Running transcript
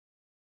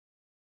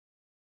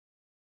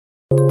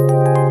Alright,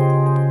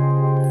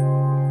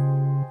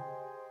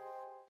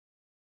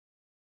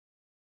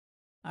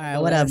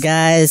 what up,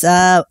 guys?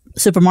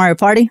 Super Mario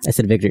Party? I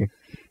said Victor.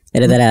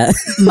 Edit that out.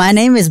 My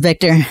name is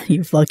Victor,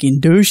 you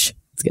fucking douche.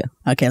 Let's go.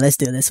 Okay, let's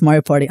do this.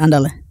 Mario Party,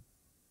 andale.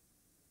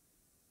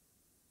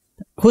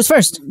 Who's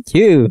first?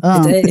 You.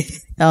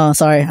 Oh,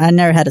 sorry. I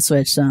never had a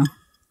Switch, so...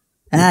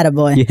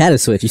 Attaboy. You had a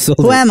Switch. You sold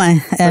it. Who am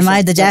I? Am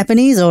I the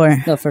Japanese or...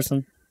 No, first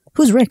one.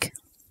 Who's Rick?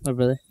 My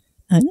brother.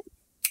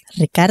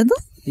 Ricardo?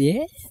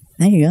 Yeah.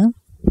 There you go.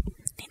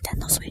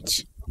 Nintendo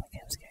Switch. Okay,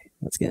 I'm scared.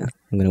 Let's go.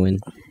 I'm gonna win.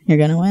 You're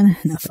gonna win?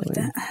 No, fuck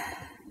that.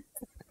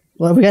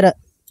 Well, we gotta...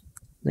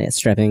 Yeah,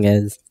 strap in,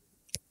 guys.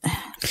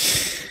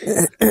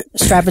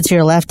 Strap it to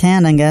your left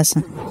hand, I guess.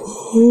 There's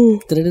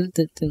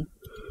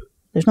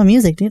no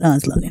music, dude. Oh,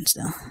 it's loading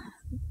still.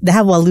 They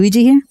have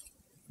Waluigi here?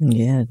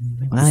 Yeah.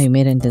 Wow, you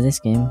made it into this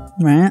game.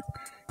 Right.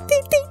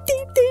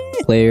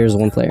 Players,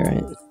 one player,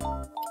 right?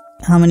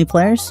 How many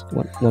players?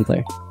 One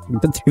player. You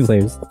put 3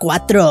 players.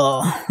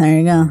 Cuatro. There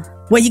you go.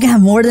 Wait, you can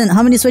have more than...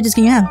 How many Switches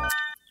can you have?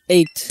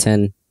 8.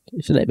 10.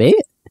 Should I bait?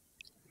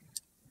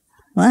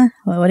 What?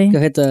 What do you... Go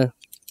hit the...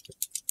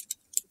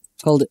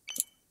 Hold it.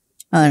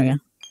 Oh, there we go.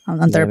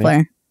 I'm third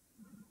player.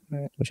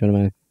 Which one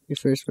am I? You're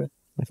first, bro.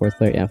 My 4th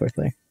player? Yeah, 4th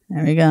player.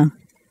 There we go.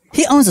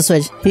 He owns the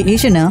Switch. He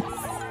should know.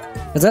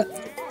 What's that?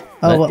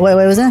 Oh,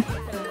 wait, was that?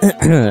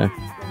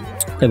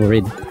 Double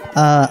read.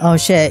 Oh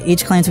shit.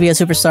 Each claims to be a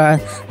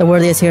superstar. The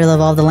worthiest hero of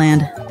all the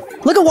land.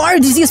 Look at Wario.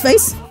 Did you see his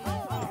face?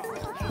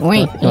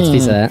 Wait. What's a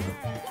piece of that?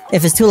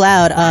 If it's too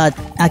loud, I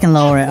can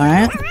lower it,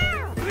 alright?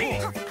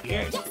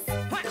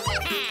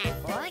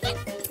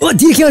 What?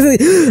 Do you kill me?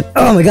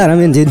 Oh my god,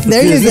 I'm in, dude.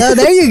 There you go,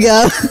 there you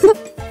go.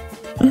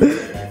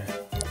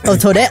 Oh,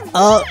 Toadette.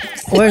 Oh,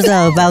 where's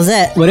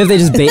Bowsette? What if they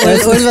just bait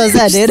us? Where's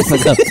Bowsette, dude?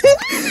 Fuck up.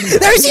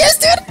 There she is,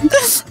 dude!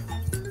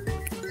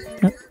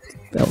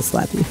 That'll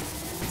slap you.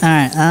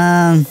 Alright,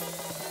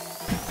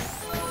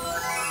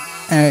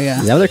 there we go.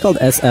 Is that what they're called?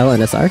 SL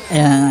and SR?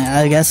 Yeah,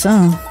 I guess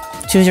so.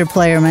 Choose your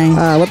player, man.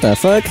 What the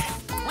fuck?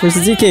 Where's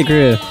the ZK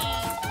crew?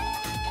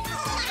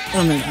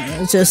 Oh my god,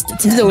 it's just...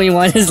 The only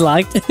one is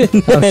locked. Oh,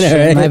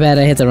 shit. My bad,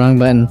 I hit the wrong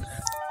button.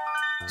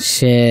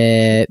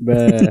 Shit,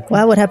 bro.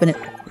 Wow, what happened?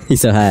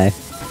 He's so high.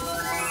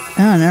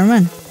 Oh, never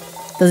mind.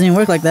 Doesn't even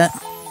work like that.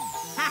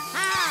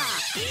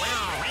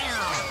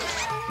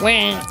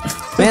 Man,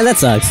 that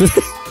sucks.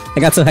 I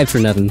got so hyped for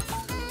nothing.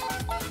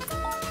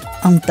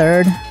 I'm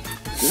third.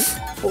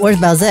 Where's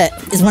Bowsette?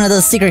 It's one of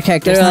those secret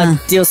characters, They're huh?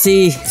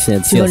 DLC.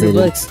 Shit, 200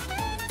 bucks.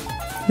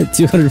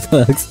 200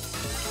 bucks.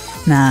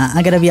 Nah,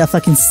 I gotta be a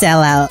fucking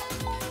sellout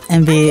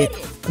and be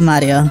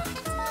Mario.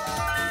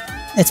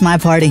 It's my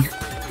party.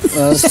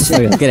 Oh,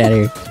 shit. Get out of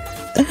here.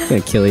 I'm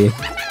gonna kill you.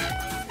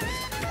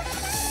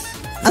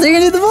 I think I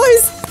do the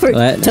voice for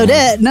What?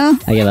 Toadette, no?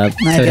 I give up.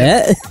 No,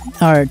 Toadette?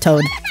 Or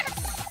Toad.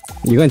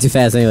 You're going too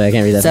fast anyway, I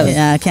can't read that.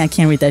 Yeah, I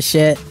can't read that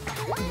shit.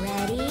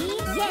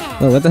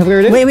 Oh, what the hell are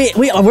we doing?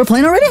 Wait, we're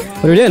playing already?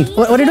 What are we doing?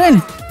 What are you doing?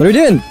 What are we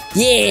doing?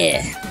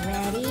 Yeah.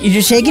 You're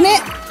just shaking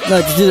it?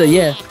 No, just do the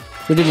yeah.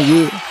 We're doing the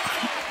yeah.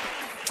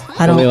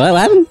 I don't... Wait, what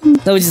happened?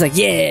 No, we're just like,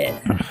 yeah.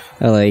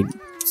 Oh, like...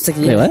 Just like,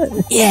 Wait, yeah. what?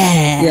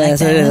 Yeah. Yeah, like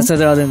that's what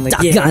they're all doing. Like,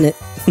 yeah. Doggone it.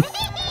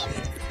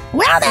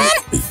 Well then,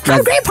 have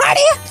a great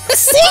party.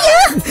 See ya.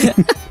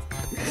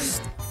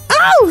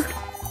 Oh,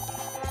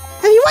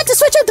 if you want to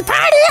switch up the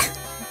party,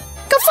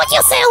 go fuck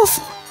yourself.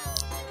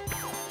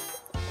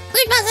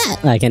 Where's my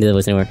that? I can't do the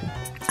voice anymore.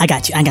 I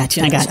got you.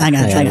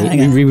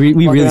 We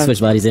really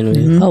switched bodies, didn't we?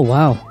 Mm-hmm. Oh,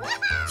 wow.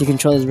 You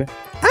controllers, bro.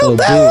 Oh, boo.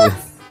 boo.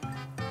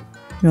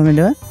 You want me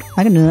to do it?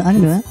 I can do it.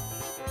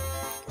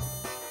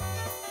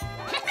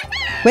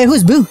 Wait,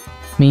 who's Boo?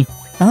 Me.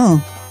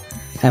 Oh.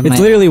 It's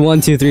literally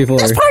 1, 2, 3, 4.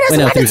 This part has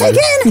a lot to take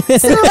in,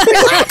 so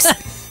relax.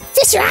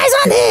 Fix your eyes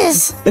on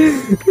this.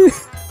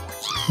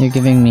 You're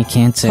giving me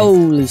cancer.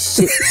 Holy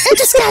shit.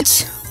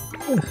 Etch-a-sketch.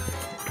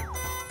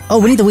 Oh,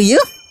 we need the Wii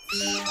U?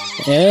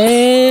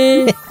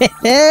 Hey.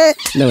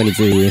 No one needs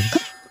to hear you.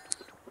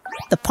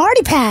 The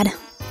party pad.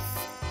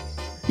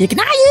 You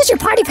cannot use your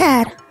party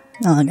pad.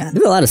 Oh, God.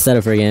 There's a lot of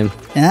setup for a game.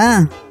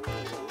 Yeah. I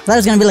thought it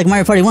was going to be like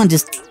Mario Party 1.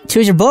 Just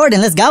choose your board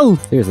and let's go.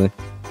 Seriously.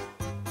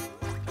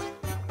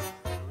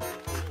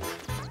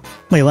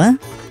 Wait, what?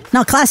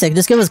 No, classic.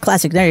 Just give us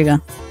classic. There you go.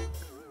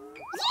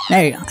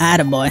 There you go.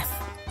 Attaboy.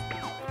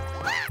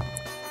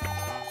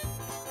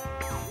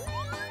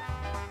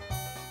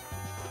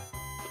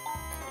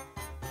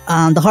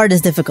 The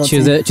hardest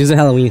difficulty. Choose a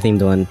Halloween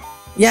themed one.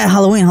 Yeah,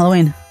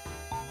 Halloween.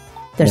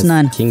 There's Yes,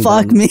 none. King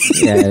Fuck Bomb. me.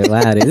 Yeah,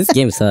 wow, dude. This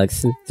game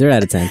sucks. 0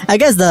 out of 10. I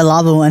guess the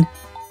lava one.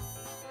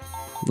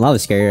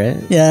 Lava's scary,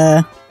 right?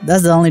 Yeah.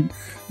 That's the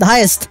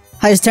highest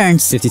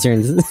turns. 50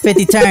 turns.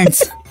 50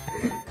 turns.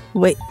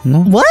 Wait.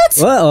 No. What?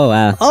 Whoa, oh,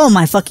 wow. Oh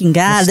my fucking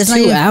god. There's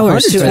 2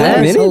 hours for that?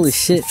 minutes? Holy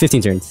shit.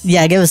 15 turns.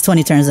 Yeah, give us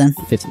 20 turns then.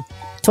 15.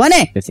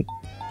 20! 15.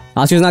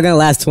 Oscar's not gonna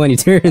last 20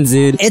 turns,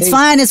 dude. It's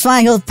fine.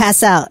 He'll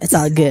pass out. It's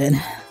all good.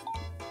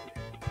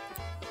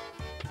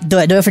 Do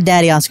it for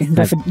daddy, Oscar.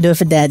 Do it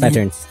for daddy. 5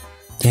 turns.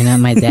 You're not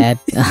my dad.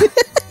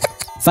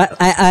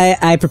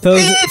 I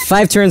propose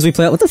 5 turns we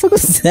play. What the fuck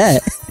was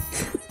that?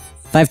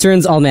 5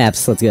 turns, all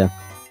maps. Let's go.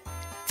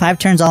 5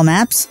 turns, all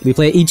maps? We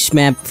play each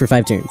map for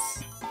 5 turns.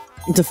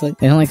 What the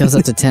fuck? It only goes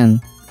up to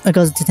 10. It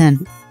goes to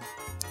 10.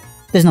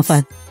 There's no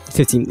 5.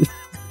 15.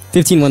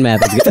 15 one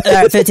map. Let's go.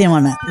 Alright, 15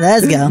 one map.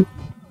 Let's go.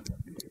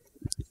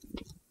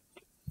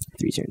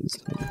 3 turns.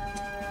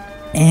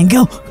 And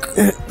go!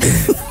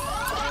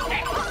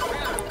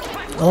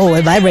 Oh,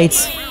 it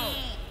vibrates.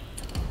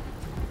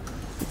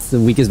 It's the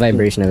weakest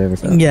vibration I've ever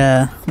felt.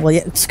 Yeah. Well,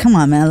 yeah, come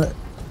on, man.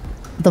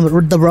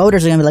 The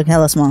rotors are gonna be like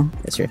hella small.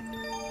 That's true.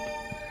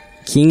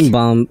 King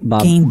Bomb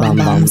Bomb King Bomb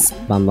Bomb Bombs.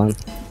 Bomb Bomb.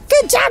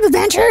 Good job,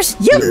 adventurers!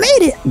 You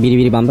made it! Beady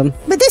Beady Bomb Bomb.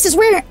 But this is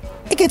where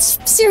it gets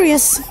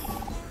serious.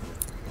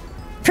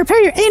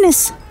 Prepare your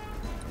anus.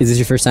 Is this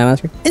your first time,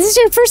 Oscar? Is this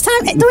your first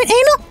time doing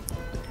anal?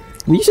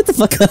 Will you shut the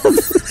fuck up?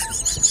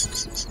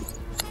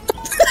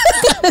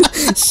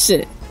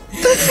 Shit.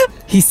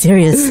 He's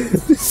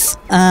serious.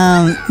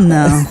 No.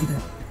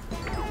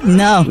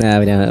 No. Nah,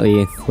 we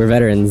don't. We're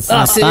veterans.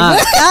 Oh, shit.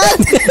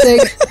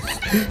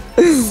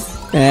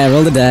 Yeah,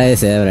 roll the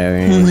dice. Yeah, whatever.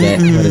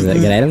 Get, what is that?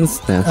 Get items?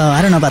 No. Oh,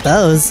 I don't know about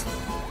those.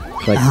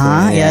 Like,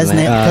 Yes,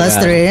 plus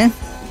God. 3.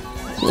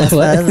 Plus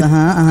What?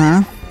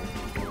 5,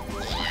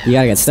 You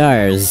gotta get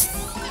stars.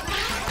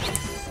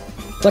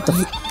 What the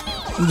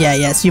Yeah,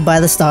 yes, you buy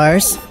the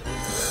stars.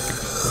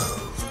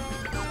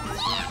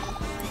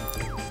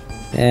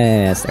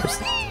 Yeah, stars.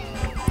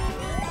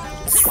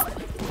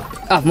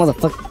 Ah,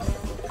 motherfucker.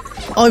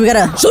 Oh, we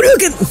gotta...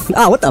 Shoryuken!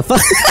 Ah, what the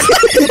fuck?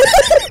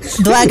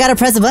 Do I gotta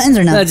press the buttons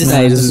or no? No, just- Nah,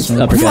 you just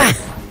uppercut.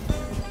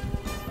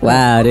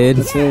 Wow,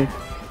 dude.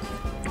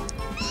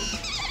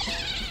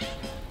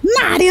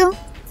 Mario.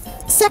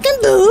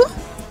 Second, Boo.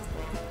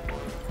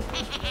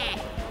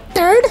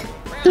 Third,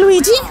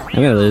 Luigi. I'm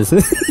gonna lose.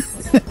 This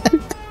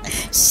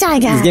Shy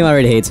guy. game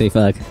already hates me,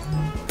 fuck.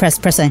 Press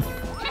A.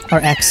 Or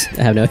X.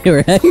 I have no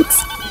directions.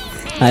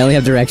 I only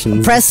have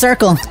directions. Press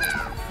circle.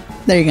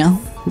 There you go.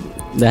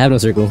 They have no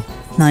circle.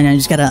 No, you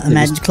just gotta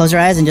imagine. Close your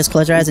eyes and just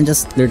close your eyes and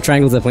just They're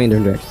triangles that point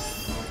in different directions.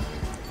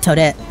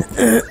 Toadette.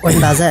 Where's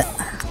Bowsette?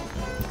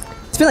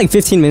 It's been like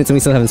 15 minutes and we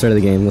still haven't started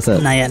the game. What's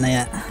up? Not yet.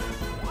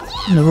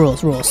 The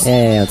rules.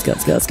 Yeah,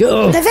 let's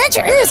go. The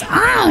adventure is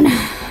on!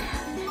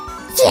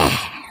 Yeah!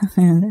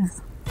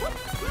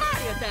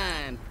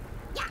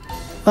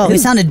 Oh, he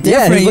sounded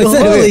different. he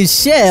said it. Holy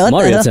shit, what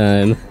Mario the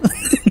hell? time.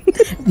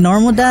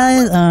 Normal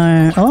dice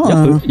or...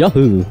 Oh,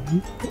 Yahoo!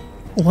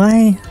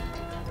 why?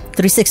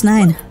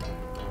 369. You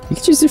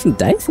can choose different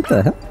dice? What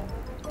the hell?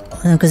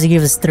 Because he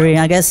gave us 3.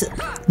 I guess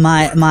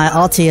my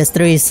ulti has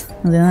 3s.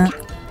 Look at that.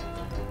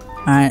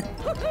 Alright.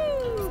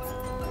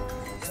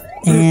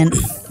 And...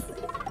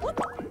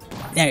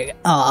 There you go.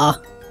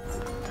 Aw.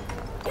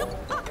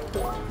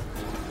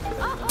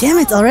 Damn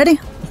it, already?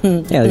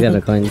 Yeah, we got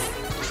no coins.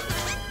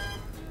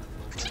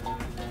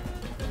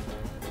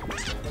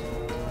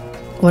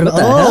 What about...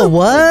 the Oh, hell?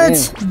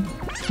 what?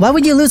 Why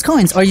would you lose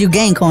coins? Or you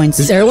gain coins?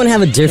 Does everyone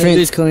have a different...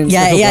 These coins.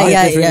 Yeah.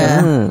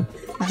 Ah.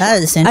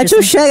 That is I interesting.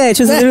 chose Shy Guy. I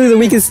chose literally the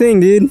weakest thing,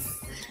 dude.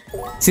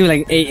 See,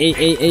 like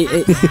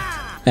 8.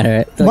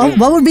 Alright.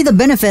 What would be the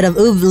benefit of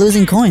Oob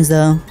losing coins,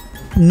 though?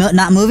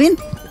 Not moving?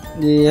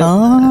 Yeah.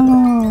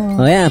 Oh.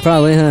 Oh yeah,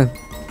 probably, huh?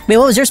 Wait,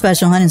 what was your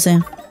special? I didn't see.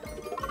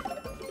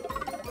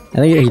 I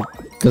think he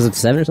goes up to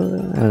 7 or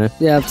something? I don't know.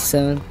 Yeah, up to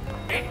 7.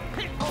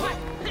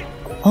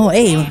 Oh,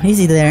 hey,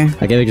 easy there.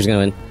 Okay, Victor's gonna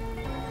win.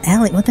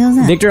 Allie, what the hell is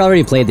that? Victor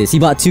already played this. He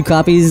bought 2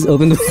 copies,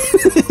 opened the...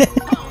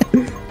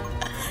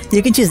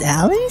 You can choose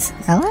allies?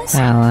 Allies?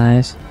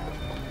 Allies.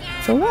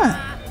 For what?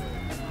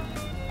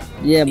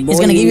 Yeah, boy. He's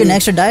gonna give you an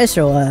extra dice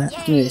or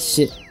what? Yeah,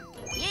 shit.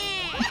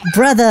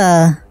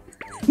 Brother!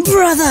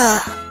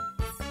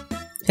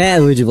 Hey,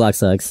 Luigi Block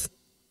sucks.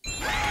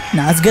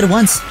 No, it's good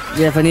once.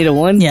 Yeah, if I need a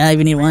 1. Yeah,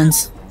 even need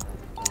ones.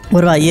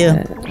 What about you?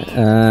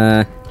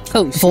 Oh,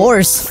 shit.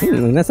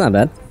 4s. That's not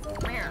bad.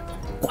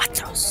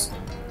 Cuatros.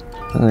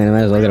 Oh, I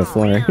might as well get a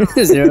 4.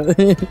 0.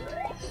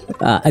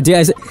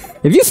 Dude,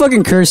 if you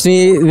fucking curse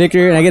me,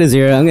 Victor, and I get a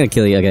 0, I'm gonna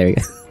kill you. Okay, there we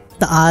go.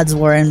 The odds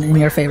were in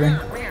your favor.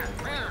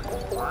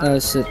 Oh,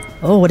 shit.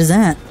 Oh, what is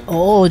that?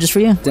 Oh, just for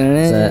you. I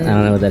don't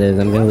know what that is.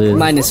 I'm gonna lose.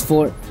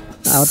 -4.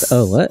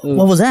 Oh, what?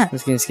 What was that?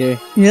 That's getting scary.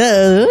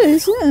 Yeah.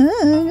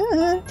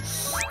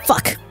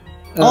 Fuck.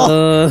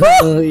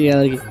 Oh, yeah.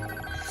 Like,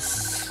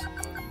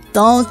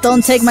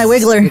 Don't take my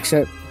wiggler. look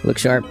sharp. Look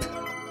sharp.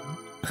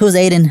 Who's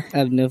Aiden? I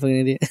have no fucking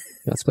idea.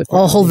 Let's play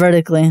Oh, hold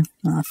vertically.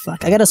 Oh,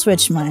 fuck. I gotta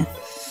switch my...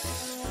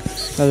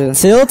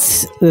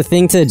 Tilt the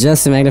thing to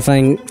adjust the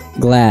magnifying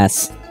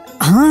glass.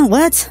 Huh?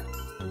 What?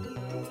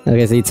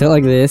 Okay, so you tilt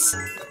like this.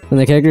 When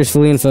the character is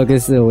fully in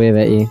focus, they'll wave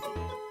at you.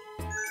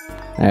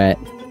 Alright.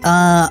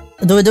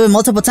 Do we do it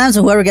multiple times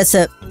or whoever gets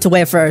to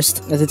wave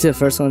first? That's it, the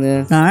first one,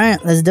 yeah.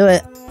 Alright, let's do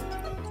it.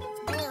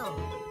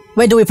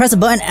 Wait, do we press a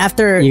button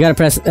after... You gotta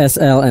press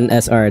SL and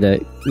SR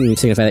to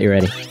signify that you're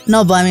ready.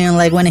 No, but I mean,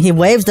 like, when he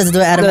waves, does it do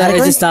it No,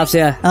 automatically? it just stops,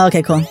 yeah. Oh,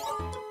 okay, cool.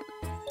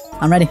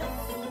 I'm ready.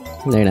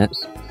 No, you're not.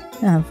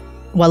 Yeah.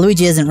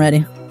 Waluigi isn't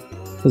ready.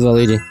 Who's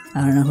Waluigi?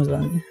 I don't know who's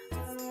Waluigi.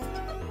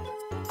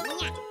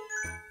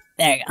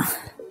 There you go.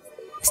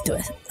 Let's do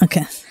it.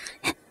 Okay.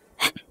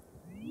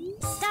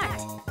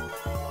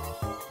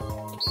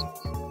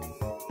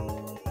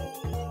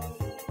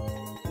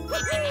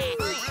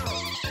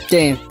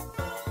 Damn.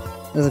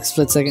 That was like a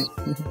split second.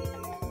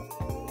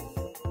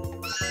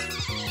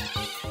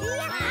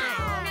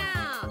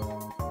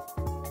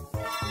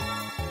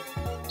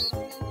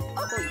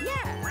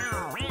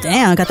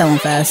 Damn, I got that one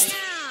fast.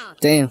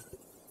 Damn.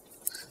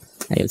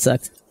 Hey, it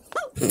sucked.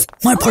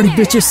 My party,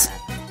 bitches.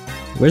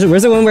 Where's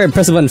the one where I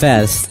press the button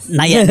fast?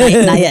 Not yet, not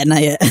yet, not yet,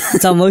 not yet.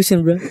 It's all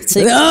motion, bro.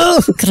 So,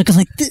 oh! Could've gone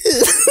like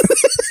this.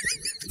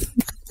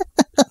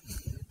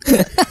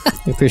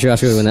 I'm pretty sure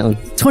Oscar would win that one.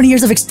 20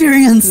 years of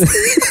experience.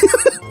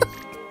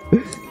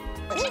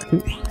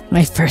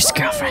 My first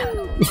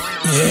girlfriend.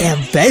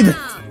 Yeah, baby.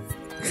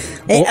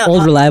 Hey,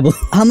 Old reliable.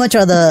 how much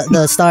are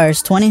the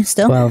stars? 20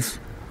 still? 12.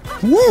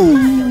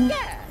 Woo.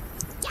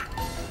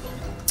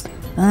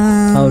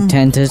 Oh,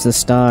 10 is the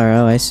star.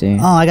 Oh, I see.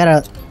 Oh, I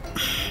gotta.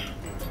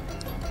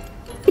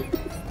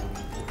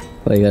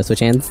 Well, you gotta switch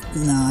hands?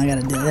 No, I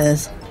gotta do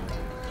this.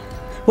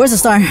 Where's the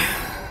star?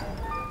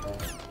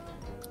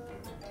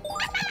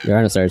 There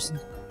are no stars.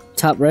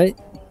 Top right?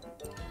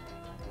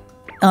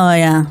 Oh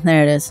yeah,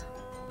 there it is.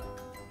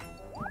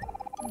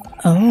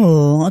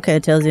 Oh, okay,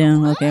 it tells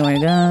you okay where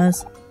it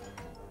goes.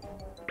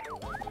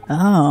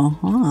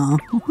 Oh.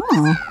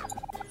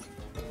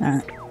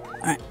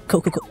 Alright,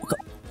 cool.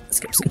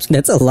 Skip.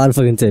 That's a lot of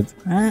fucking tip.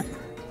 Alright.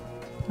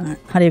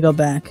 How do you go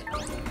back?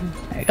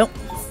 There you go.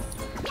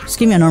 Just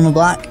give me a normal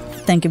block.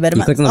 Thank you very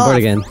much. Click on the board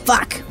again.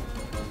 Fuck!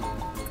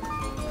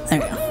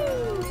 There we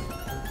go.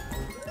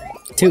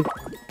 2.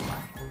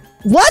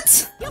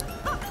 What?!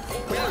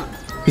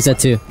 Who's that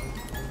two?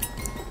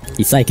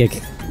 He's psychic.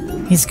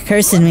 He's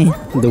cursing me.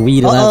 The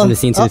weed allows him to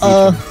see into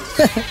the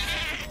future.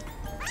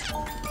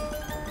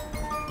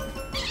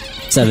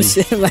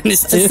 7.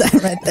 Minus 2. That's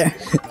that right there.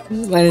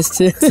 Minus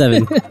 2.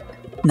 7.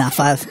 Nah,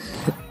 5.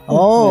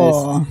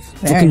 Oh,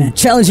 very Fucking nice.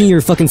 challenging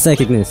your fucking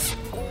psychicness.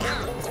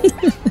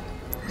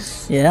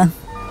 Yeah.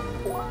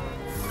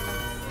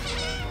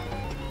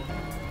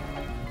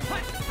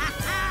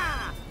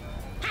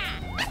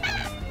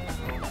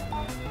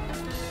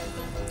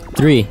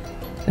 Three.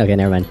 Okay,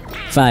 never mind.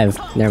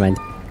 5. Never mind.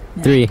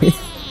 3.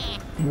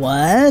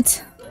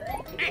 What?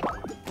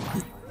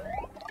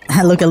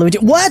 Look at Luigi.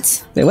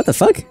 What? Wait, what the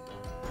fuck?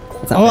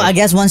 That's not Oh, right. I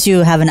guess once you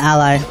have an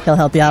ally, he'll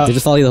help you out. They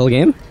just follow you the whole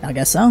game? I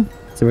guess so.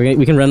 So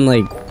we can run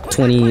like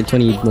 20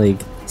 like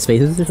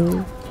spaces or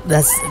something?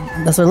 That's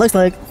what it looks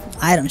like.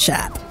 Item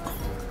shop.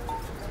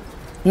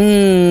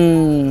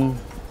 Hmm.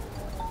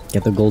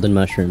 Get the golden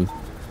mushroom.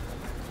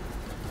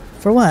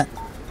 For what?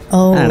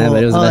 Oh, I don't know,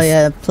 but it was the best.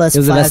 yeah, plus It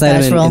was the 5 best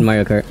dice item roll. in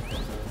Mario Kart.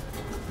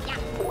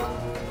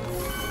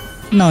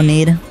 No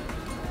need.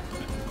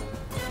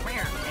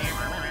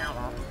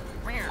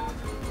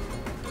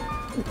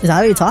 Is that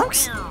how he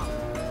talks?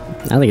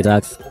 I don't think it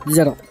talks.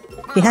 Zero.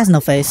 He has no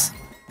face.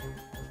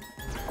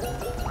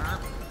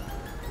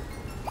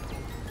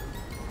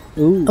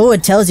 Ooh. Oh,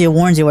 it tells you,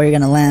 warns you where you're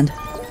gonna land.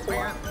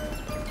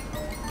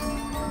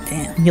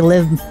 Damn, you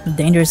live a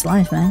dangerous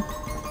life, man.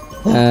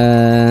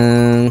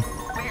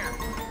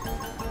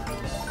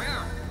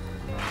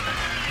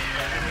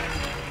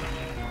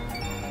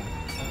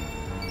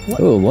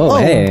 Oh, whoa, Whoa.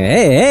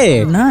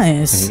 hey!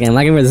 Nice. I'm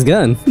liking with this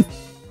gun.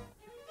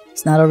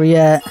 It's not over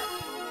yet.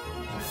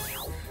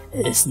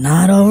 It's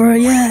not over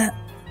yet.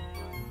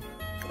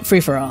 Free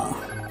for all.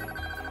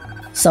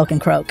 Sulk and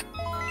croak.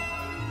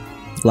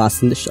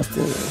 Lost in the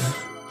shuffle.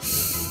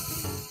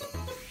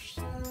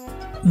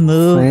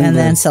 Move Find and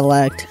then the-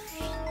 select.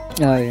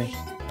 Oh, yeah.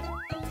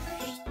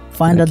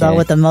 Find the doll Okay.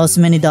 with the most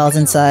mini dolls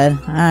inside.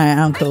 Alright,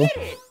 I'm cool.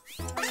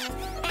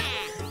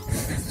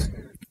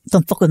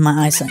 Don't fuck with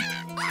my eyesight.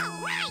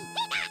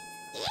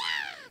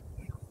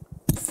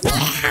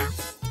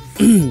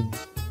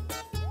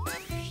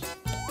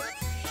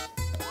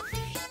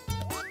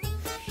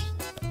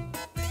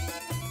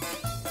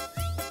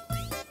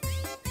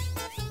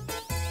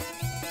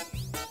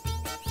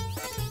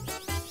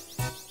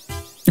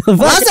 I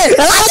lost it!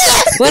 I lost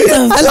it! What the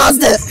I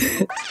lost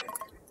it!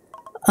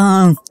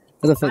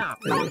 What the fuck?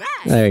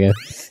 There we go.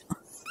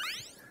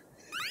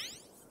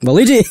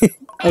 Luigi!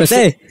 Per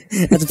se! I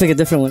have to pick a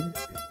different one.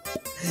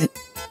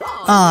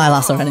 Oh, I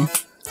lost already.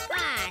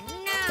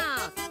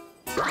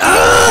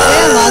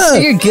 Damn, Oscar,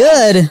 you're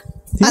good.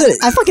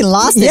 I fucking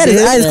lost it. He had his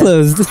dude. eyes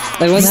closed.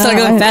 Like, once it started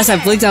going fast,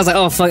 I blinked, I was like,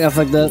 oh, fuck, I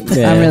fucked up.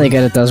 Yeah. I'm really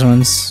good at those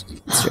ones.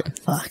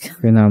 Fuck.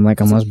 Even though I'm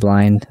like almost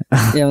blind.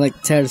 Yeah, I'm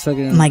like tired of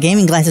fucking. My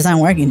gaming glasses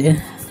aren't working,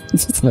 dude.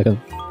 Look up.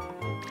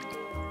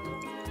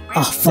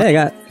 Oh, fuck. Hey, I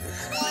got...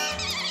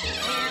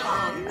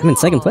 I'm in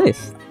second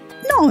place.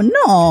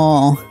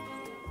 No.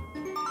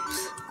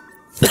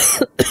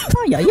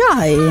 Ay,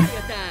 ay,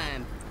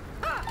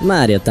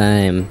 Mario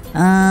time.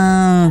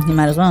 ay. You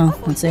might as well.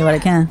 Let's see what I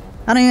can.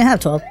 I don't even have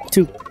 12.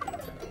 2.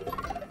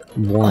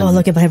 1. Oh,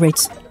 look, it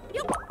vibrates.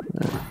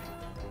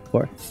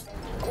 4.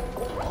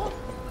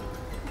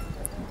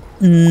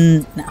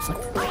 Nah,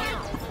 fuck.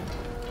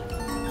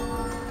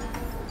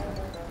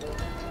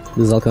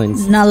 This is all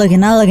coins. Not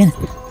looking.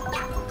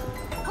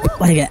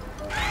 What'd you get?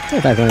 Hey,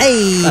 5 coins.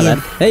 Hey! Not bad.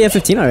 Hey, you have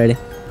 15 already.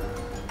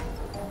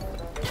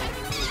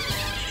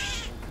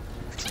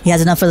 He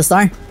has enough for the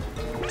star?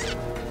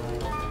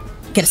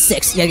 Get a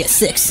 6. You gotta get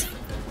 6.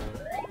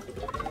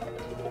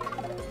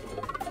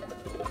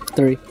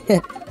 3.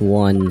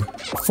 1.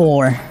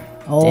 4.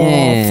 Oh,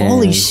 Damn.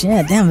 holy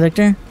shit. Damn,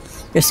 Victor.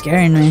 You're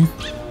scaring me.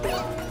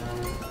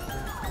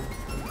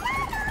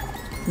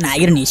 Nah,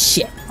 you don't need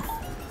shit.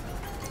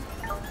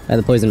 I had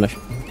the poison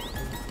mushroom.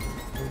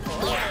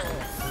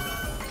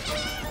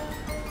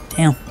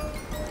 Damn.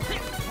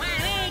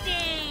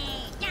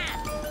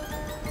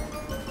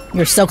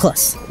 You're so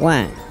close.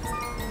 Wah.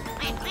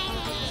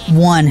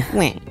 1.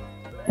 Wah.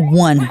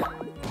 1.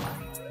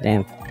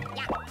 Damn.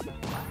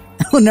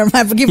 Oh, never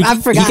mind. I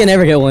forgot. You can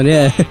never get 1,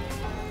 yeah.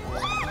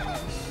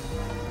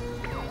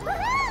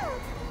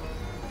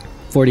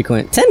 40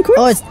 coin. 10 coins?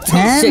 Oh, it's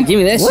 10? Shit, give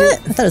me that What? shit.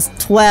 I thought it was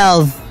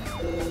 12.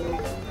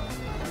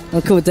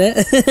 I'm cool with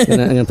that. I'm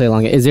gonna play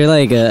along. Is there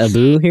like a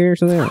boo here or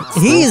something?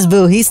 He's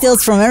boo. He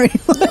steals from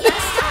everyone.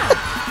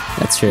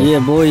 That's true. Yeah,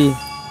 boy.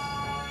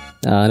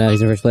 Oh no,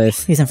 he's in first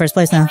place. He's in first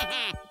place now.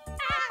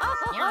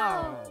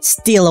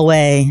 Steal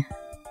away.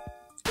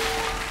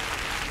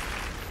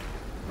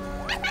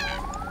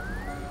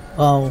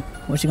 Oh,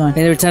 where's she going?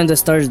 And every time the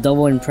stars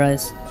double in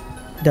price.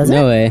 Does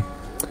No it? way.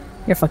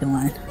 You're fucking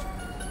lying.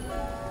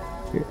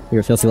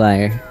 You're a filthy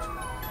liar.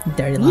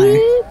 Dirty liar.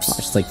 Oh, it's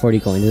just like 40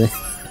 coins, isn't it?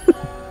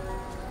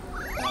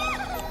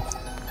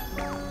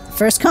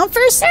 First come,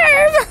 first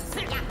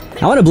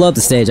serve! I want to blow up the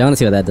stage. I want to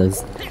see what that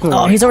does.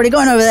 Oh, he's already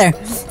going over there.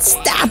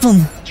 Stop him!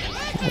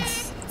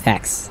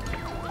 Hacks.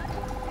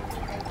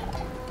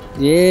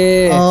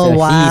 Yeah. Oh, So he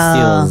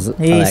wow. steals all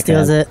He that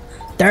steals crap.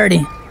 it.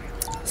 Dirty.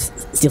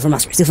 Steal from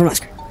Oscar. Steal from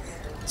Oscar.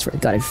 I swear to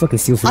God, I fucking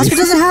steal from Oscar you.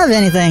 doesn't have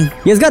anything.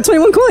 He has got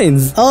 21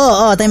 coins.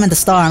 Oh, they meant the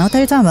star. What are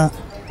you talking about?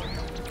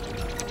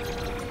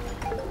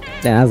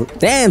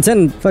 Damn,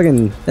 10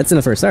 fucking. That's in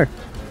the first star.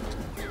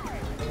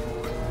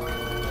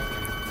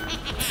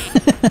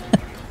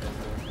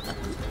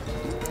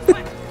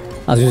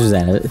 I was just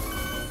at it.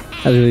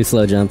 That was a really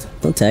slow jump.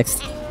 Don't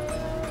text.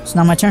 It's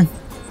not my turn.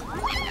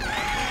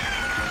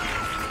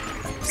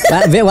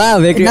 Wow,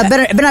 Victor. It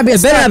better not be a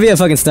It better star. not be a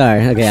fucking star.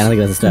 Okay, I don't think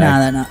it was a star.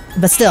 No.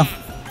 But still.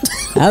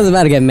 I was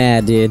about to get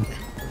mad, dude.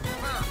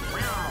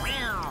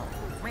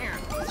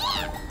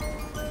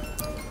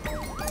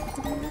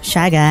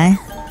 Shy guy.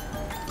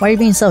 Why are you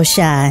being so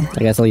shy? I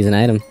guess I'll use an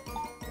item.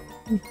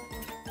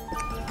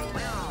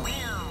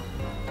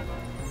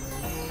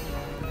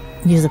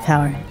 Use the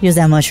power. Use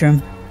that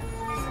mushroom.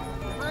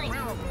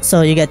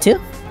 So you get 2?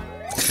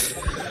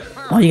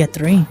 Oh, you get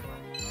 3.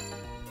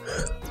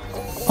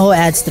 Oh, it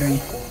adds 3.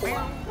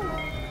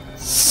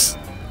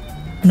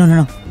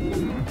 No.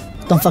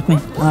 Don't fuck me.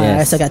 Alright, I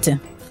Yes. still got 2.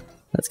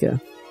 Let's go.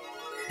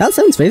 How's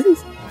 7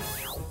 spaces?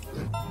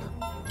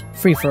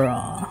 Free for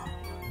all.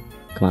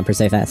 Come on, per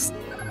se fast.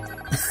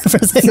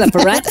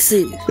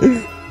 Paparazzi.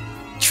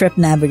 Trip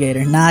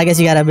navigator. Nah, I guess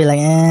you gotta be like,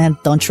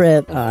 don't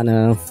trip. Oh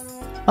no.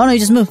 Oh no, you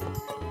just move.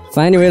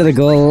 Find your way to the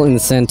goal in the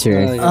center.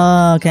 Oh, yeah.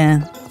 Oh, okay.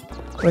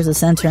 Where's the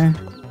center?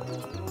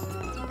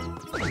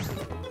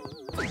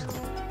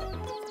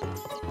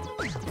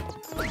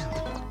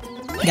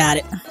 Got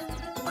it.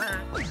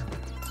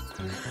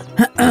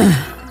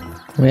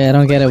 Wait, I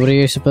don't get it. What are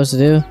you supposed to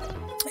do?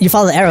 You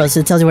follow the arrows,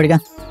 it tells you where to go.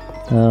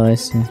 Oh, I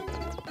see.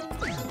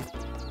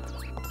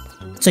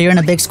 So you're in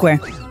a big square.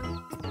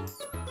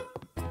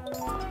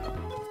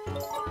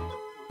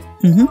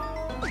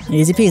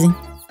 Easy peasy.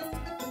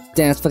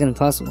 Damn, it's fucking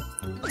impossible.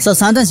 So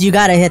sometimes you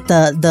gotta hit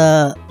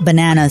the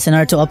bananas in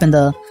order to open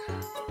the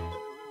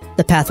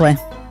pathway.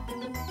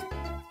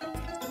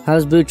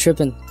 How's Boo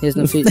tripping? He has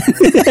no feet.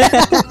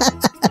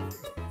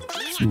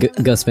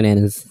 Ghost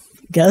bananas.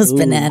 Ghost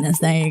bananas.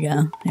 There you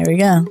go. Here we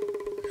go.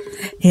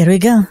 Here we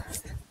go.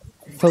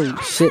 Holy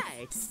shit.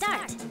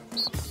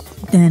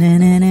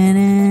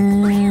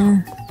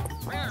 Da-na-na-na-na.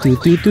 Do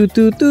do do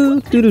do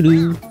do do do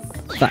do.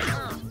 Fuck.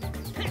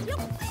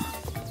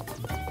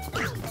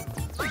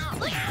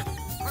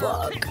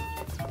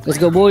 Let's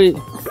go, boy.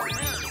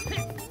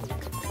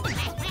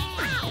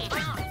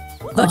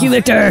 Fuck you,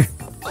 Victor!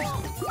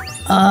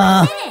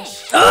 I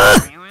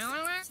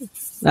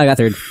got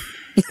third.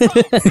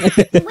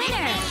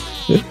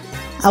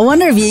 I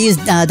wonder if you use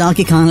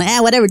Donkey Kong.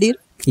 Like, whatever, dude.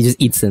 He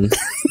just eats them.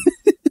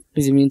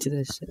 He's immune to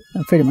that shit.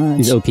 Pretty much.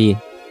 He's OP.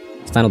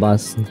 Final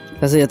boss.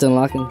 That's why you have to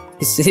unlock him.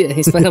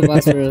 He's final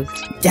boss for us.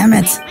 Damn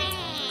it.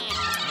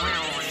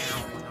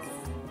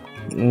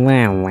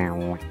 Wow, wow,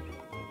 wow.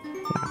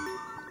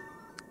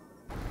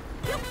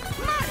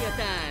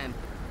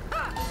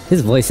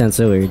 His voice sounds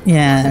so weird.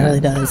 Yeah, it really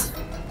does.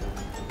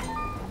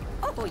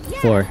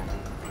 4.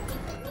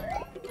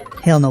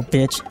 Hell no,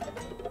 bitch.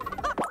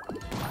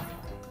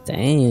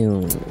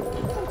 Damn.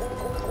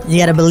 You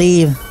gotta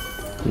believe.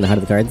 In the heart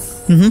of the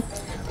cards.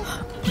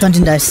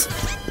 Dungeon dice.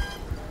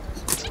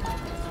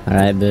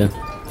 Alright, boo.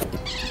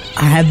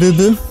 Alright, boo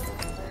boo.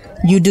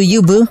 You do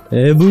you, boo.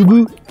 Hey, boo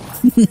boo.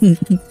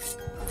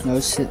 Oh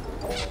shit.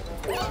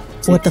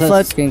 What the Close,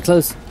 fuck? It's getting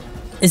close.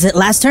 Is it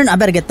last turn? I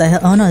better get the hell.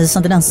 Oh no, this is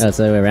something else. Oh, it's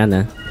the other way around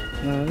now.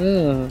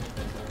 Oh.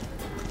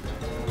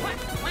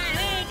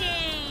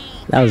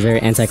 That was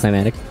very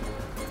anticlimactic.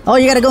 Oh,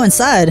 you gotta go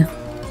inside.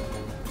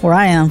 Where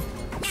I am.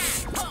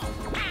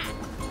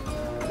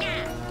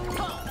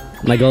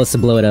 My goal is to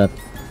blow it up.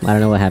 I don't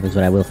know what happens,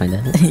 but I will find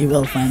out. You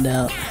will find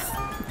out.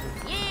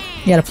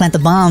 You gotta plant the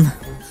bomb.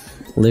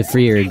 Live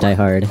free or die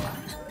hard.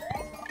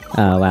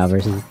 Oh, wow,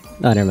 versus...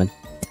 Oh, never mind.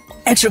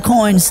 Extra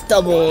coins,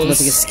 doubles.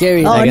 Looks like it's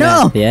scary. Oh,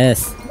 no!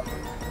 Yes.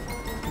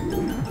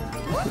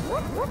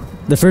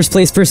 The first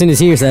place person is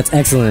here, so that's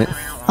excellent.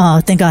 Oh,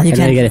 thank God you And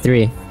then I can't. get a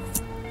 3.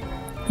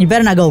 You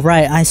better not go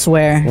right, I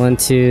swear. 1,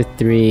 2,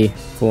 3,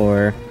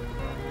 4,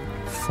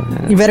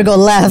 5. You better go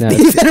left. No.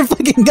 You better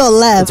fucking go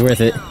left. It's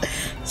worth it. You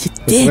It's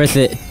dick. worth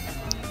it.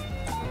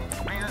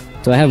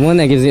 Do I have one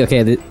that gives you...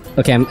 Okay,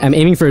 okay, I'm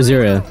aiming for a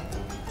 0.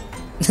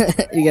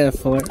 You got a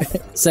 4.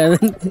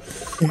 7.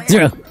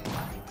 0.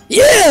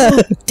 Yeah!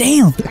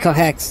 Damn. I call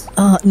hacks.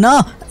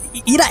 No.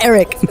 Eat that,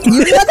 Eric.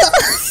 You got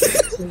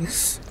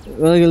the...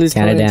 We're gonna lose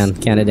Count it coins.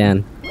 down, count it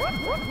down.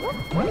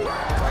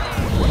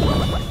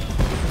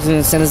 He's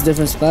gonna send us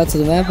different spots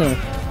of the map, or?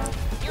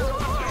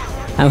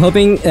 I'm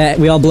hoping that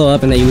we all blow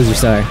up and that you lose your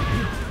star.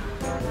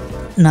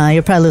 Nah,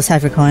 you'll probably lose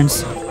half your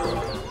coins.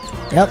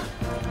 Yep.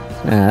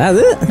 That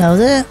was it. That was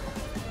it.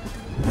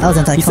 That was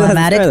You still have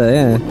the anticlimactic. star, though,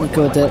 yeah. We'll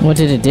go with that. What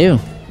did it do?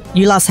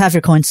 You lost half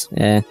your coins.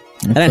 Yeah.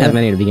 I didn't have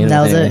many to begin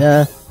That with. was it, anyway.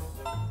 yeah.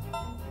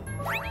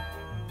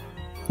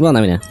 Well,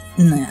 now we know.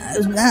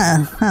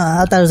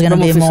 I thought it was gonna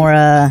More be efficient. more,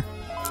 I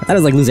thought it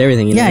was like lose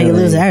everything. Yeah, you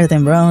lose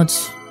everything, bro.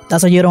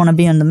 That's why you don't want to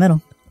be in the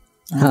middle.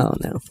 Oh,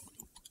 no.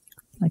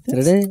 Like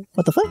this.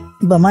 What the fuck?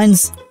 But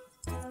mine's...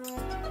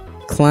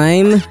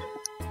 Climb.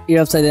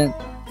 You're upside down.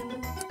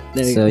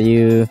 There you So go.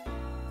 you...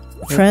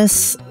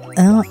 Press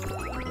L.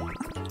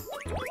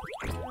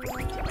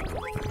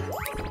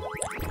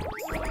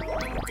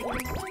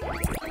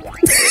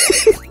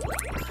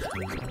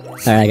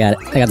 Alright, I got it.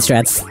 I got the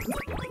strats.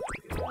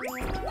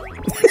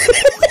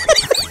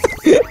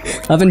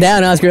 Up and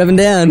down, Oscar, up and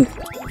down.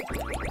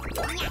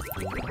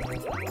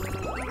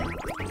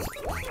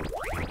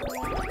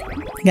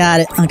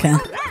 Got it. Okay.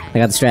 I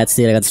got the strats,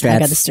 dude. I got the strats. I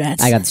got the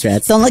strats. I got the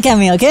strats. Don't look at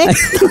me, okay?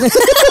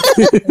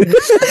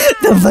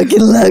 Don't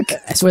fucking look.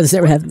 I swear this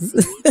never happens.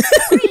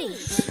 3, 2,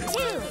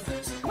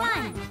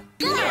 1,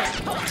 go!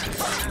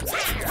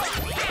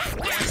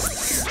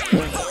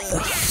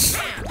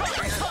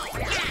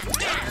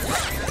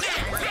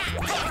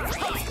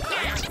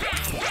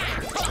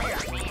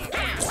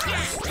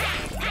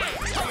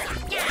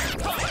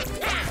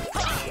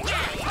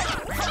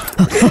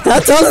 How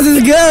tall does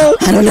this go?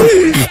 I don't know.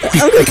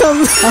 I'm gonna come.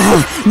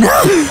 No.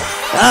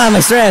 Ah, my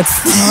strats.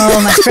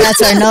 Oh, my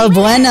strats are no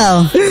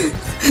bueno.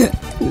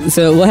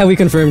 So what have we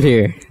confirmed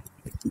here?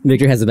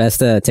 Victor has the best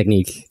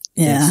technique.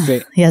 Yeah.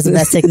 straight. He has the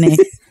best technique.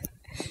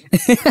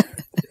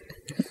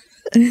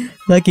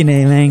 Lucky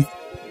name, man.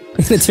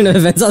 The turn of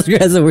events, Oscar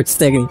has the worst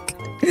technique.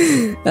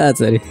 That's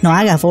funny. No,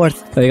 I got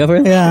fourth. Oh, you go for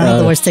it? Yeah, I have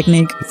the Oh, worst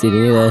technique. so you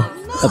need to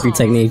up your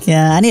technique.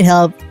 Yeah, I need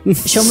help.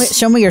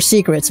 Show me your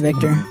secrets,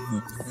 Victor.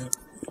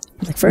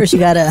 Like first, you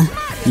gotta.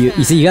 You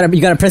see, you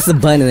gotta press the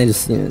button and then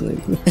just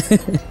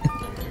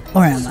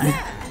Where am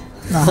I?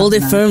 No, Hold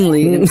it no.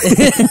 firmly.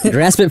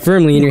 grasp it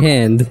firmly in your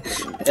hand.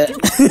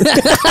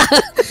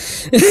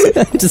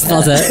 Just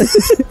falls out.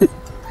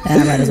 Yeah,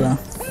 I might as well.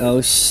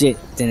 Oh shit.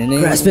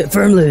 Grasp it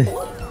firmly.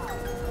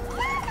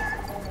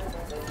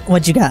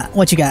 What you got?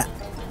 What you got?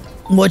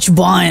 What you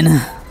buying?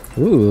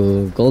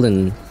 Ooh,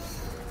 golden.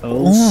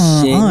 Oh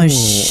shit. Oh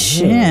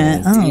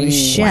shit! Oh Damn.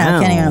 shit! I Wow.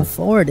 can't even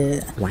afford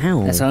it.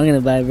 Wow. That's what I'm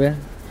gonna buy, bro.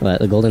 What,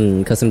 the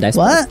golden custom dice?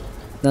 What?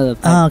 No, the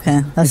Oh,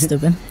 okay. That's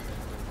stupid.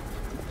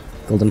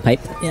 Golden pipe.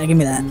 Yeah, give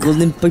me that.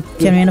 golden pipe.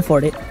 Can't even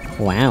afford it.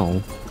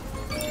 Wow.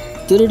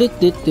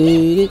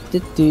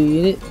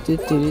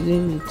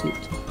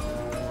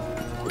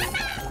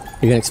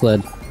 You're gonna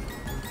explode.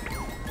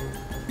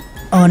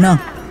 Oh no!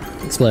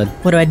 Explode.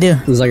 What do I do?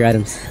 Lose all your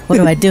items. What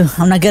do I do?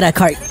 I'm not good at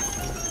cart.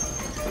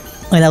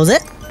 Wait, that was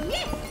it?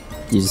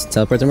 You just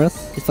teleport somewhere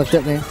else? You fucked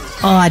up, man.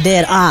 Oh, I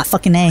did. Ah,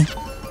 fucking A.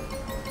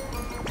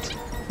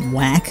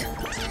 Whack.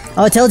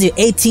 Oh, I told you,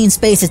 18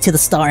 spaces to the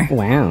star.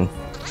 Wow.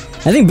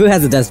 I think Boo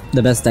has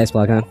the best dice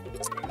block, huh?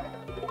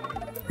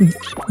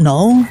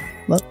 No?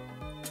 What?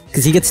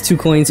 Because he gets 2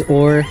 coins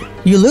or...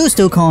 You lose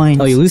 2 coins.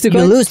 Oh, you lose 2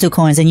 coins? You lose 2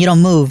 coins and you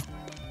don't move.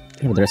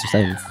 Yeah, but the rest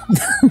are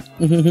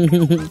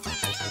 7s.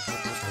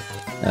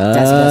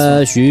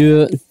 That's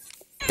Shoot.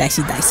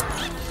 Dicey dice.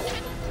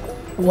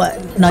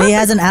 What? No, he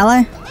has an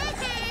ally?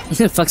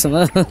 Fuck some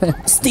up.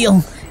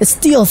 Steal. It's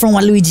steal from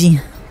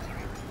Waluigi.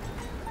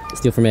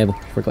 Steal from Abel.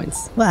 4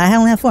 coins. Well, I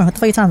only have 4. What the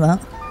fuck are you talking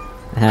about?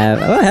 I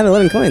have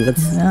 11 coins.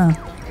 That's... Yeah.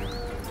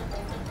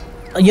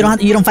 Oh, you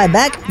don't fight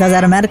back? Does that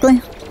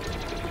automatically?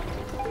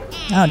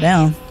 Oh,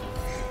 damn.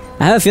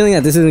 I have a feeling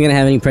that this isn't gonna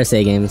have any press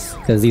A games,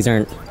 because these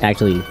aren't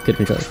actually good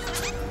controllers.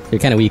 They're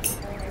kind of weak.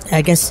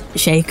 I guess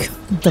shake.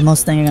 The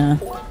most thing you're gonna...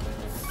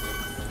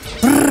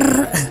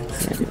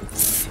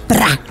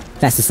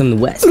 Fastest in the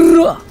West.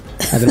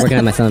 I've been working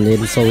on my thumb, dude.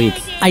 This whole week.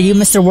 Are you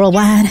Mr.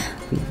 Worldwide?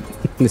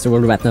 Mr.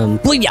 World About Thumb.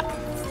 Booyah!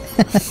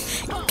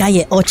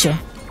 Calle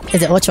 8.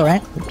 Is it 8,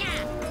 right?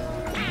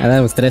 I thought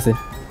it was 13.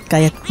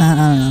 I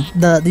don't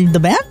know. The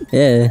band?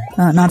 Yeah.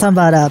 No, I'm talking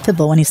about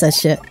Pitbull when he says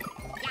shit.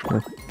 I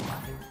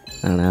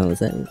don't know. What's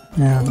that?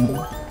 No.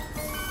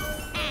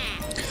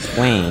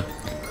 Wang.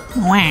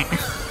 Wah.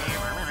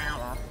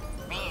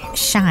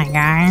 Shy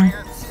guy.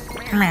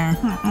 Come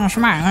here.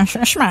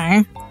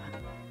 Smile.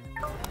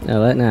 Oh,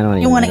 what? No, I don't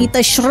even You wanna know. eat the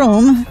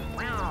shroom?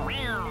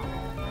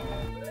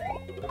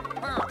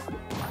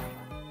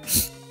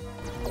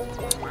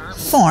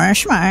 For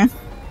smile.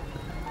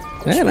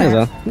 Yeah, might as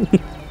well.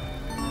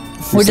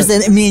 We're just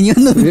me and you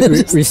in the middle.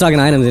 Restocking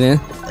items in here.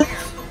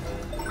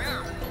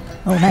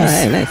 Oh,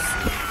 nice. Alright,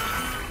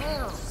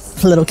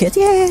 nice. Little kid.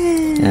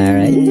 Yeah.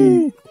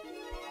 Alright.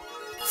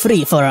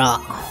 Free for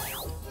all.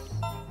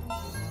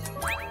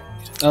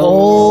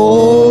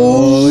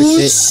 Oh,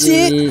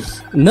 shit.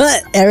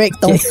 Nut! Eric,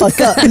 don't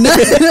fuck up. Nut.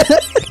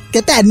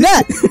 Get that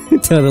nut.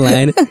 To the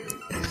line.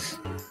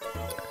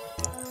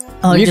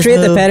 Oh, You just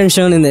create the move. pattern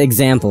shown in the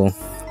example.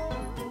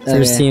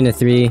 First team to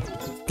 3.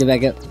 Get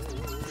back up.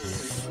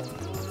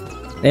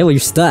 Hey, well, you're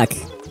stuck.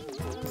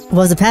 What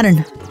was the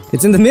pattern?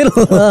 It's in the middle.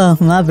 Oh,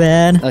 my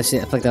bad. Oh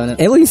shit, I fucked that one up.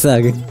 Hey, well, you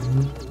suck.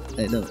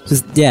 Hey, no.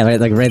 Just, yeah, right,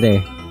 like right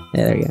there.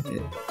 Yeah, there we go.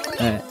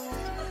 Alright.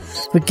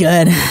 We're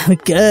good. We're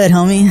good,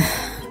 homie.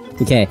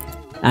 Okay.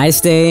 I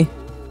stay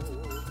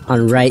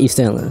on right, you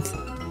stay on left.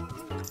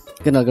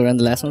 Good, I'll go around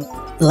the last one.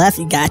 Left,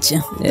 you gotcha.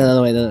 Yeah, the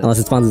other way, the other way. Unless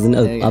it spawns in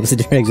There the you go. opposite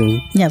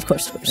direction. Yeah, of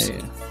course, of course. There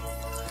you go.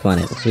 Come on,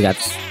 Abel. We got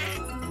this.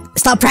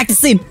 Stop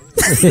practicing.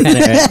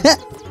 Alright.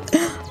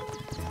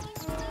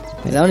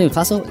 Is that one even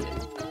possible?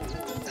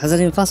 How's that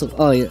even possible?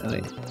 Oh, yeah. Oh,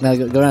 yeah. Now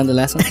go around the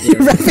last one. Yeah.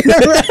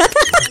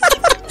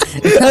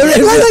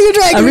 You're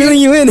dragging I'm me. reeling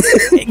you in.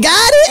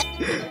 Got it.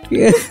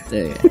 Yeah.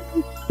 There you go.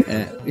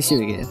 Alright, we should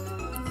be good.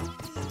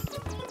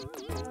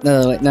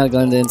 No, wait, now go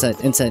on the inside.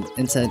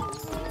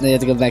 Now you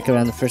have to go back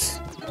around the first...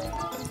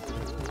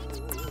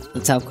 The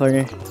top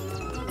corner.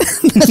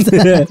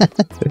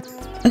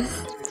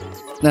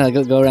 No,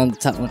 go around the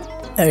top one.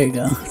 There you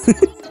go.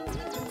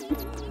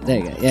 There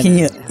you go. Yeah. Can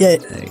you? Yeah.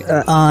 There you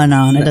go. Oh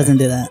no, it doesn't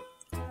do that.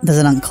 It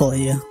doesn't uncall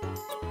you.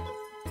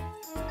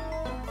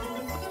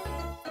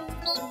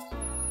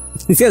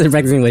 These guys are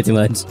practicing way too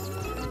much.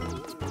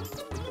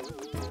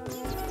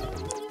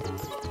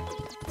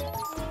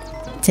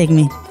 Take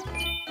me.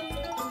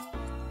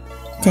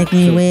 Take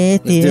me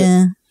with Let's do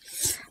you.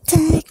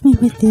 Take me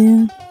with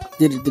you.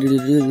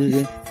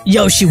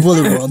 Yoshi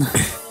Woolly World.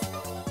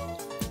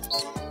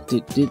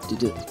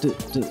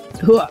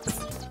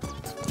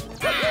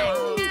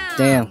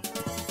 Damn.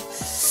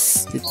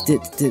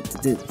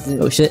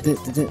 Oh, shit.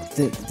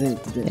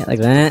 Yeah, like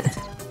that.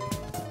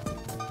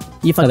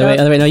 You fucked Other way, up.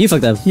 other way. No, you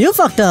fucked up. You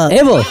fucked up.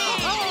 Abel!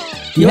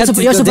 You're have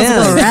supposed to go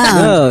down. around.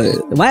 No,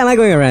 why am I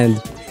going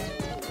around?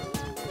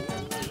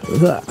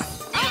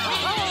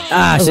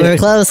 Ah, We were shit.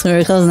 close. We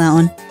were close on that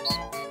one.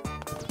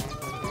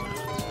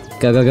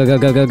 Go, go, go, go,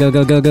 go, go, go,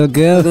 go, go, go,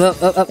 go. Go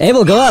up, up, up.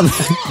 Abel, go up!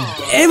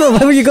 Abel,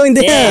 why were you going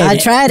down? I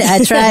tried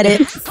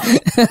it.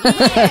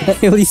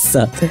 Abel, you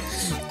suck.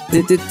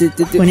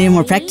 We need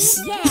more practice.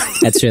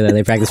 That's true, though.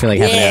 They practice for like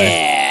half an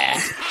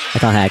hour. I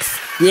call hacks.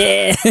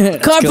 Yeah.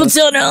 Carpal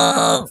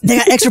tunnel. They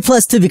got extra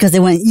plus too because they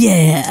went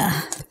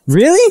yeah.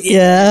 Really?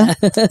 Yeah.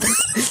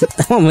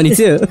 I want money,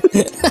 too.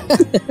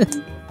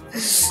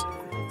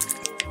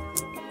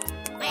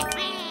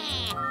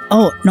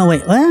 Oh no!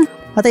 Wait. What?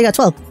 I thought you got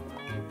 12.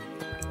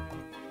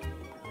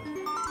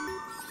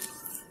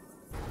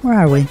 Where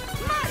are we?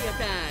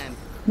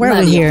 Where are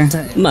we here?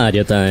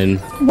 Mario time.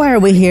 Why are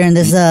we here in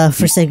this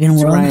forsaken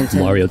world?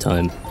 Mario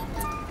time.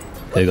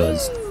 Hey,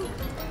 guys.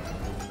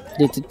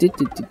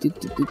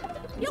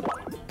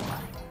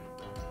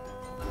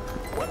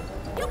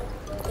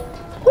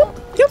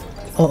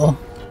 Uh oh.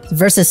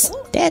 Versus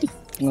Daddy.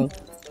 Oh.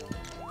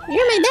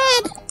 You're my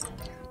dad.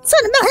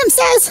 Something about him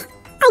says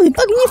I'll be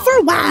bugging you for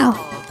a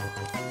while.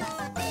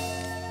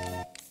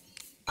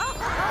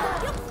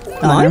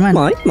 Oh, never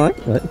mind. Mine.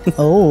 What?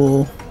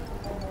 Oh.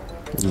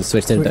 You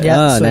switched it.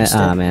 Yeah, Oh, switched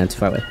it. man, too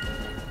far away.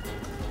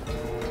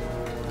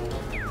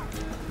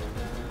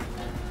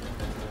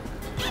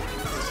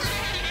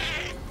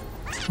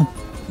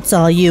 It's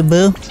all you,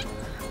 boo.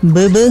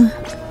 Boo boo.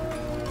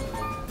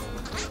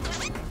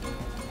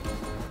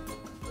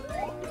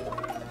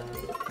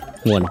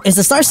 One. Is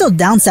the star still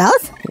down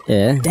south?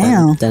 Yeah.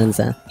 Damn. Down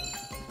inside.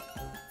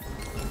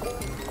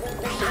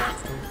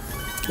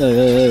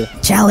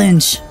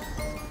 Challenge.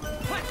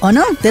 Oh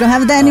no, they don't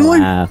have that anymore.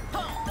 Wow.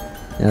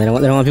 No, they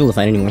don't want people to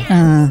fight anymore.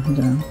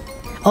 No.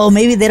 Oh,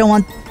 maybe they don't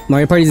want.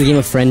 Mario Party is a game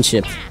of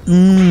friendship.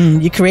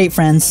 You create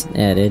friends.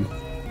 Yeah, dude.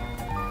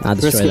 I'll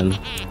destroy them.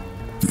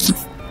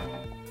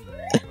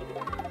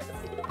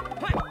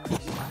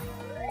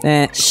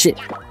 Shit.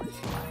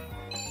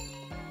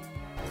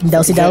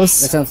 Dosey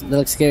dose. That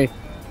looks scary.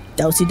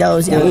 Dosey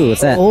dose. Yeah. Ooh,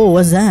 what's that? Oh,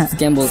 what's that?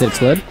 Gamble. Does it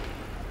explode?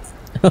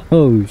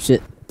 Oh,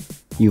 shit.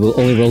 You will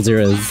only roll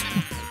zeros.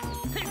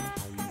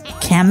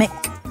 Kamek.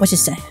 What'd you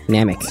say?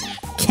 Namek.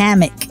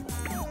 Kamek.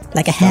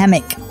 Like a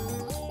hammock.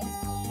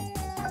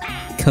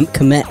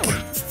 Kamek.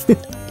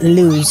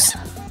 Lose.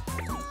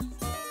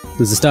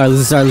 Lose a star, lose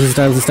a star, lose a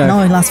star, lose a star.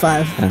 No, he lost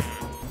 5. Oh.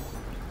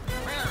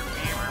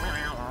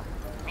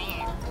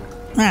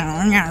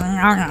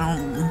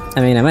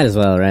 I mean, I might as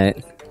well, right?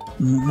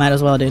 Might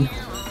as well, dude.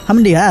 How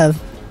many do you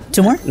have?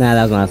 2 more? Nah,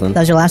 that was my last one. That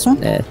was your last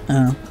one? Yeah.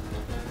 Oh.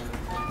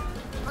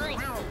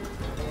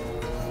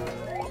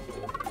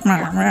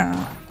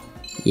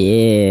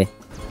 Yeah.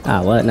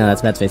 Ah, what? No,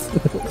 that's bad space.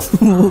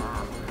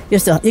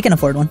 You can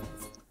afford one.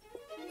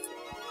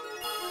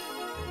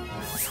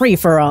 Free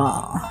for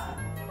all.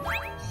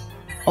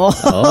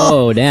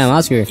 Oh, damn,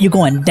 Oscar. You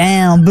going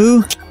down,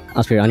 boo?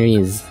 Oscar, on your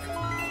knees.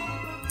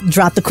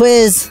 Drop the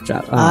quiz.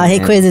 Drop. Oh, I hate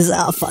man. quizzes.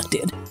 Oh, fuck,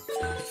 dude.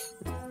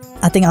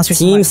 I think Oscar's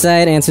Team smart.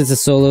 side answers the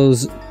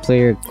solos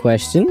player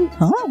question.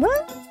 Huh?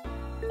 What?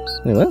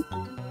 Wait, what?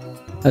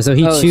 Oh, so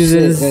he Oh,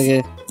 chooses.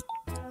 shit, okay.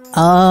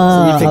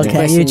 Oh, So you pick the okay.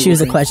 question, You choose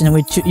the you question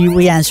and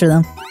we answer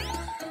them.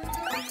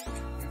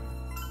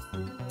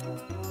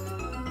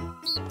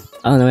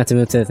 Oh, no, we have to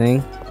move to the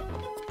thing.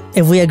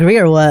 If we agree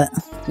or what?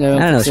 Yeah, I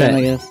don't know, seven,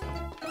 try it. I guess.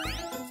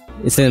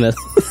 It's in the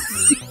middle.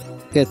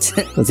 Good.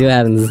 Let's see what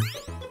happens.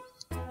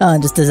 Oh,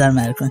 it just does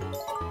automatically.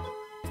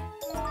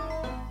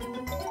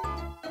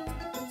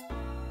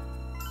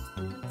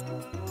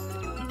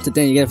 But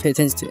then you gotta pay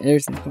attention to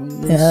everything.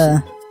 Yeah.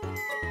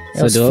 It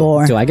So was do,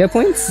 4. do I get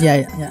points?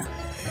 Yeah.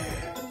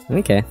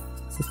 Okay.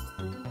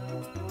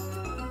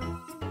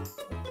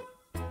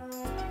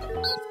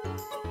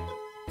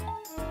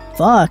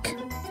 Fuck.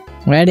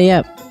 Ready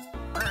up.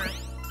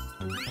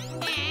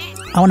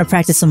 I want to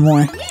practice some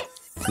more.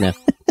 No.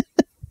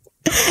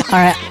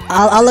 Alright,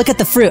 I'll look at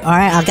the fruit.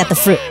 Alright, I'll get the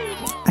fruit.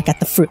 I got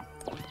the fruit.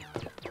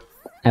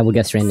 I will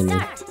guess randomly.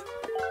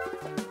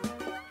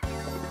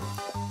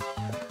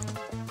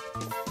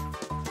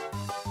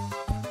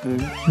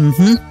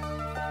 Mm-hmm.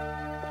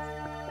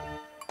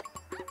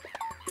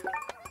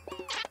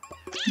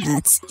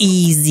 That's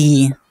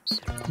easy.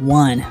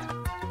 1.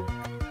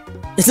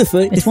 It's a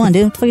foot. It's 1,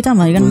 dude. What the fuck are you talking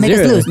about? You're gonna make us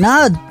 0. lose.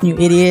 No, you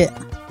idiot.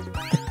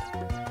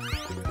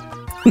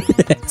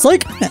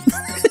 Psych!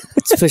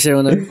 Just push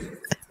everyone up.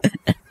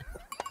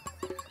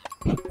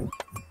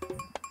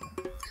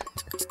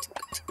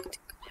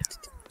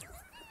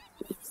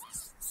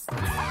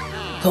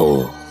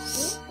 Oh,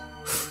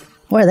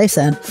 Where are they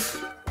said?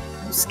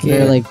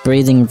 They're like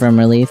breathing from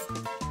relief.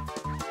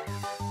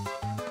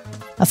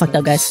 I fucked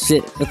up, guys.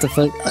 shit! What the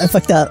fuck, I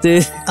fucked up.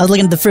 dude? I was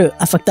looking at the fruit.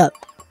 I fucked up.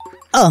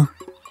 Oh.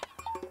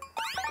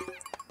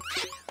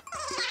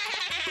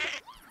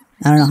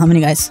 I don't know. How many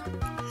guys?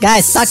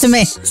 Guys, talk to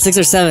me. 6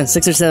 or 7.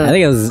 6 or 7. I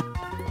think it was.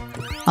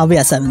 I'll be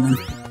at 7 then.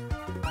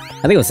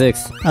 I think it was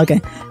 6.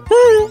 Okay.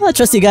 I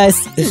trust you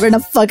guys. We're gonna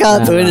fuck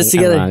up. We're in this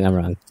together. I'm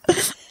wrong.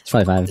 It's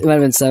probably 5. It might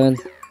have been 7.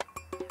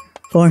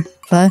 4,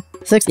 5,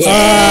 6. Yeah!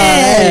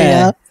 Oh,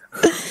 there you go.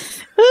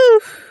 Woo.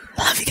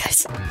 Love you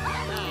guys.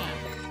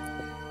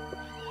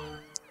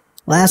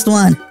 Last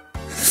one.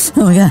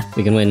 Oh my god.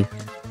 We can win.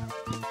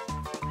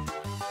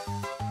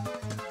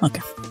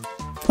 Okay.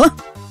 What?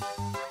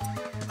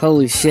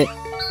 Holy shit!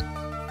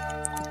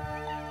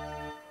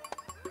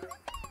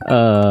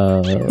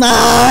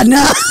 Ah,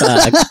 no.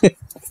 Fuck.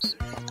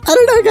 I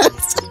don't know,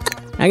 guys.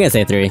 I'm gonna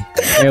say 3. I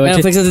Everyone,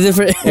 don't pick something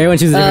different. everyone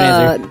chooses a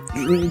different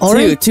answer. 2.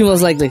 Orange? 2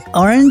 most likely.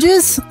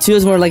 Oranges? 2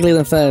 is more likely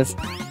than 5.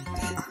 Cause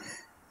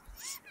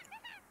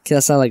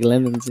that sound like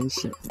lemons and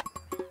shit.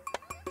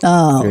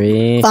 Oh.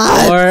 3,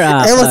 5. 4.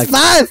 It was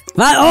 5. 5.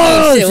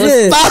 Oh, shit,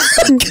 shit! Fuck.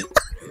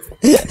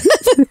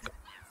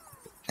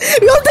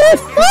 You did.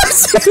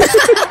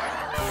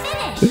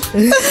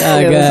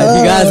 Oh, god. You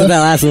guys with that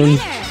last one.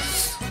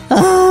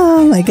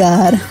 Oh my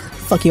god.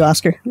 Fuck you,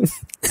 Oscar.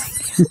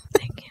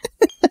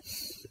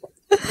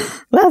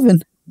 What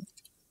happened?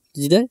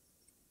 Did you die?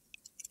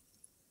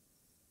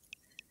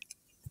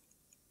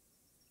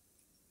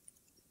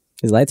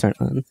 His lights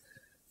aren't on.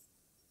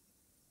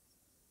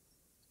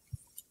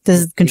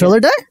 Does the controller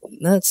die?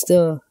 No, it's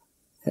still.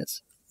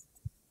 Yes.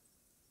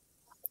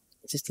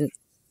 It just didn't.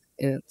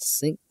 It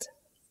synced.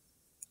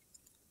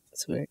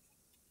 That's weird.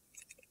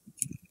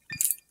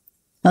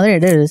 Oh, there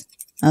it is.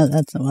 Oh,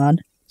 that's so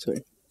odd. That's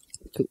weird.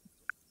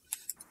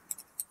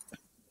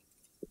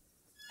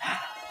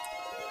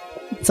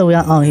 So we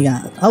got. Oh, he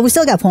got. Oh, we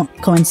still got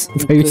coins.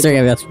 You still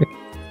got Oscar.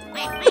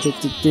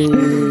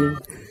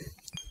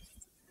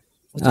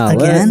 Oh,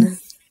 Again? what?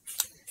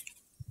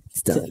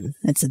 It's done.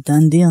 It's a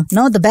done deal.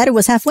 No, the battery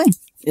was halfway.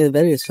 Yeah, the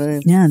battery is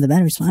fine. Yeah, the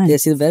battery's fine. Yeah,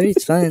 see the battery?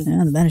 It's fine.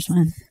 Yeah, the battery's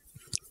fine.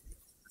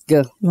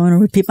 Go. You want me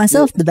to repeat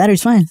myself? The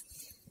battery's fine.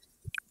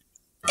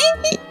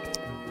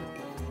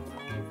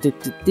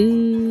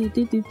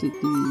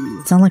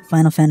 Sound like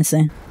Final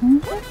Fantasy.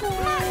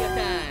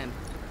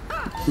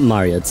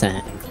 Mario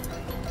time.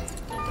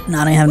 No,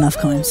 I don't have enough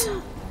coins.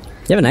 You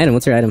have an item.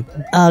 What's your item?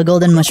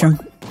 Golden mushroom.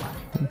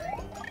 You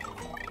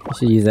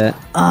should use that.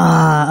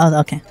 Oh,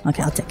 okay.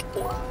 Okay, I'll take it.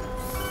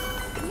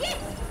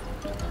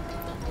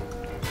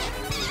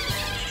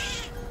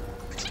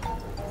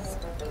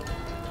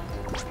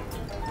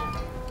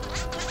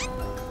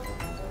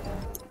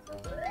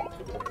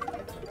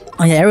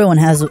 Oh yeah, everyone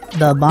has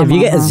the bomb. If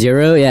you get a huh?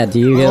 0, yeah, do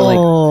you get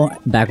Oh, like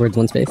backwards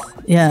 1 space?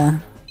 yeah.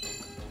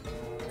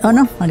 Oh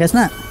no, I guess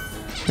not.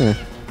 Huh.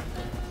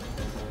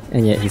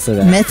 And yet he still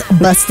got Myth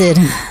busted.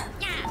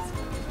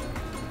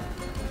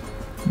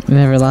 We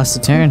never lost a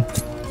turn.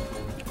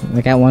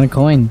 I got 1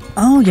 coin.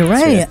 Oh, you're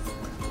right.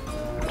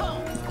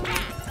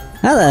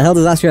 How the hell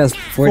does Oscar have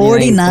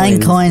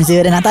 49 coins,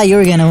 dude, and I thought you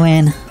were gonna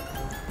win.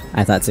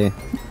 I thought too.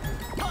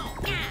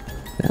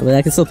 Yeah, but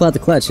I can still pull out the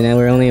clutch, you know,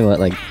 we're only, what,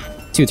 like,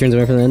 2 turns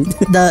away from the end?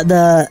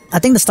 I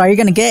think the star you're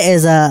gonna get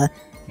is,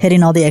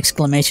 hitting all the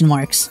exclamation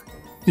marks.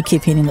 You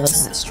keep hitting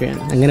those. That's true.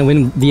 I'm gonna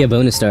win via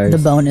bonus stars. The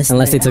bonus.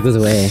 Unless they took those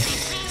away.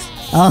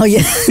 Oh,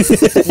 yeah.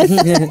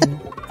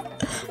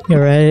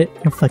 You're right.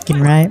 You're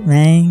fucking right,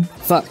 man.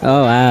 Fuck.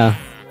 Oh, wow.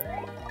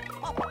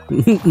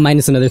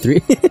 Minus another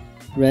 3.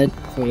 Red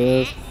for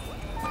red.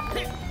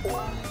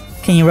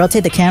 Can you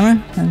rotate the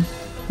camera?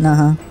 No,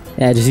 huh?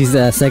 Yeah, just use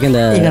the second,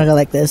 You're gonna go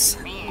like this.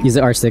 use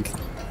the R stick.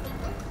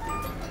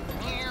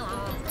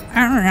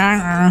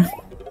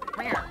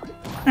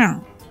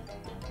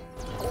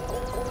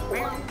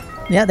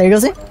 Yeah, there you go,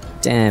 see?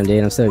 Damn,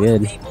 dude, I'm so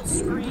good.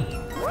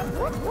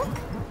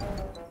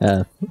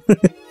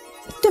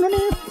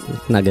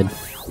 Not good.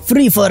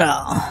 Free for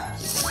all.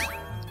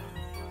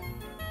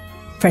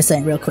 Press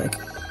A real quick.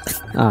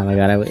 Oh my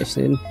god, I wish,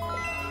 dude.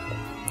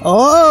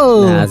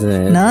 Oh! Nah, that's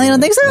it. No, you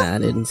don't think so? Nah,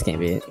 dude, this can't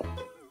be it.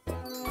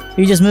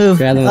 You just move.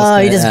 Grab the most Oh,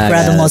 you coins. just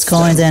grab the most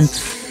coins and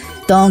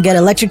don't get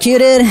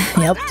electrocuted.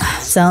 Yep,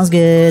 sounds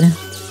good.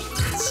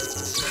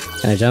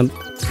 Can I jump?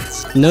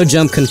 No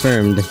jump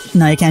confirmed.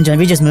 No, you can't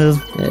jump. You just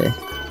move. Yeah.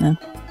 Yeah.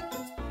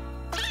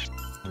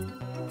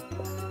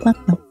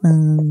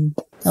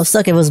 That would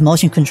suck if it was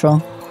motion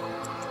control.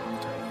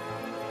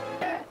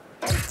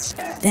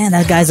 Damn,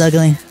 that guy's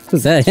ugly.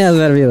 What's that? Yeah,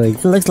 that'd be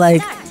like. It looks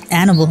like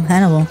Hannibal.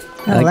 Hannibal.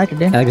 I don't like it,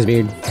 dude. I like his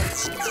beard.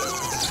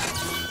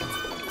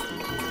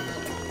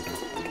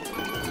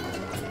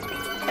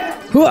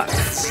 Hooah!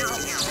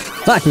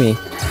 Fuck me.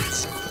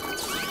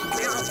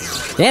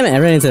 Damn it, I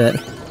ran into it.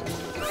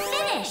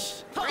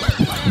 Finish.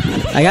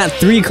 I got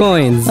 3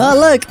 coins. Oh,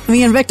 look,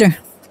 me and Victor.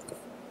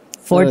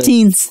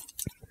 14s.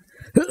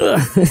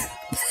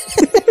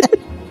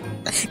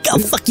 Go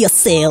fuck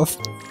yourself.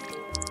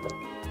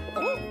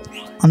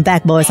 I'm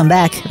back, boys. I'm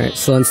back. Alright,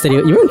 slow and steady.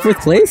 You were in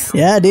 4th place?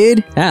 Yeah,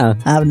 dude. How?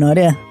 I have no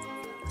idea.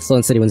 Slow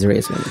and steady wins the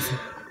race, man.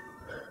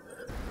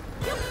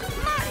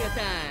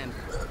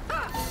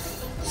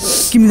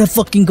 Give me the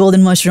fucking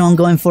golden mushroom. I'm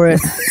going for it.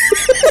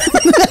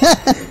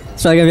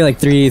 It's probably gonna be like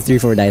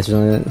 4 dice or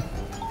something like that.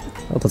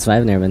 Oh, plus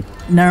 5, never mind.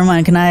 Never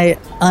mind. Can I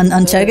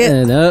uncheck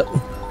it? Nope.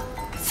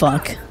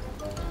 Fuck.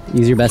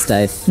 Use your best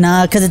dice.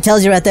 Nah, because it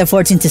tells you right there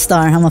 14 to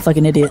star. I'm a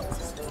fucking idiot.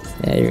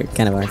 Yeah, you're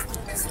kind of are. I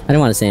didn't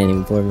want to say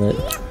anything before, but.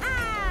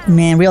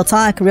 Man, real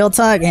talk. Real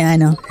talk. Yeah, I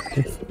know.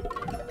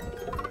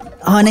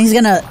 Oh, and he's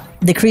gonna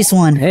decrease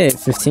 1. Hey,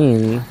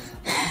 15.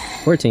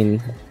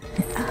 14.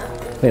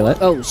 Wait,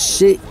 what? Oh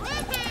shit.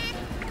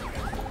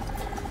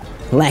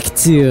 Lack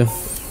 2.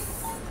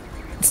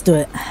 Let's do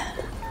it.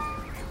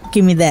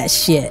 Give me that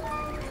shit.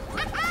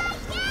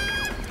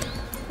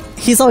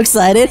 He's so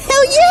excited.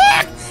 Hell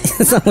yeah!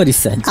 That's not what he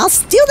said. I'll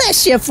steal that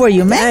shit for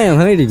you, man. Damn,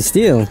 how many did you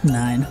steal?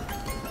 9.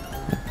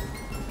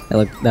 That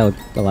looked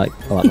a lot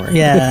more.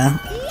 Yeah.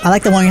 I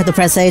like the one you have to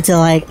press A to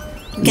like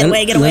get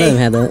away, get None away. of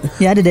them had that.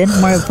 Yeah, they did.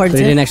 Mario Party But 2.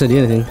 they didn't actually do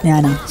anything. Yeah,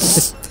 I know.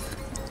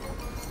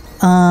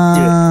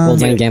 Old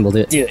man gamble, do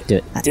it. Do it. Do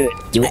it. Do it.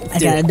 Do it. I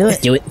gotta do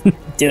it. Do it.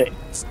 Do it.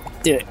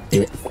 Do it.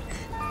 Do it.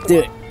 Do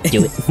it.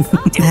 Do it.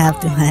 I have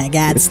to. I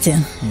got to.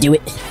 Do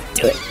it.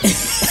 Do it.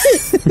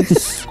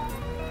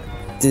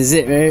 This is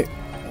it, right?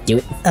 Do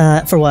it.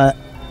 For what?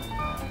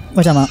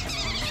 What you talking about?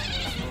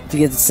 If you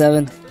get to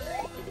 7.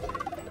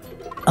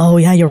 Oh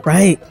yeah, you're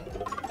right.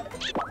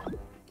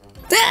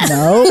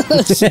 No,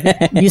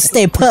 you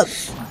stay put.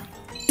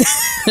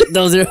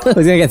 Those are. He's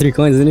gonna get 3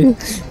 coins, isn't he?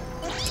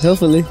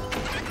 Hopefully.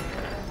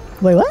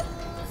 Wait, what?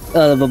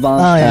 Oh, the bomb.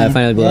 Oh yeah,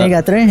 finally blew yeah, up. you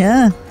got 3.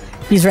 Yeah,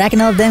 he's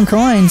racking up them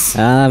coins.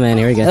 Ah, man,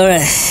 here we go.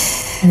 Alright.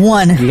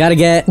 1, You gotta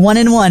get 1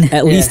 and 1.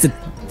 at least a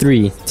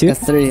 3. 2?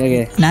 That's 3,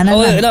 okay. No, no, Oh,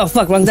 wait, no. no,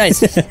 fuck, wrong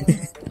dice. It's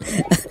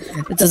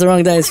just the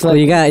wrong dice, Oh, fuck.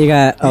 you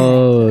got.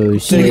 Oh,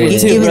 shit. Give me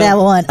Give two, me bro. that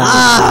 1.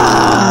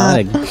 Ah!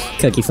 What a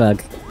cookie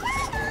fuck.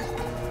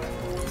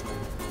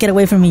 Get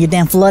away from me, you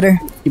damn flutter.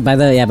 By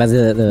the Yeah!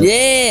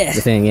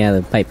 the thing, yeah,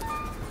 the pipe. I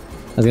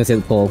was gonna say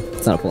the pole.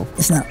 It's not a pole.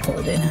 It's not pull,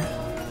 dude.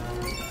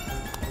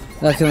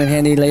 That'll come in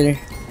handy later.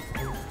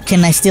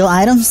 Can I steal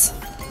items?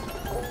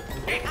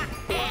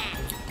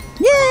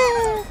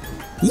 Yeah!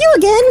 You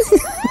again!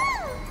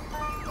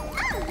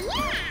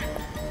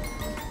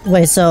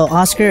 Wait, so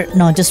Oscar...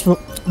 No, just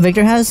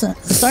Victor has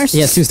stars?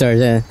 Yeah, 2 stars,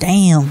 yeah.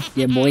 Damn.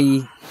 Yeah, boy.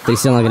 But he's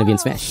still not gonna be in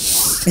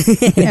Smash.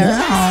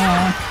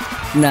 Aw.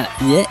 Not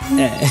yet.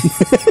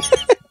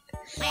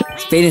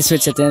 Spade and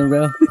switch at the end,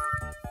 bro.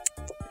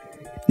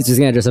 He's just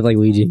gonna dress up like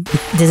Luigi.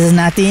 This is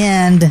not the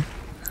end.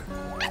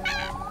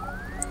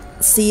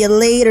 See you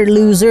later,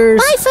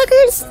 losers. Bye,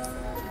 fuckers.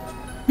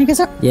 You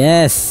guys are...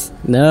 Yes.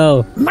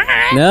 No.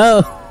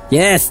 No.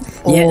 Yes.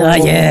 Yeah. Oh.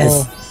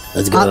 Yes.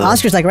 Let's go.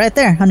 Oscar's like right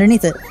there,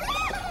 underneath it.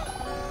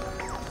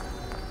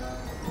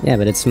 Yeah,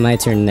 but it's my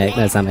turn next.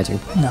 No, it's not my turn.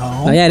 No.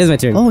 Oh yeah, it is my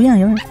turn. Oh, yeah,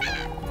 you're right.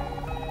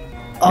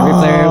 Every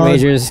player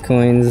wagers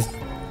coins.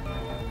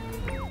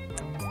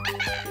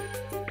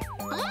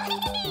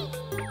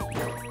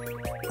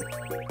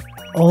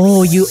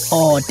 Oh, you.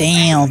 Oh,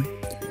 damn.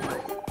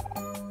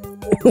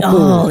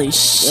 Holy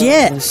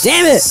shit.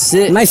 Damn it!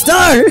 Shit. My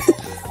star!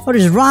 What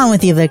is wrong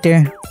with you,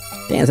 Victor?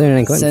 Damn,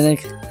 79 coins. Sonic.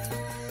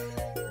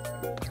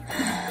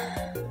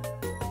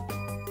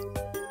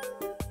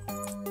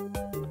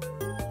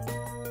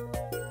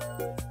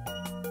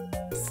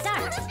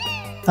 Start.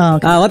 Oh,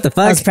 okay. Oh, what the That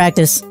fuck? was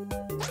practice.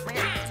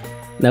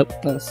 Nope.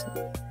 Close.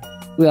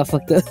 We all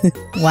fucked up.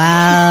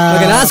 Wow.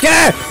 Fucking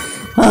Oscar!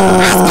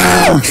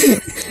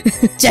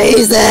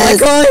 Jesus! My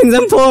coins,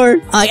 I'm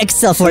poor! Oh, I can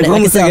still afford it. I can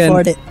Homeless still again.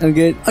 afford it. I'm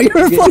good. Oh, you're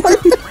Good. poor.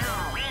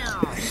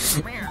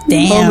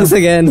 Damn. Homeless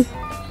again.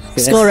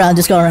 Just go around.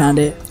 Just go around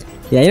it.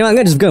 Yeah, you know what?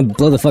 I'm just gonna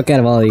blow the fuck out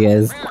of all of you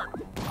guys.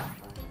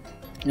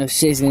 No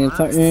shit, he's gonna be a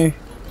partner.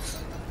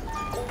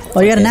 Oh,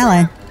 you got an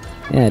ally.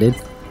 Yeah, dude.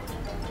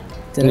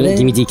 Give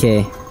me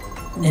DK.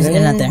 Is it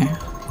not there?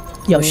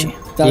 Yoshi.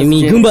 Give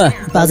me Goomba!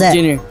 Bowser.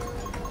 Junior.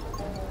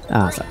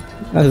 Ah, fuck.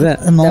 What was that?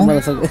 The That mole.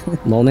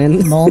 motherfucker. Mole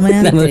Man? Mole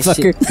man. That Okay,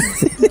 motherfucker.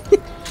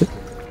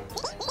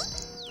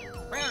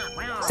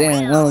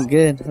 Damn, oh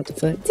good. What the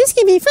fuck? This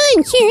can be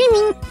fun,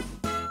 Jeremy.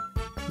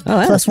 Oh,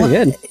 that's Plus pretty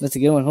one. good. That's a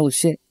good one. Holy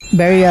shit.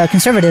 Very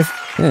conservative.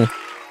 Yeah.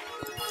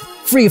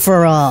 Free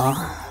for all.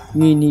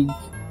 Me need.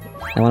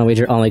 I wanna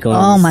wager all my coins.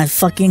 Oh my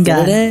fucking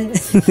god.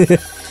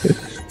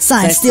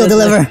 Sign, Back steal, to-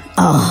 deliver.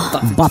 Oh.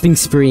 Bopping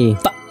spree.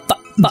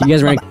 Do you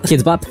guys remember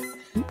Kids Bop?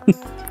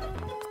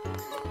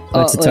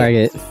 What's the wait.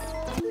 target?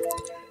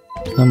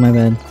 Oh my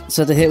bad.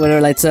 So to hit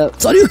whatever lights up.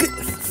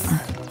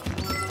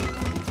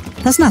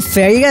 That's not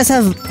fair. You guys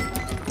have.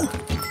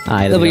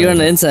 Ah, No, but you're on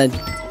the inside.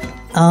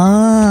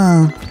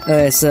 Oh.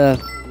 Alright, so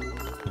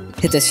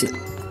hit that shit.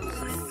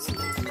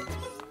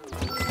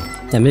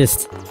 I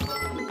missed.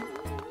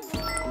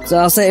 So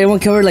I'll say everyone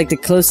covered like the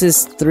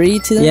closest 3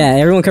 to them. Yeah,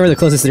 everyone covered the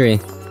closest 3.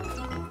 Is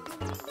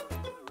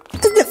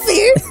that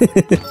fair?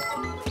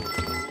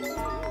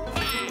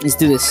 Let's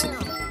do this shit.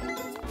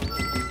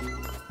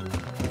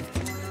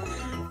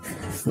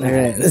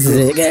 Alright, This is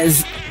it,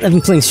 guys. I've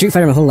been playing Street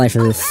Fighter my whole life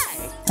for this.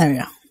 There we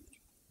go.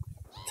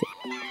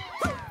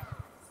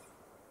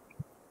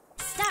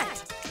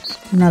 Start.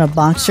 I'm not a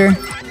boxer.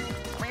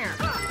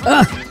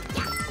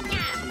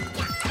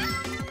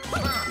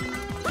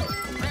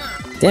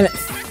 Damn it.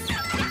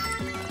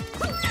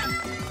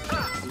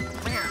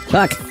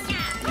 Fuck.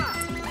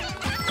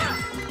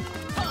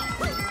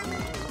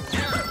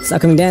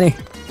 Stop coming down here.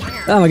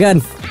 Oh my god.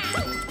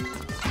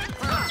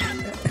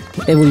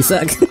 Abel, you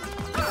suck.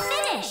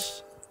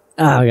 Finish.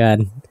 Oh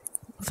god.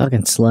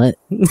 Fucking slut.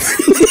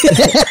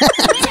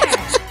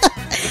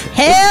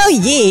 Hell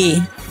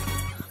yeah!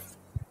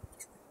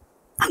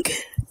 I'm good.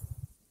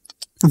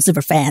 I'm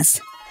super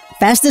fast.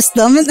 Fastest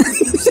thumbing?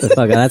 The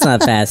fuck out. That's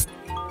not fast.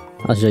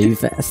 I'll show you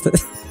fast.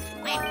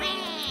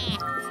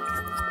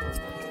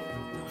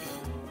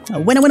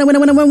 Winner, winner, winner,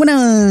 winner, winner,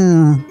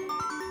 winner!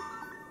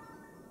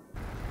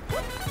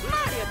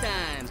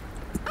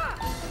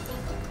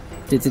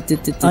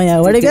 Oh yeah,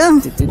 where'd it go?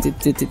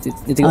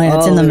 Oh yeah,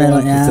 it's in the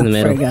middle. Yeah, It's in the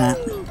middle. Forgot.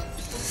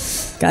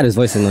 God, his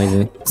voice annoys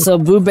me. So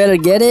Boo better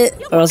get it,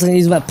 or else I'm gonna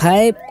use my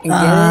pipe and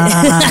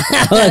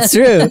get Oh, that's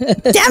true.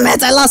 Damn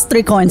it! I lost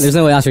 3 coins. There's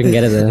no way Oscar can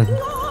get it though.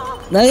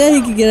 it. No, yeah,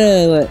 you can get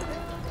a what?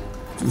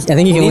 I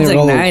think he He can needs only like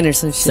roll 9 or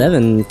some shit.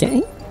 7. Can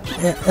he?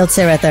 Yeah, let's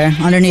say right there,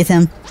 underneath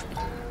him.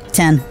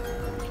 10.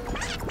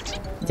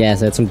 Yeah,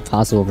 so it's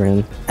impossible for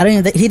him. I don't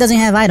even. He doesn't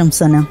have items,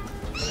 so no.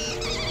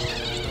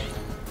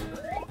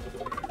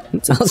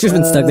 Oscar's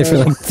been stuck there for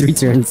like 3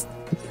 turns.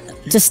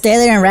 Just stay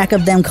there and rack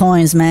up them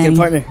coins, Get man. a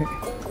partner.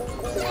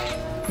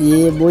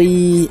 Yeah,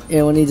 boy.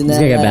 Everyone needs a He's nap.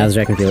 gonna get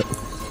Bowser, I can feel it.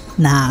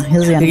 Nah, he's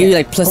They gonna. give you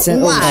like plus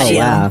 10. Wow. Oh,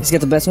 wow. He's got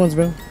the best ones,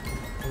 bro.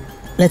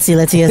 Let's see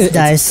his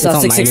dice. So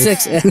all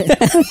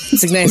 666.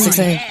 69,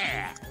 69.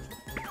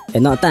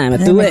 And not time, I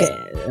Yeah, do make it.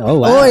 Oh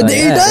wow. Oh, yeah.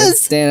 he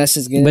does. Damn, that's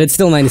just good. But it's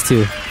still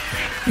 -2.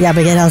 Yeah,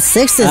 but get out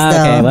 6s Ah,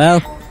 though. okay, well,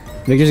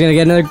 Victor's gonna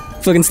get another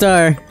fucking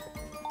star.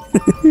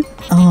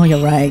 Oh,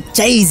 you're right.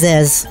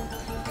 Jesus.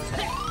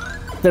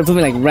 Better put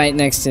me like right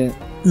next to it.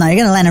 No, you're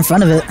gonna land in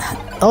front of it.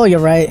 Oh, you're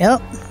right.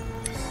 Yep.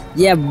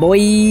 Yeah, boy.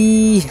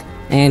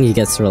 And he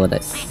gets to roll a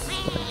dice.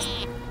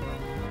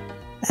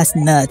 That's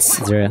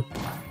nuts. 0.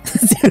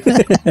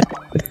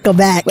 Go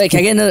back. Wait, can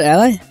I get another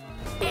ally?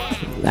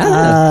 Okay.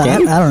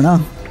 I don't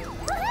know.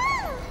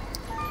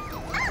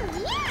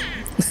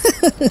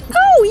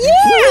 Oh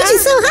yeah!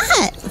 She's so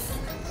hot.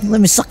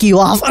 Let me suck you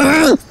off.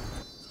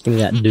 Give me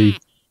that dude.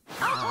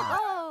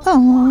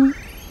 Oh.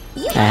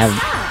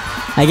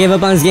 I gave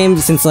up on this game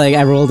since like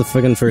I rolled the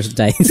fucking first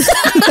dice.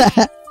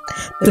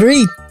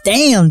 3.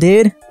 Damn,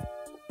 dude.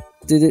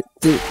 Do.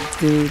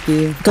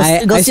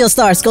 Go, go steal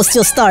stars. Go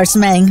steal stars,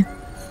 man.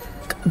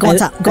 Go on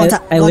top. Go on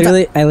top. I Go on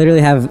top.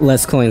 literally have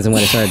less coins than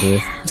what I started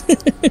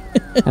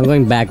with. I'm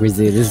going backwards,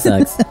 dude. This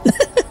sucks.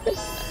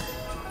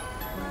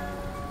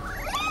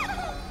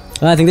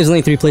 Well, I think there's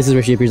only 3 places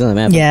where she appears on the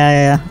map.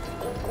 Yeah.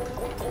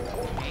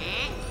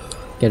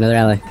 Get another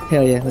ally.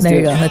 Hell yeah. Let's There do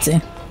you it. go. Let's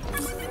see.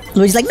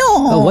 Luigi's like, no.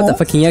 Oh, what the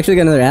fuck? Can you actually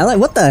get another ally?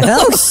 What the hell?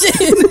 Oh shit!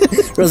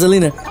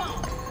 Rosalina.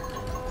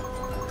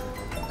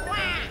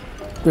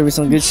 Maybe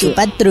some good shit.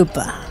 Trupa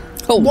trupa.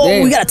 Oh, Whoa,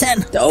 damn. we got a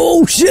 10.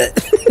 Oh shit!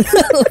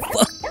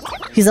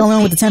 He's the only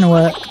one with the 10 or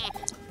what?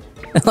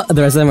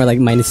 The rest of them are like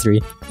 -3.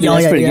 Yeah,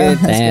 that's pretty good.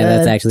 Damn,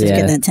 that's actually, Just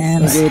yeah. getting that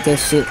 10. I'm good with that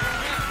shit.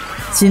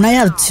 See, now you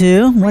have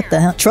 2. What the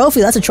hell?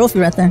 Trophy. That's a trophy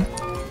right there.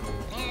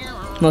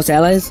 Most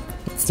allies?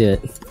 Let's do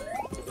it.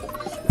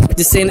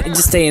 Just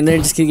stay in there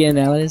and just keep getting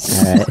allies.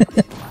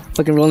 Alright.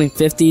 Fucking rolling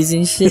 50s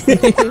and shit.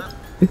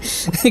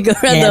 Go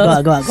around Yeah,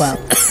 the... go out.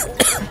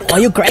 Oh,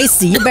 you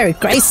Gracie. You're very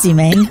Gracie,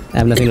 man. I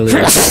have nothing to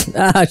lose.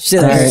 Ah,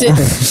 shit. Shit.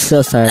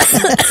 So sorry.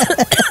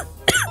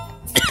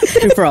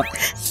 For all.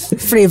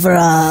 Free for,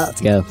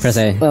 Let's go. Press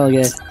A. Oh,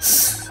 yeah.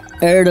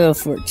 Heir to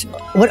fortune.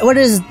 what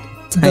is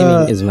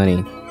Timing the, is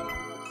money.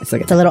 It's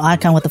like the little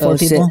icon with the 4 Oh,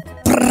 shit. people?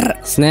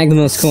 snag the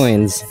most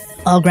coins.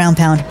 Oh, ground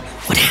pound.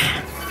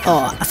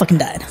 Oh, I fucking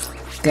died.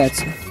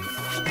 Gotcha.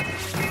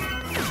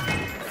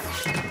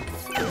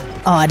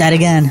 Oh, I died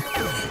again.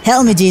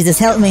 Help me, Jesus,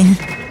 help me.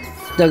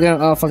 They're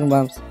going all fucking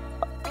bombs.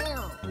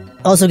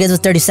 Also gives us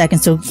 30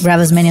 seconds to grab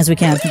as many as we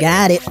can.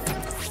 Got it.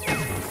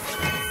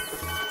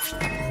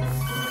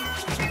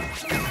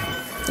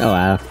 Oh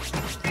wow.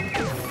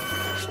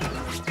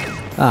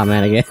 Oh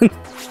man, again.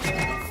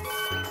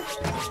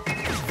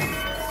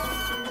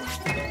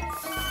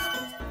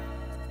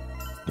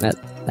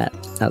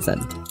 That's sad.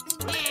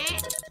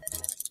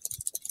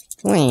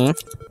 Wah.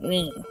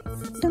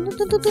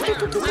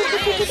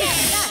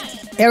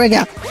 Here we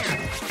go.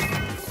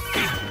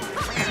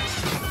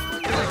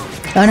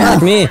 Oh no.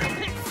 Fuck me.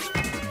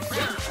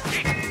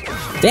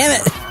 Damn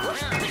it.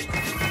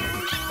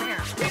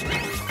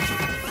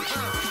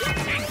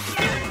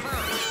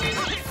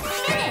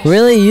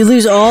 Really? You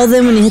lose all of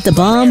them when you hit the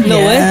bomb? No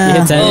way. Yeah. You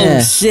hit 10. Oh,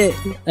 Yeah. shit.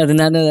 I did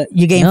not know that.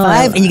 You gain No.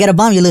 5 and you get a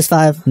bomb, you lose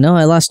 5. No,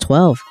 I lost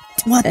 12.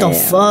 What the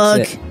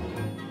fuck? shit.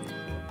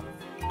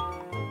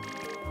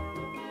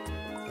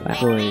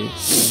 Boy.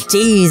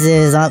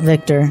 Jesus,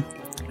 Victor.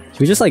 Should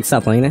we just like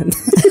stop playing it?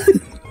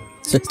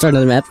 Start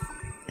another map.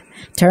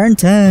 Turn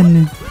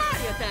 10.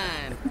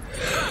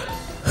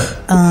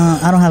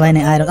 I don't have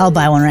any items. I'll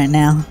buy one right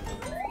now.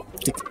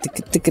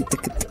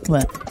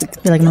 What?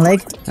 You like my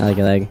leg? I like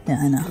your leg. Yeah,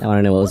 I know. I want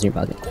to know what was in your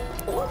pocket.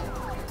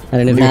 I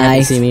don't know if you're happy to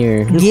Nice. see me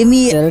or Give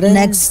me Da-da-da.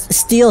 next,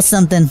 steal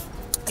something.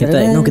 get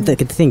the no get the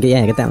thing.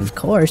 Yeah, get that one. Of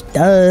course,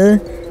 duh.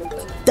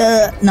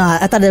 Duh. No,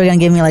 I thought they were gonna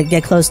give me like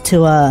get close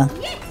to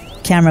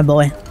camera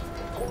boy.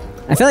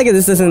 I feel like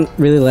this doesn't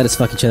really let us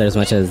fuck each other as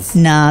much as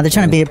Nah, they're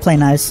trying to play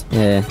nice.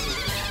 yeah.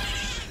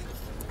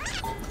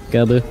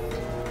 Go boo.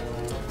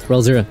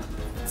 Roll 0.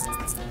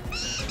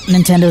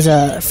 Nintendo's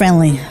a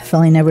friendly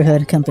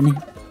neighborhood company.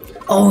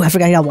 Oh, I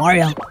forgot I got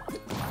Wario.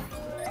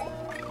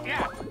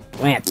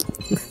 Wham.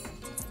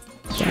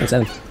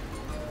 7.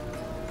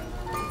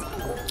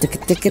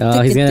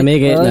 Oh, he's gonna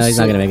make it. Oh, No, he's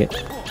not shit. gonna make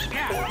it.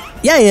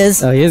 Yeah, he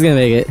is. Oh, he is gonna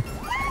make it.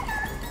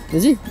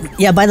 Is he?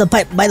 Yeah, buy the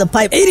pipe. Buy the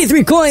pipe.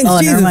 83 coins. Oh,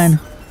 Jesus. never mind.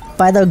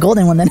 Buy the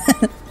golden one then.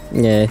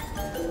 Yeah.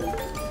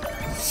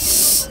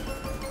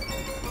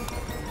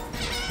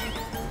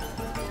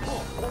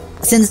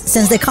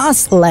 Since they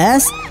cost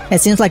less,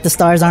 it seems like the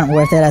stars aren't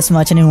worth it as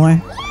much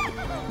anymore.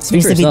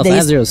 Speak for yourself. I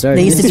have 0 stars.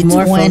 they used to It's be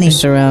more 20.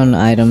 focused around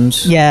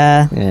items.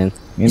 Yeah. Yeah.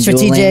 And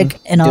Strategic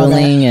and all that.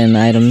 dueling and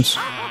items.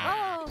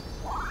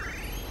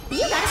 You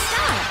got a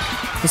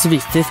star. This would be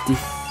 50.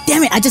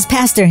 Damn it! I just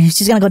passed her.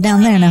 She's gonna go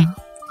down there now.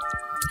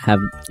 Have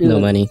no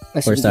Yeah. money I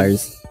or should-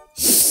 stars.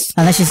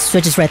 Unless she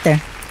switches right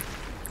there.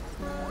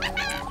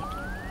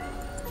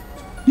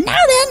 Now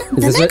then,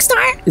 the this next what-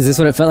 star. Is this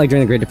what it felt like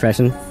during the Great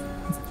Depression?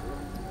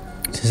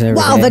 It's just every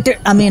Wow, day. Victor.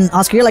 I mean,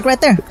 Oscar, you're like right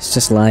there. It's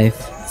just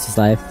life. It's just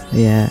life.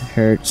 Yeah, it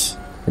hurts.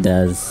 It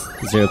does.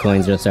 0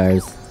 coins, 0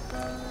 stars.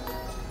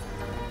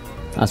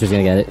 Oscar's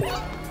gonna get it.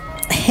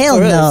 Hell Oh,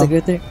 really? no. It's like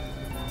right there.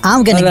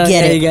 I'm gonna Oh, no,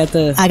 get yeah, it. You got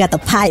the... I got the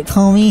pipe,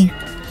 homie.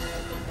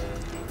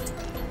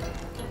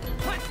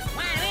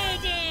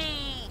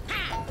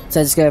 So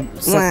I just gotta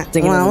start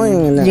thinking of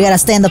it. You gotta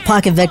stay in the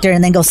pocket, Victor,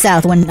 and then go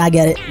south when I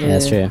get it. Yeah,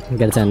 that's true. You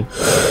got a 10.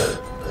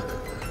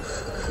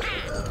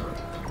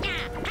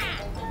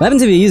 What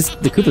happens if you use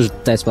the Koopa's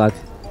dice block?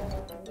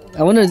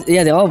 I wonder...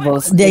 Yeah, they all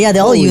both... Yeah, they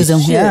all Holy use them.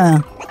 shit. Yeah.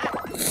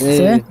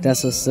 Yeah, See?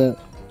 that's what's up.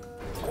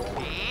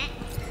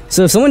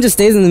 So if someone just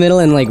stays in the middle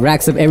and like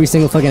racks up every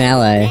single fucking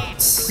ally,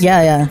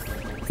 Yeah.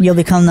 You'll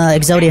become the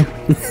Exodia.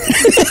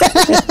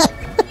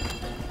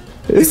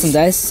 Some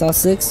dice, all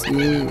 6.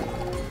 Yeah.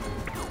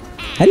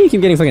 how do you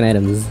keep getting fucking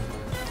items?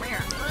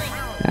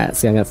 Alright,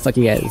 so I'm gonna fuck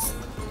you guys.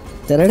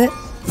 Did it?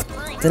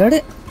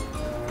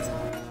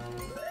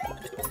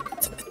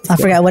 I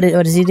forgot what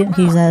does he do?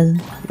 He's I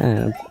don't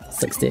know,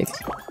 suck stick.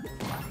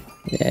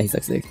 Yeah, he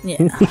sucks dick.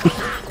 yeah.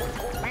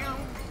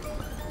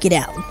 Get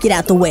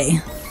out the way.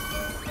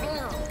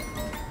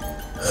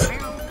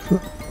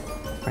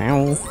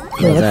 What was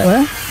Wait, that?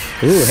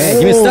 what? Ooh, hey,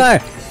 give me a star!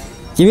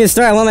 Give me a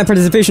star, I want my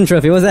participation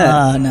trophy, what was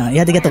that? No, you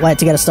had to get the white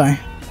to get a star.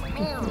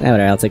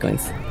 Whatever, I'll take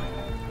coins.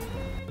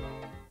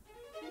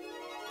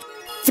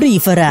 Free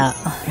for all.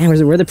 Man,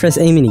 where are the press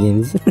A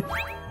minigames?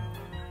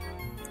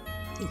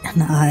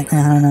 No, I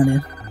don't know,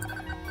 dude.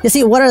 You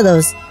see, what are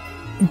those?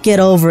 Get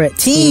over it.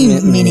 Team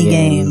Team mini minigames.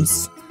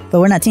 games. But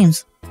we're not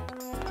teams.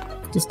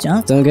 Just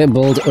jump. Don't get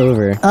bowled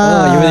over.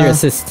 Oh, you're with your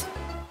assist.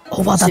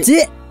 Oh wow, that's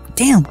it.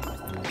 Damn.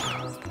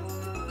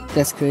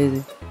 That's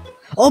crazy.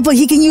 Oh, but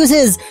he can use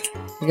his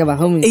I got my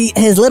homie.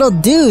 his little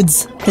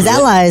dudes, his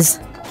allies.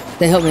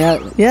 They helped me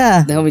out.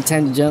 Yeah, They helped me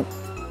time to jump.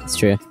 It's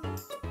true.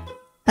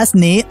 that's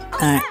neat.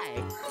 Alright.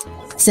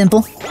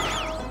 Simple.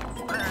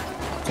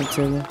 Jump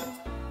to there.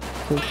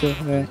 Cool, cool.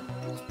 Alright.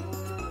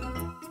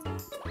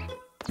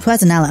 Who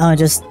has an ally? Oh,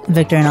 just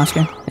Victor and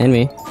Oscar. And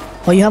me.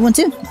 Oh, you have one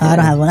too? Oh, I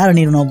don't have one. I don't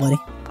need nobody.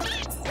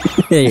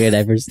 Yeah, you're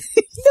gonna die first.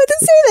 No,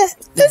 don't say that.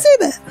 Don't say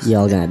that.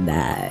 Y'all gonna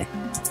die.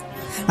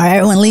 Alright,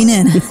 everyone lean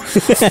in.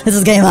 This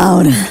is game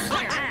on.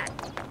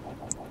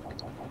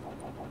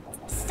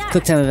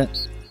 Quick time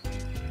event.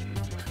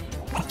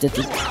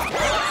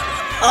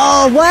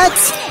 Oh, what?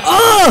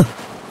 Oh!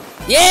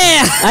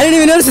 Yeah! I didn't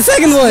even notice the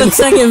second one.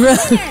 Second, bro.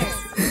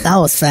 That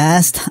was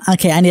fast.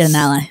 Okay, I need an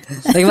ally.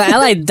 Like my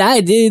ally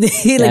died, dude.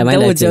 He Yeah, like mine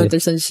double died too. jumped or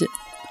some shit.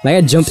 I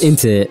gotta jump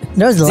into it.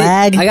 There's See,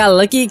 lag. I got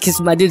lucky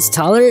because my dude's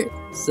taller.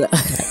 So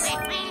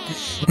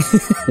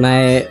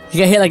My he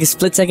got hit like a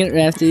split second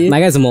right after you. my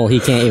guy's a mole. He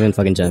can't even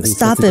fucking jump. He's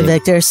Stop so it, big.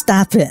 Victor.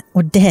 Stop it.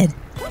 We're dead.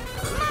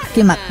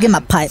 Give my pipe. Give my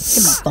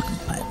fucking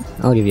pipe.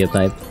 I'll give you a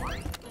pipe.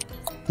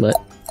 But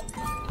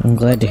I'm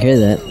glad to hear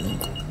that.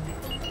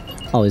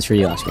 always for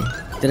you, Oscar.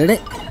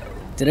 Did-it-it.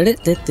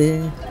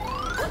 Did-it-it-did-it.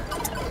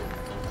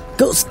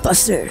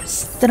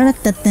 Ghostbusters.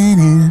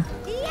 Da-da-da-da-da.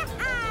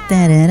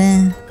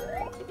 Da-da-da.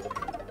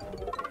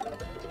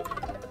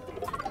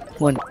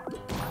 One.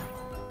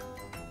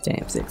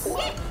 Damn, 6.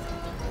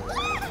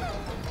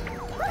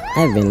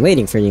 I've been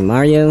waiting for you,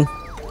 Mario.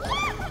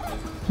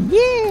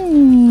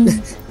 Yay!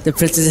 The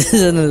princess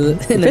is in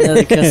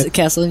another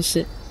castle and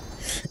shit.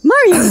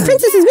 Mario, the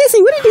princess is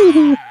missing. What are you doing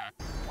here?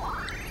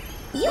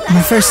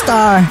 My first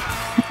star.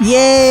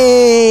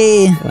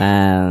 Yay!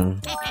 Wow.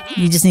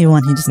 You just need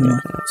one. You just need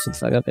one. Shit,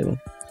 fuck up, people.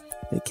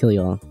 They kill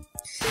you all.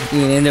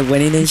 You gonna end up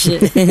winning and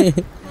shit. Bye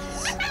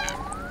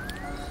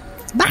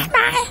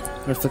bye.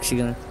 Where the fuck's she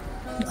going?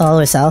 All the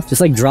way south. Just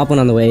like drop one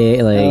on the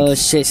way, like. Oh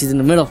shit, she's in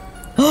the middle.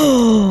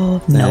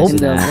 Nope. In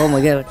the- oh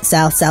my god.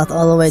 South, south,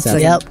 all the way. South.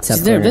 Yep. South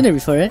She's never corner. been there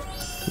before, right?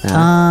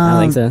 Nah, I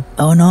don't think so.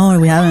 Oh no,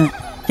 we haven't.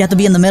 You have to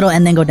be in the middle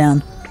and then go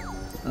down.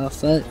 Oh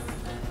fuck.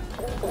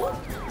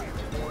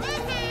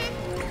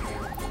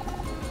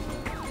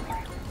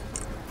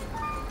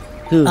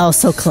 Who? Oh,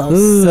 so close.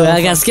 Ooh, So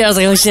I got scared. I was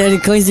like, oh shit, how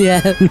many coins do you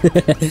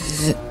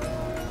have?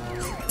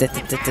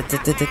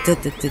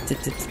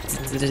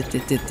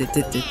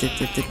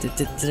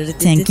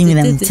 Ten, give me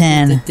them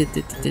 10.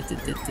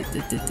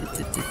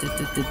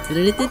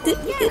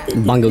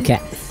 Bongo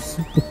cat.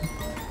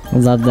 I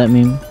love that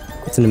meme.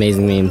 It's an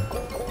amazing meme.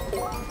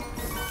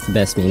 It's the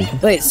best meme.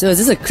 Wait, so is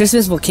this a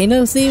Christmas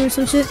volcano theme or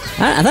some shit?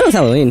 I thought it was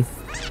Halloween.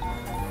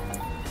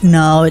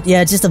 No,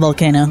 yeah, it's just a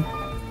volcano.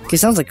 Cause it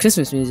sounds like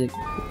Christmas music.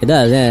 It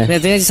does, yeah. I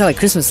think I just saw like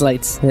Christmas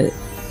lights. Yeah,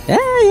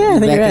 I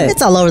think you're right.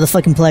 It's all over the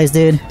fucking place,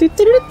 dude.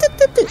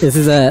 This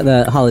is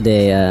the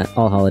holiday,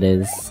 all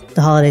holidays.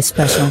 The holiday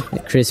special.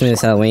 Like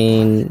Christmas,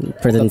 Halloween,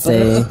 President's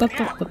Day. Dude,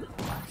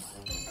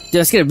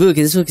 let's get a boo, cause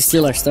this fool can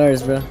steal our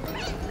stars, bro.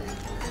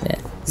 Yeah.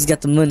 He's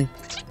got the money.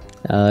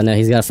 Oh no,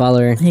 he's got a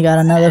follower. He got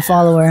another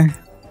follower.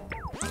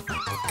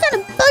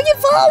 Gonna bug you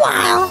for a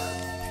while.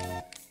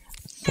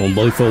 I'll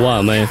bug for a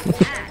while, man.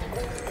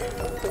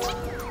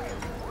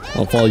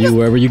 I'll follow you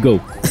wherever you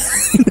go.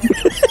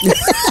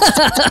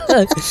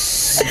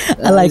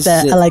 I like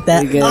that. shit. I like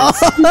that. You good.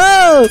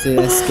 Oh, Dude,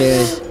 that's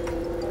scary.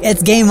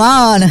 it's game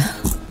on.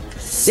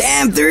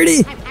 Damn,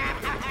 30!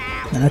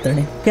 No, not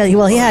 30. Yeah,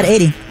 well, he had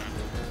 80.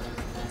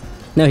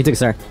 No, he took a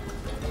star.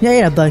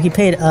 Yeah, but he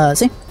paid,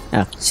 see?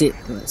 Oh, Shit,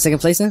 second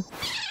place now?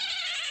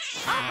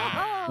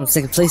 I'm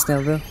second place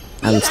now, bro.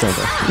 I'm still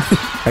there.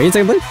 Are you in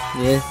second place?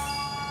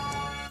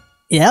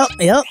 Yeah.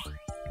 Yep.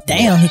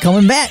 Damn, he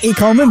coming back. He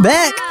coming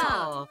back.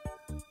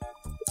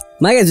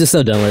 My guy's just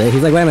so done with it.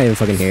 He's like, why am I even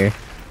fucking here?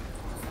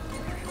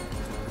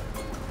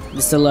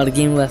 There's still a lot of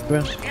game left,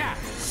 bro.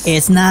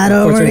 It's not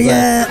over Fortune's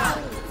yet.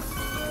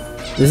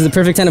 This is the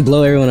perfect time to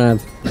blow everyone up.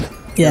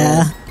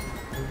 Yeah.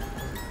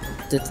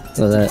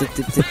 So that.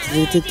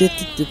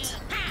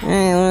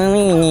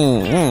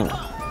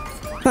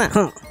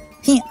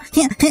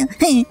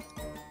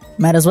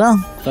 Might as well.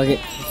 Fuck it.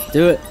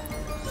 Do it.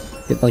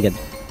 Get like a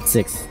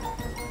 6.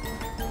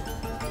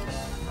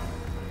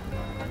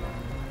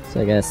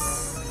 So I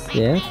guess,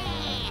 yeah.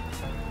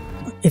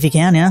 If you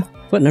can, yeah.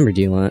 What number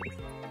do you want?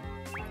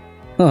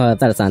 Oh, I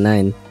thought it's on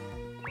 9.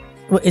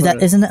 What, is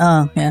that, isn't it?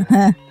 Oh,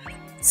 yeah.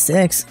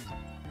 6.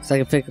 So I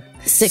can pick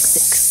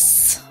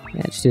 6.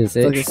 Yeah, just do the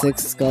 6. fucking 6.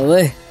 Let's go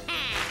away.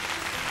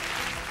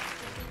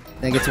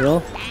 Did I get to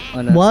roll?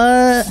 Oh, no.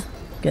 What?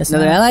 Guess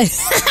Another not. ally?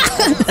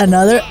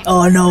 Another?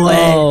 Oh, no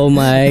way. Oh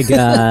my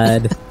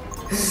god.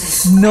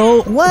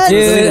 No. What? Dude,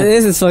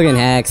 this is fucking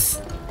hacks.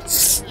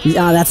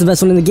 Ah, that's the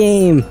best one in the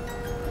game.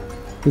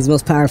 He's the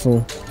most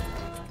powerful.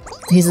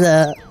 He's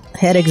the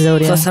head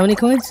Exodia. Plus how many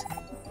coins?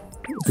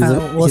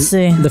 We'll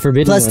see. The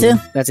forbidden Plus one.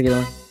 2. That's a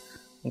good one.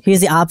 He's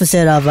the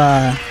opposite of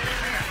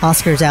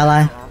Oscar's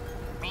ally.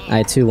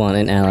 I too want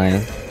an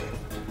ally.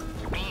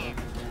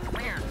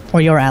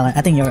 Or your ally.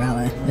 I think your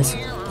ally. It's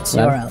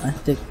your ally.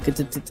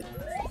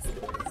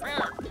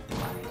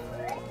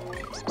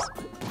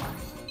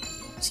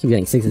 Just keep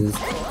getting 6s.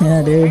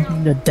 Yeah, dude.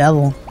 You're the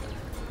devil.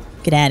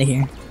 Get out of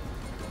here.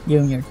 You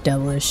and your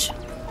devilish.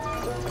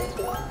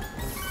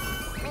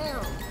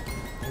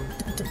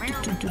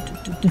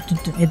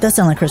 It does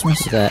sound like Christmas.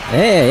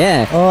 Hey,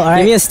 yeah. Oh, alright.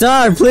 Give me a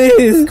star,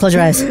 please. Close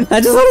your eyes.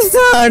 I just want a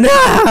star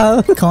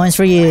now. Coins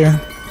for you. Yeah,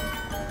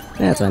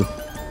 that's fine.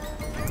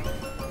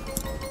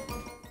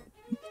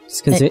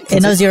 Just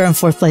It knows you're in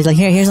 4th place. Like,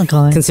 here's some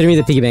coins. consider me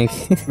the piggy bank.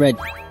 Red.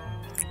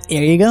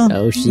 Here you go.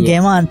 Oh, shit.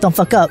 Game on. Don't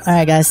fuck up.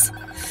 Alright, guys.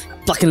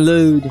 Fucking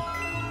load.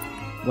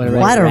 What a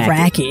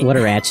racket. What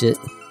a ratchet.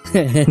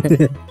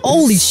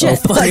 Holy shit.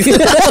 Fuck.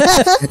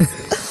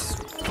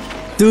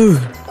 Dude.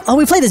 Oh,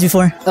 we played this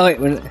before. Oh wait,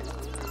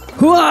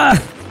 Alright,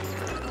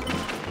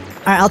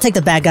 I'll take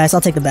the back, guys.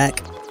 I'll take the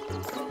back.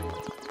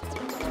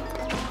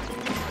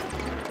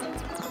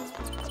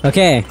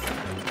 Okay.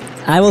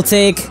 I will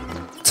take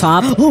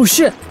top. Oh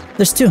shit.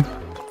 There's 2.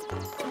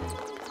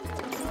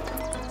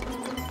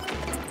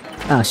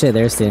 Oh shit,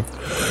 there's 2.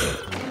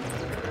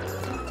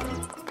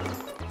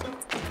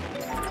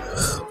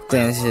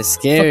 damn, this is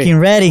scary. Fucking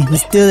ready.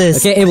 Let's do this.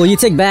 Okay, Abel, you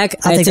take back.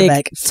 I'll I take the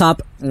back.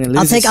 top.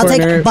 I'll take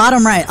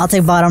bottom right. I'll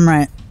take bottom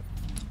right.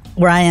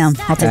 Where I am.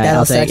 I'll take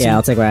that section. Yeah,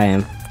 I'll take where I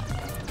am.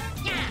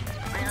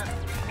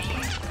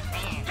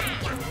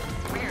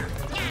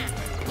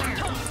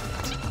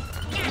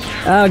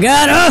 Oh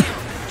god!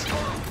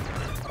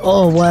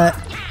 Oh, what?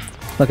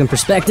 Fucking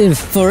perspective.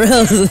 For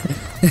real.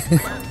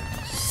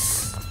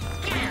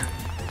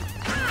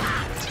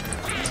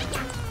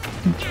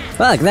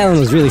 Fuck, that one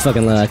was really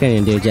fucking low. I couldn't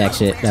even do jack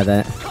shit about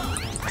that.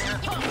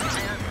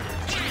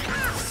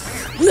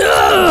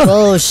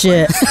 Oh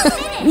shit.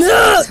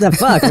 No! The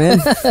fuck, man?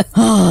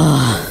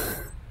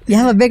 You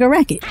have a bigger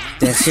racket.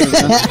 That shit,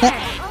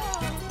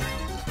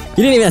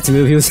 You didn't even have to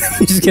move. He was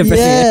he just kept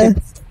pressing Yeah.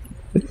 it.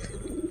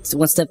 So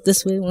one step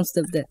this way, one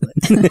step that way.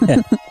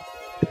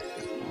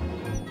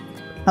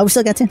 Oh, we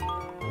still got 2.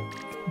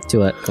 To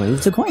what?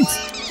 Coins? 2 coins.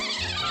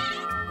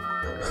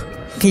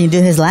 Can you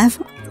do his laugh?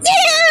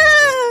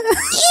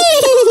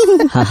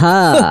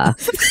 Haha.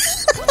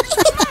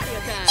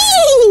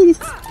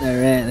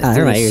 Alright, let's I do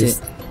heard my this ears.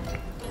 shit.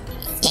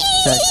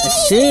 So I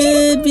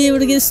should be able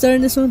to get a star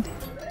in this one.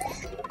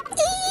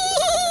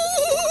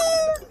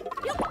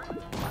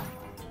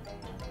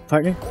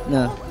 Partner?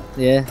 No.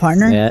 Yeah.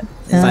 Partner? Yeah.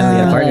 Finally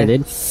got a partner,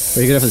 dude.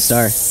 Or you go for the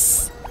star.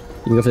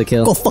 You can go for the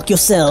kill. Go fuck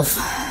yourself.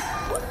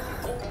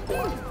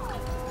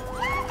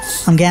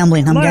 I'm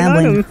gambling. I'm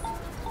gambling.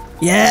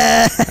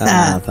 Yeah.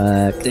 Ah,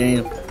 fuck.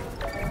 Damn.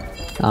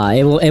 Ah,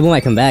 Abel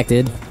might come back,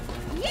 dude.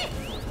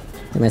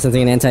 Am I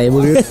something an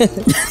anti-Abel group?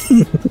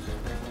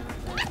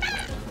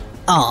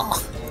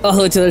 Oh.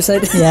 Oh, to the other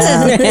side?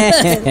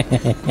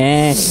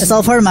 Yeah. It's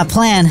all part of my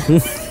plan.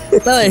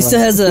 No, it still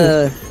has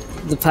the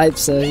pipe,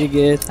 so you're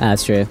good. Ah,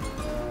 that's true.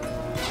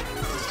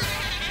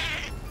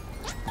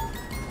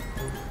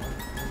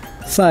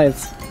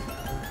 5.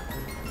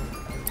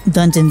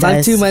 Dungeon 5,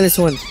 dice. 2, minus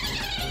 1.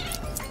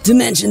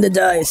 Dimension the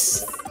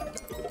dice.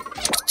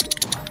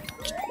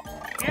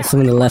 Some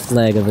in the left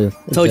leg of the.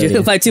 Told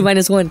you. 5, 2,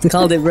 minus 1.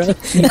 Called it, bro.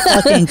 You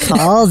fucking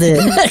called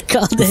it.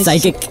 Called it.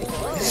 Psychic.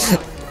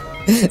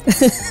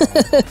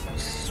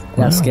 That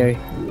was scary.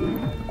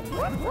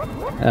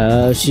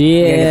 Oh Yeah,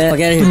 shit! get the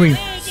fuck out of here.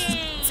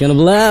 It's gonna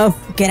blow.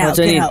 Get out, What's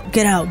I get need? out,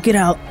 get out, get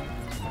out.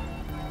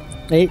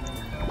 Wait.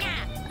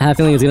 I have a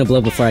feeling it's gonna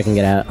blow before I can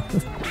get out.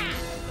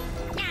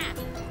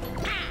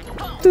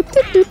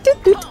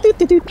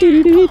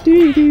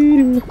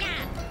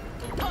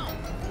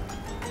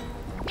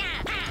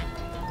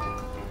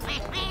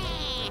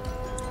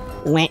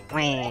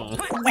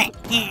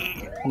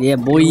 Yeah,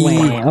 boy.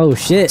 Oh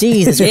shit!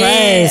 Jesus Yeah.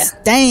 Christ.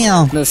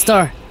 Damn. No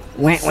star.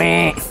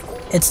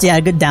 It's, yeah,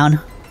 good down.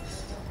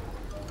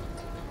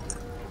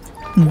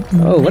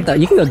 Oh, what the?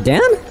 You can go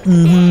down?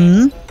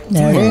 Mm-hmm.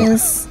 There it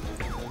is.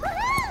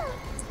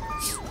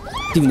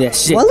 Give me that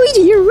shit.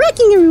 Waluigi, you're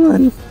wrecking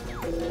everyone.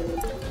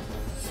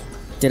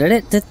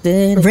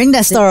 Bring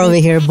that star over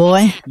here,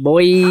 boy.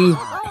 Boy. You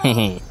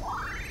got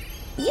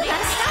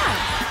a star.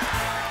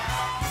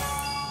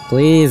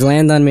 Please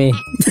land on me.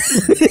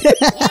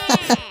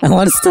 I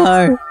want a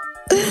star.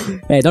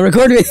 Hey, don't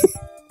record me.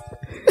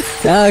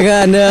 Oh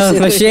god, no!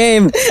 My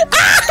shame.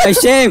 My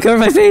shame. Cover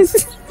my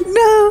face.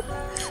 No.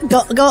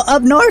 Go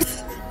up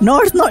north.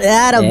 North.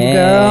 Atta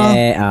girl.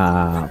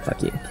 Ah,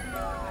 fuck you.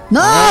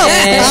 No.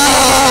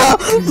 Oh,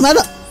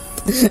 mother.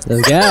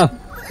 Let's go.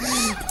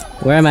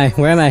 Where am I?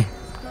 Where am I?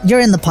 You're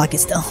in the pocket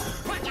still.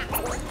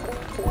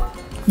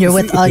 You're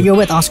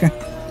with Oscar.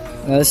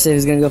 Let's see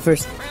who's gonna go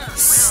first.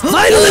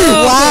 Finally!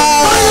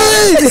 Wow.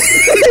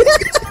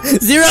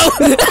 0!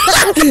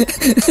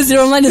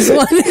 0 minus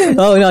 1.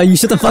 Oh no, you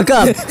shut the fuck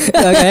up. Okay,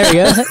 there we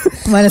go.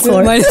 -4. Minus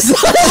 1.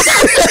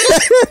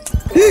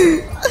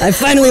 I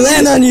finally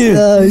land on you.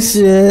 Oh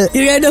shit.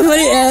 You got no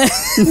money?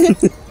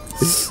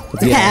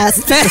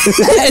 Pass.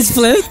 It's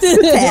flipped.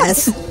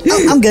 Pass.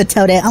 Oh, I'm good,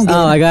 Toadette. I'm good.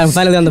 Oh my god, I'm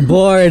finally on the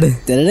board.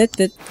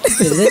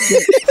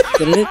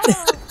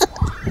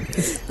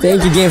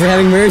 Thank you, game, for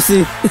having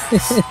mercy.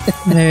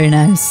 Very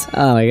nice.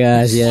 Oh my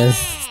gosh, yes.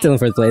 Still in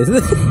first place.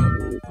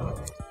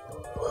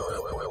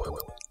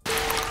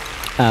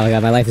 Oh my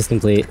god, my life is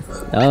complete.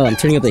 Oh, I'm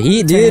turning up the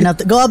heat, dude.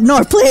 Go up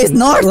north, please.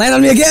 North. Land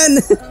on me again.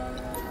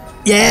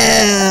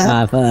 Yeah.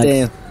 Ah, fuck.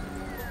 Damn.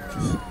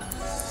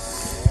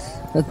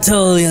 I'm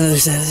totally on the other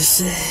side of this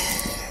shit.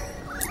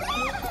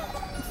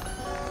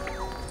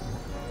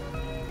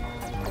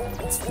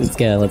 Let's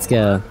go, let's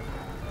go.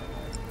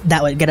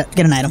 That way. Get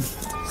an item.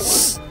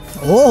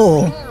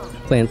 Oh.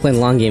 Playing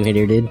long game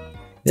here, dude.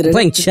 I'm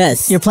playing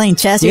chess. You're playing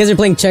chess? You guys are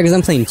playing checkers,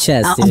 I'm playing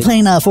chess, dude. I'm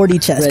playing 4D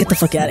chess. Get the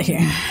fuck out of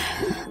here.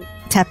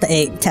 Tap the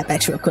 8. Tap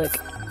X real quick.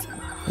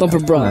 Bumper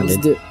bronze,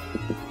 dude.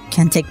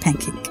 Can't take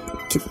pancake.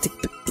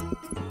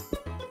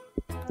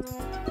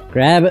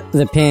 Grab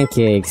the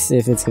pancakes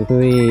if it's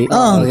completely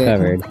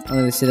covered. I'm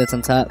gonna see that's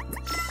on top.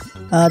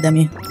 Damn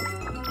you.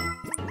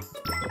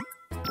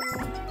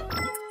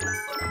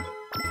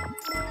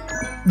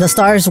 The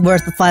star's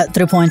worth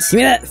 3 points. Give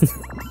me that!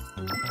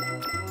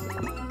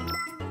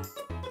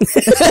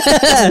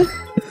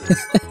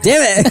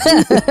 Damn it!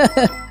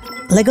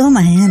 Let go of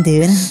my hand,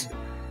 dude.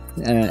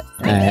 Alright.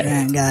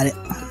 Alright, got it.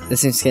 That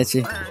seems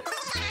sketchy.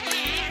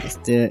 Let's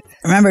do it.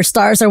 Remember,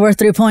 stars are worth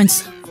 3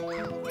 points.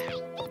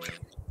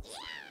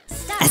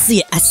 I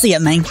see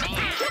it, man.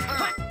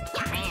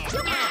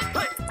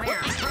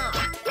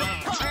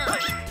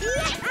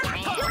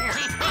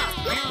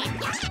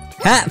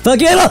 Ha! Fuck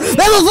you, Able!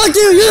 Able, fuck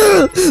you!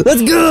 Yeah!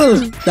 Let's go!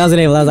 That was an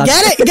Able, that was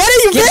awesome. Get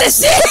it, you get it,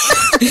 shit!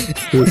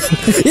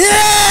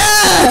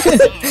 Yeah!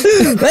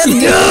 Let's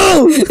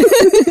go!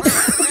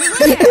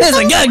 Let's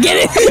go, get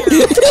it!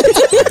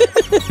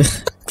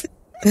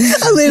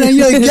 I mean,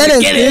 you get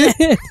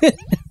it,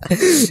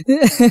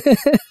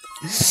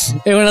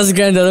 Everyone else is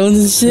grabbing the other ones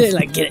and shit.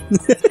 Like, get it.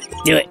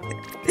 Do it.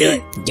 Do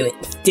it. Do it.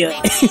 Do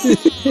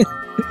it.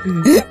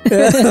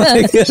 Oh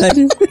my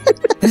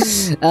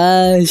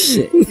god.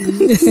 Shit.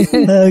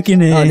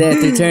 Fucking Oh, damn,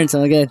 3 turns.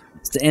 Oh, good.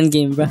 It's the end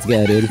game, bro. Let's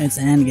go, dude. It's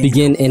the end game.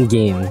 Begin end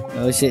game.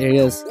 Oh, shit. Here he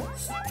goes.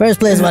 First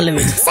place,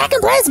 Waluigi.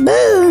 Second place,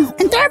 Boo.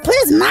 And third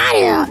place,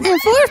 Mario.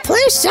 And fourth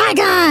place, Shy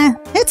Guy.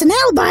 It's an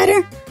nail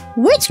biter.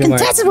 Which Good mark.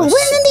 contestant will win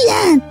in the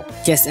end?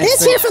 Guest Let's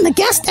expert. hear from the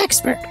guest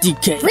expert.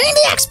 DK. Bring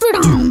the expert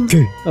on.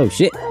 Oh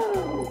shit.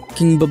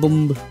 King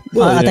Bob-omb. I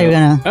thought you were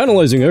gonna...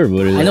 Analyzing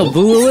everybody. I know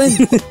Boo will win.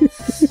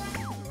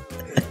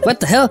 What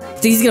the hell?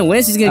 Think he's gonna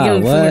win? So he's gonna give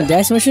him what? a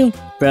dash mushroom?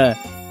 Bruh.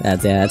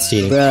 That's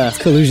cheating. Bruh. It's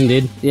collusion,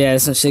 dude. Yeah,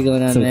 there's some shit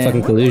going on Some there.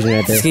 fucking collusion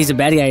right there. He's a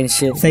bad guy and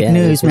shit. Fake Yeah,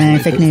 news, man.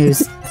 Fake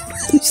news.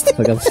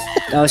 Fuck up.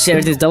 Oh shit,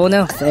 everything's double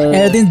now?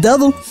 Everything's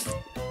double.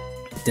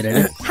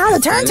 Da-da-da. How the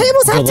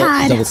turntables have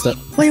tied. Double step.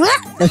 Wait, what?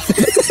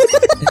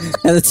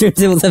 And the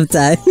turntables have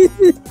tied.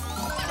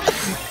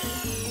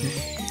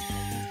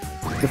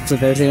 Go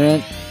flip everything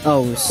around.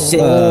 Oh shit.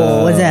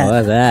 Oh, what's that?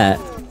 What's that?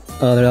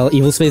 Oh, they're all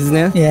evil spaces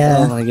now? Yeah.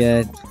 Oh my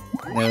god.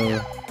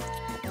 No.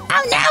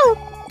 Oh no!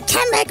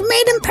 Kamek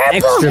made him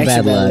purple! Extra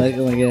bad luck.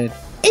 Oh my god.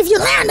 If you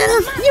land on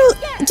him, you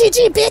GG,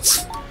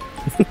 bitch!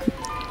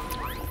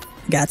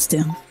 Gots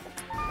to.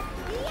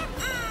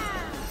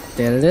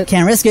 Da-da-da.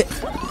 Can't risk it.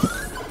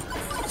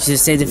 Should've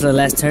saved it for the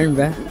last turn,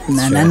 bruh.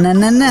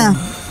 No.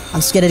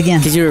 I'm scared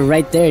again. Cause you were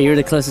right there, you were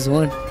the closest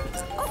one.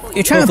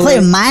 You're trying to play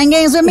mind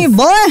games with me,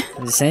 boy?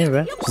 I'm just saying,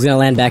 bruh. She's gonna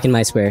land back in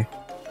my square.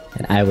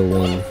 And I will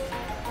win.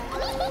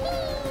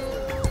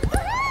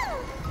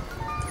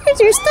 Where's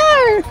your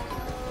star?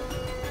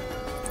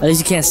 At least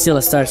you can't steal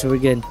a star, so we're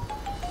good.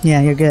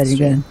 Yeah, you're good, you're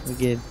good. We're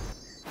good.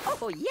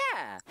 Oh,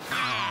 yeah!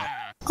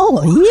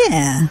 Oh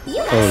yeah.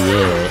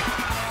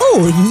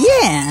 Oh,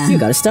 yeah! You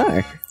got a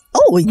star.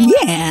 Oh,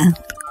 yeah!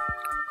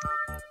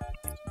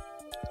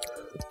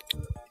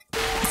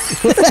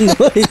 What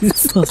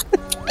noise?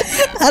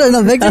 I don't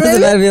know, Victor, I was maybe?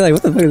 about to be like,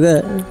 what the fuck is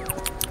that?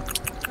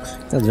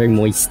 Sounds very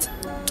moist.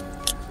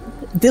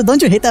 Dude,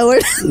 don't you hate that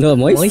word? No,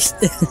 moist?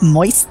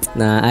 Moist?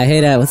 Nah, I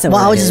hate what's that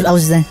Well, word? I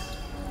was just saying.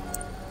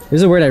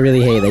 There's a word I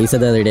really hate that you said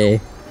the other day.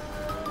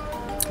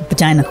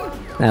 Vagina.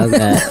 That was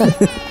that.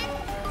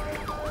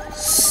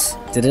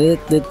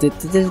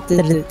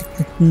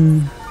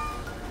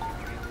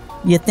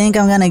 You think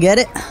I'm gonna get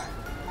it?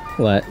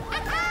 What?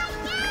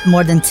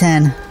 More than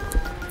 10.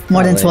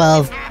 More than wait.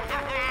 12.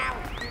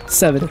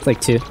 7. It's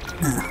like 2.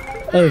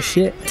 Oh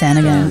shit. 10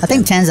 again. I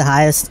think 10's the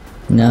highest.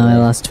 No, I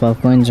lost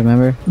 12 coins,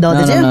 remember? No,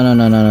 did you? No.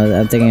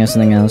 I'm thinking of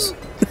something else.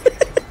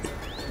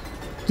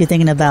 You're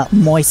thinking about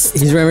moist.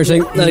 He's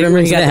remembering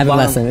He that happened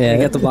last time. He Yeah.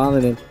 got the bomb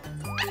and then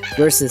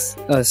versus.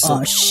 Oh, so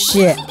Oh,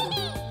 shit.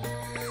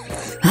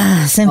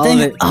 Same all of thing.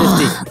 it. 50.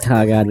 Oh,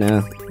 Oh god,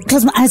 no.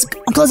 close my eyes.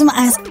 I'm closing my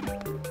eyes.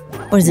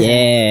 What is it?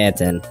 Yeah,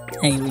 10.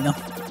 Hey, here we go.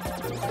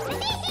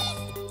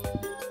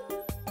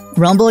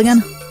 Rumble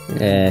again?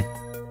 Yeah.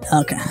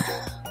 Okay.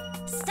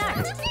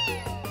 Start.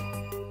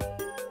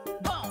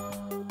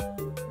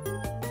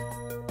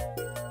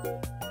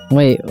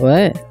 Wait,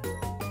 what?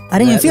 I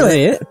didn't even feel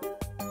it. it.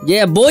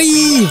 Yeah, boy!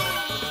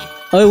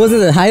 Oh, it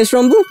wasn't the highest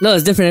rumble? No,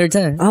 it's different every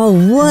time. Oh,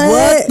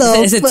 what?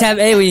 It's a tab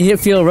A when you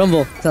feel a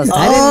rumble. So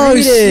Oh,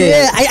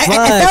 shit. I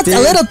Fuck, felt dude. a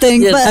little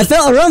thing, Yeah, but I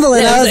felt a rumble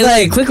and Yeah, I was it was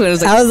like, a quick one. It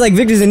was like, I was like,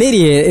 Victor's an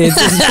idiot. It's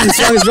the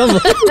strongest rumble.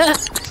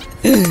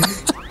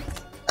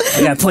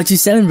 I got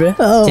 0.27, bro.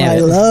 oh Damn my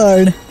it.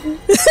 lord.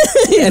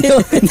 Yeah, no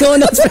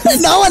one else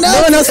pressed, No one no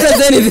else. one else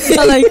pressed anything.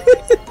 I'm like,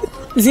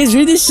 is he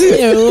read this shit?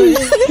 Or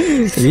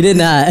what? We did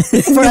not.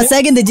 For a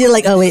second, did you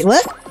like? Oh wait,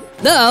 what?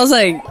 No, I was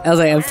like,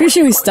 I'm pretty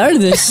sure we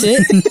started this shit.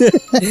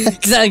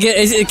 Cause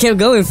it kept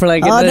going for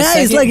like Oh, another nice!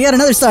 second. Look, you got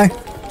another star.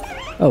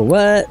 Oh,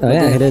 what? Oh,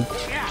 yeah, I did.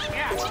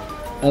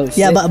 Oh shit.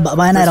 Yeah, but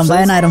buy an item.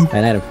 Buy an item.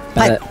 An item.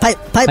 Pipe.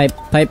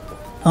 Pipe.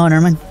 Oh,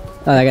 never mind.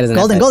 Oh, that guy doesn't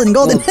Golden,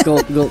 have pipe.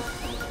 golden. Gold.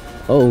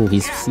 Oh,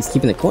 he's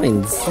keeping the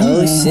coins.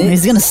 Oh shit.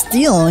 He's gonna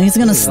steal. He's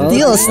gonna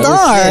steal Oh, a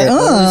star. shit.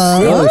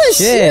 Oh,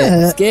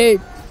 shit.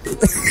 Scared.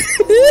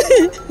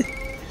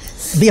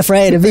 Be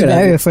afraid. Be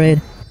very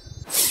afraid.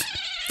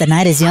 The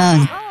night is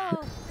young.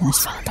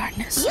 Let's follow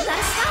darkness. You got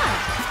a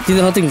star. Dude,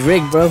 the whole thing's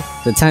rigged, bro.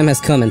 The time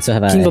has come, and so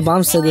have I. King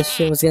Bob-omb said this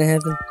shit was gonna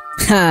happen.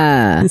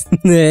 Ha!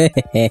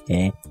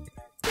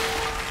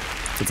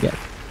 Let's go.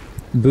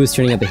 Boost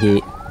turning up the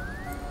heat.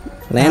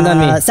 Land on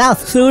me.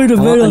 South. I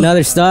want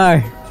another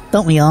star.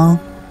 Don't we all?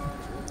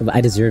 But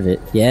I deserve it.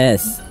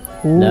 Yes.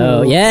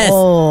 No. Yes.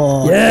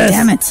 Oh, Yes.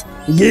 damn it.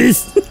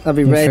 Yes. I'll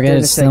be You right forget there in a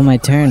it's still second. my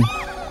turn.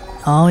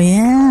 Oh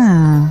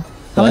yeah.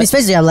 How many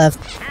spaces do you have left?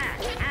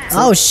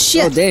 Oh Oh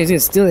shit! damn, he's gonna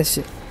steal that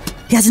shit.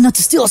 He has enough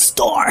to steal a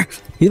star.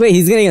 Wait,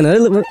 he's getting another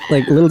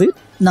little dude.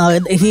 No,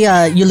 he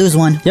you lose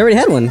one. He already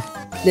had one.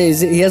 Yeah,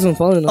 he has one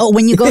following him. Oh,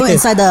 when you go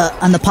inside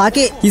on the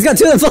pocket. He's got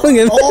two of them following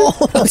him.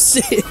 Oh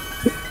shit!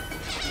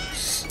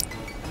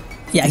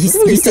 Yeah, he's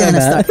stealing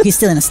a star. He's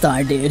stealing a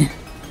star, dude.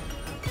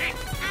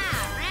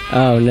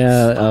 Oh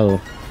no.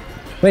 Oh.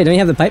 Wait, don't you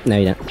have the pipe? No,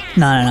 you don't.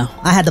 No.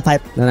 I had the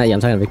pipe. No, not yet. I'm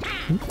talking to Vic.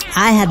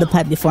 I had the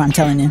pipe before. I'm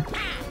telling you.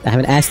 I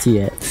haven't asked you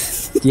yet.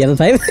 Do you have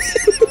the pipe?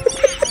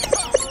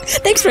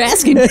 Thanks for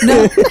asking.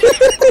 No.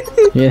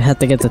 You have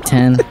to get to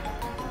 10.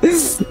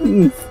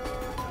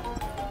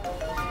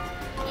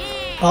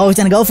 Oh, he's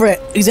gonna go for it.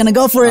 He's gonna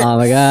go for it. Oh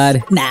my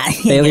god. Nah,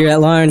 Failure at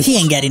launch. he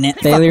ain't getting it.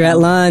 Failure at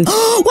launch.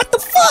 What the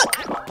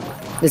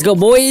fuck? Let's go,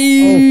 boy.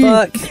 Oh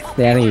fuck.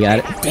 Yeah, I think you got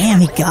it. Damn,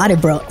 he got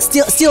it, bro.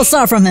 Steal a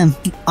star from him,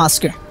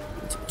 Oscar.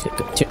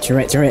 Turn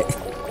right.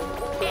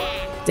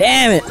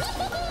 Damn it.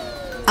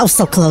 I was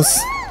so close.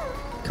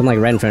 Come like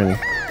right in front of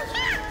me.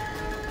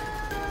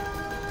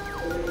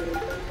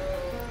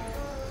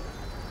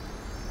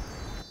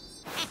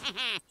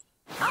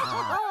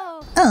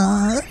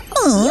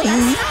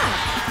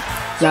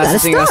 Nah, got a it's the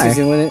thing else star. he's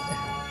gonna win it.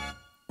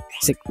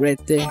 It's like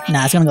right there.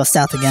 Nah, it's gonna go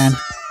south again.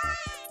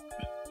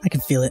 I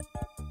can feel it.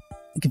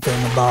 I can feel it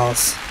in the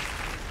balls.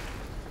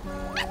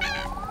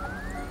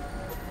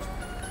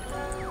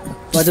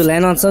 About to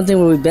land on something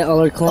where we bet all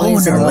our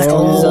coins. never and mind.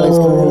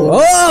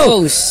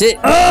 oh shit.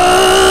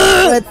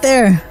 Right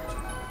there.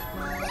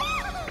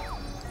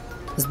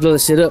 Let's blow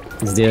this shit up.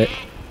 Let's do it.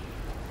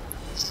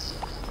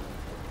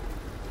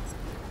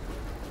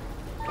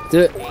 Do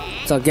it.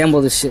 So I'll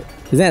gamble this shit.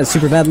 Is that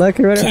super bad luck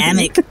or whatever?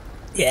 Kamek.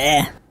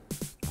 Yeah.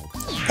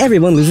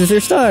 Everyone loses their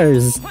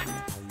stars.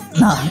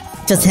 No,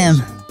 just him.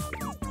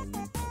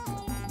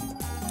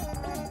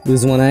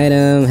 Lose one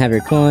item, have your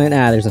coin.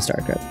 Ah, there's no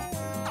star crap.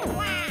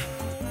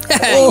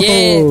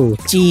 Yeah.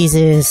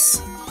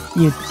 Jesus.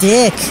 You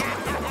dick.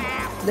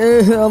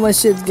 Dude, all my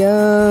shit's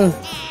gone.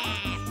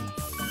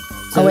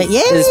 Oh, wait,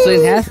 yeah. Is it split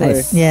in half?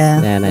 Nice. Or? Yeah.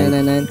 Nah, nah.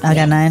 999. I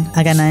got 9.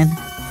 I got 9.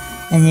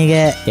 And you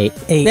get 8.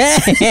 8.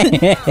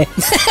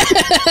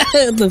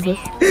 What the fuck?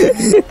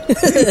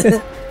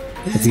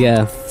 Let's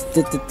go.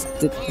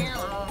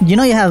 You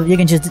know you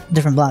can choose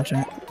different blocks,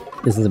 right?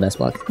 This is the best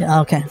block. Yeah,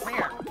 okay.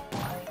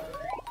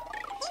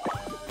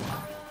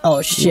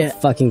 Oh shit.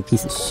 Fucking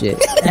piece of shit.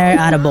 There,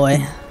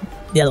 attaboy.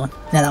 The other one.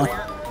 Yeah, that one.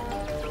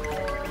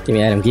 Give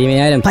me item. Give me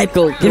item. Pipe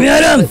gold. Give me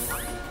item.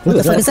 What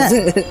the fuck is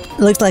that?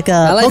 Looks like a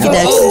I like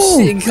Pokédex. Oh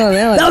shit, you calling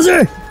out. Bowser.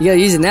 You gotta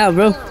use it now,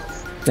 bro.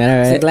 It's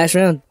Alright. like last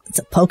round. It's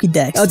a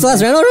Pokédex. Oh, it's the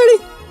last round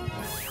already? I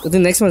think the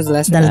next one's the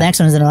last Then round. the next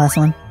one is the last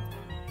one.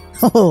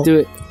 Oh, Do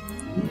it.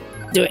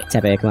 Do it.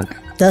 Tap A, come on.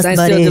 dust Stand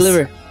still, buddies.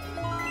 deliver.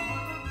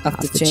 Off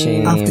the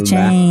chain. Off the Bruh.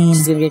 chain.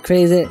 She's gonna get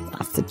crazy.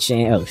 Off the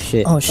chain. Oh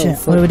shit. Oh shit.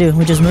 fuck. What do we do?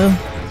 We just move?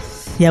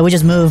 Yeah, we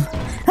just move.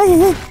 Ay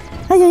ay ay.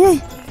 Ay ay ay.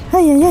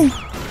 Ay ay ay.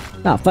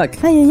 Oh fuck.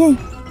 Ay ay ay.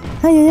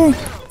 Ay ay ay.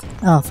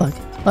 Oh fuck.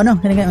 Oh no,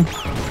 he didn't get me.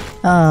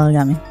 Oh, he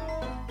got me.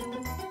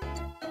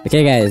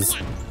 Okay, guys.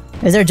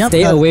 Is there a jump?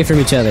 Stay Oh, away from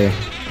each other.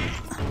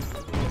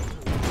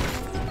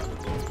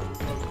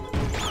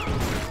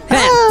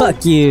 Ha,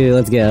 fuck you.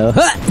 Let's go.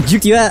 Ha!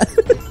 Juke you out.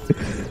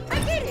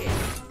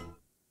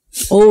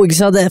 Oh, you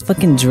saw that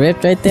fucking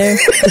drift right there?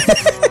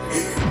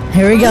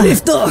 Here we go.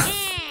 Start.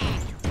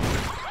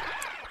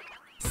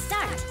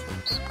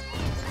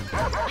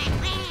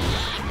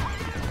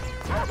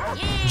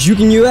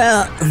 Juking you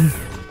out.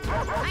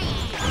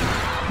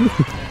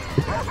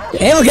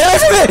 Hey, get away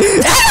from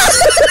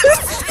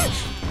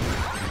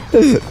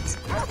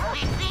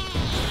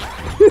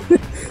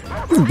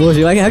me!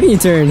 Bullshit. Like, how can you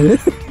turn?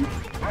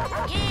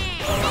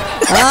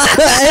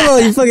 Abel,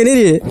 you fucking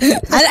idiot.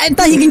 I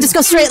thought he can just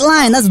go straight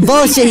line. That's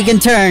bullshit. He can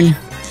turn.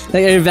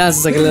 Like every bounce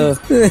is like a little.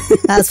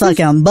 That's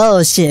fucking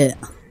bullshit.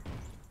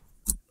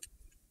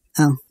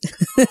 Oh.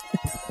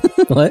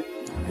 What?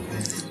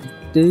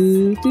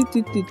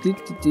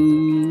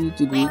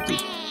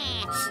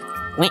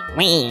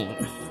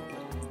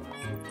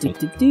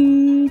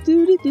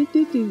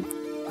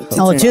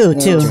 Oh, two.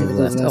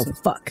 Oh,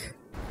 fuck.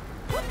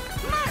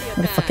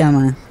 Where the fuck am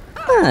I?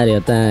 Mario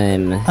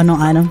time. Oh, no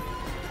item.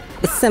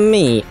 It's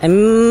me,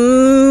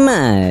 I'm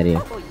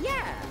Mario.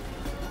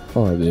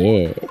 Oh,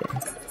 yeah.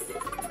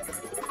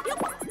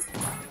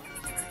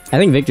 I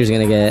think Victor's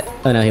gonna get...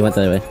 Oh, no, he went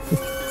the other way.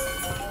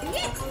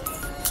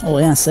 Oh,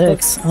 yeah,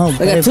 6. Oh, I got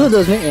baby. 2 of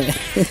those, man.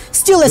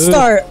 Steal his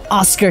star,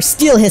 Oscar.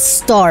 Steal his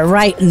star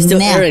right Still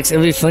now. Eric's,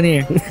 it'll be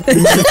funnier.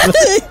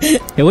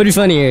 It would be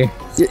funnier.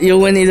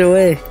 You'll win either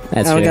way.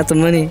 That's I don't true. got the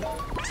money.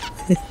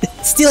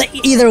 Steal it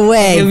either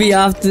way. You'll be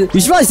off the. You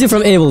should probably steal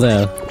from Abel,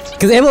 though.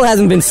 Because Abel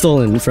hasn't been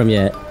stolen from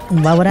yet.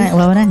 Why would I?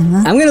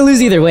 Huh? I'm gonna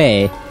lose either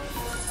way.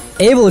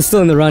 Abel is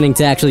still in the running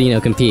to actually, you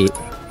know, compete.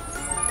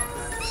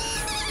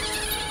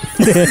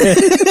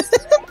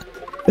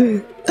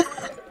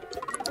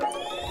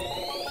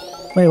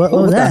 Wait, what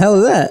was What the that? hell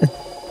is that?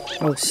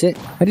 Oh shit.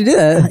 How'd you do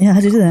that? Yeah,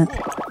 how'd you do that?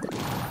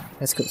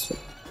 That's cool.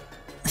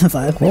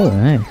 5.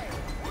 Alright.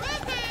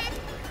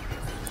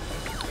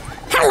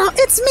 Hello,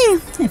 it's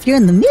me. If you're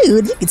in the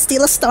mood, you could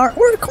steal a star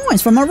or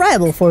coins from a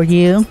rival for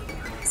you.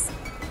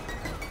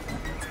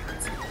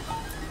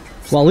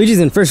 Well, Luigi's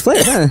in first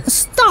place, huh? A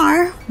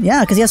star?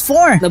 Yeah, because he has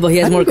 4. No, but he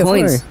has How more do you get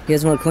coins. 4? He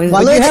has more coins.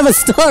 Well, But look- you have a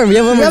star. We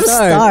have one You more have a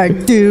star,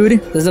 dude.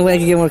 There's no way I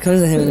can get more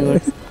coins than him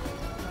anymore.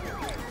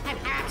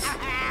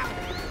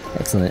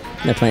 Excellent.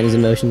 My plan is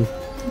in motion.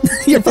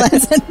 Your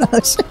plan's in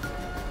motion.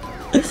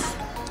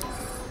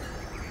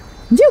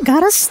 You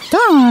got a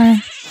star.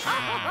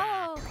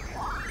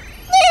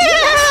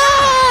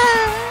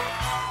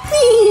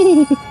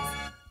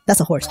 That's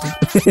a horse,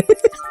 dude.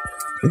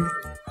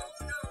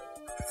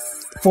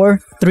 4,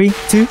 3,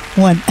 2,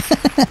 1.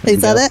 You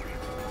saw that?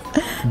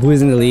 Boo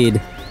is in the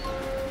lead.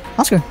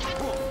 Oscar.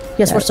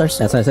 Yes, 4 stars.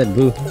 That's why I said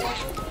boo.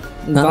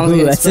 Not Bomb's boo,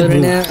 getting I said exploded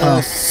boo. now. Oh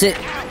Oh. shit.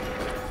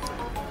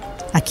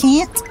 I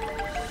can't,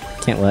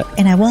 Can't what?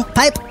 and I won't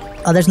pipe.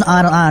 Oh, there's no.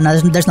 I don't. No,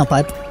 there's no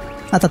pipe.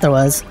 I thought there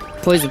was.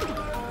 Poison.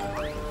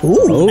 Ooh,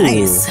 Oh.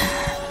 nice.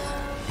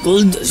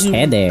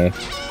 Hey there.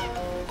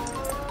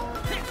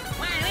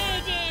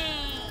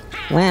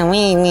 Wow,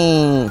 wee,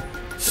 wee.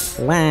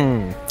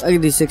 Wow. I can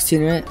do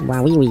 16, right?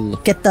 Wow, wee, wee.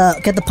 Get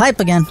the pipe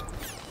again.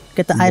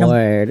 Get the item.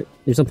 Word.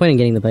 There's no point in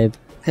getting the pipe.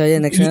 Hell yeah,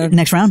 next round.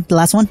 Next round, the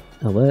last one.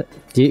 Oh, what?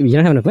 You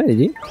don't have enough money, did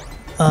you?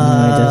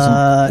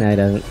 No, No, it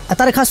doesn't. I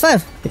thought it cost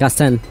 5. It costs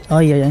 10. Oh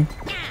yeah.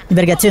 You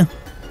better get 2.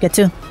 Get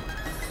 2.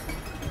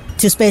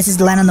 2 spaces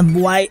to land on the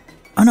white.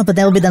 Oh no, but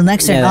that will be the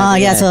next turn. that- Oh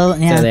yeah, so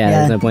yeah,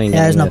 there's no point in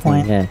Yeah, there's getting no that thing,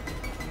 point.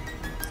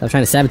 Yeah. I'm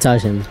trying to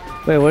sabotage him.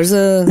 Wait, where's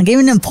the? I'm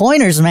giving them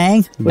pointers,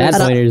 man. Bad I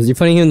don't- pointers. You're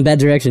pointing him in the bad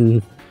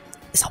direction.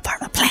 It's all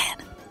part of my plan.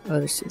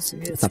 Oh shit.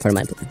 It's not part of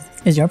my plan.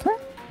 Is your plan?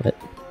 What?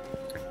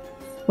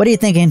 What are you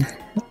thinking?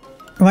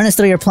 Run us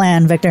through your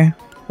plan, Victor.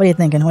 What are you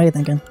thinking?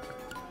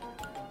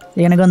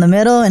 You're gonna go in the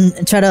middle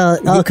and try to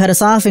cut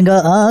us off and go.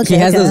 Oh, okay. He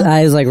has okay. those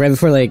eyes like right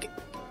before like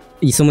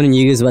someone in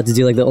Yuga's about to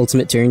do like the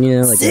ultimate turn, you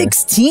know? Like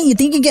 16? You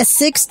think you get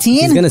 16?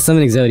 he's gonna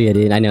summon Exodia,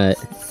 dude. I know it.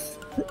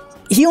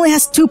 He only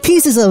has 2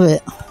 pieces of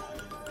it.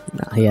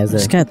 No, he has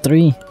Just the got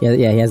 3. yeah,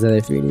 he has the other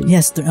 3, dude.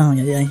 Yes. Oh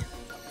yeah.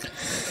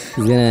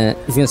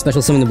 He's gonna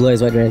special summon the Blue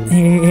Eyes White Dragon.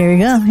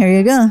 Here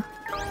you go.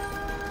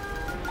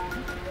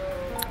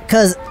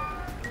 Cause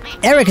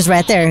Eric is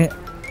right there.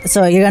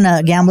 So you're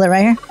gonna gamble it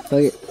right here? Fuck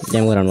it.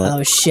 Damn, what on what?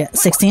 Oh shit.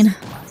 16?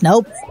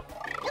 Nope.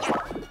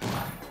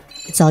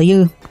 It's all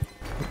you.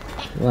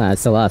 Wow, I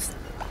still lost.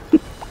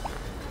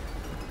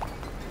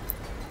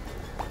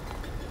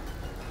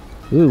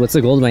 Ooh, what's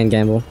the gold mine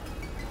gamble?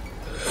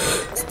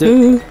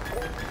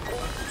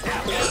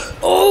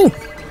 Oh!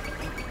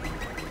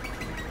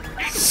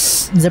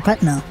 Is there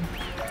pet? No.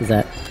 What's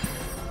that?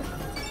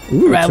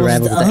 Ooh, Rivals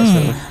Rivals the- the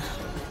extra.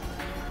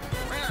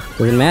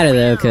 Doesn't matter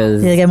though,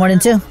 cause Did I get more than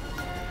 2?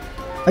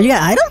 Oh, you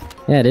got item?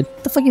 yeah, dude.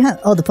 What the fuck you have?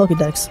 Oh, the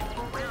Pokédex.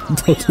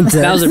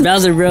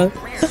 Bowser, bro.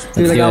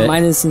 Dude, like do all it.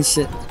 minus and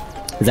shit.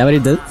 Is that what he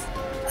does?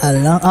 I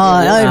don't know.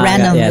 Oh, Yeah,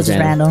 random. yeah, It's it's just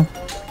random.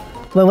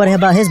 But what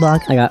about his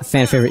block? I got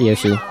fan favorite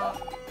Yoshi.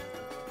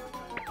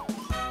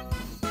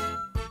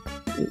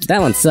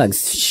 That one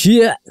sucks.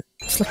 Shit.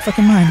 Just look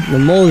fucking mine. The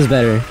mole is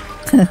better.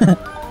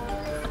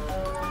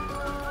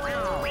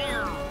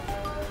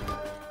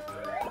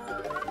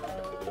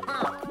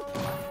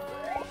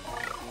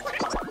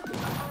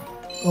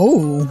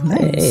 Oh,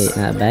 nice.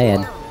 Hey, not bad.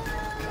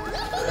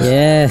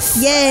 Yes.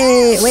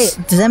 Yay! Wait,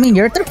 does that mean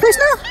you're 3rd place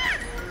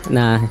now?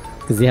 Nah,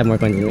 because you have more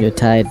coins than me. You're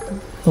tied.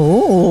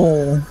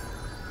 Oh.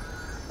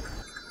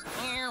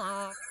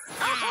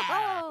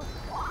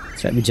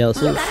 That's right, be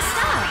jealous of.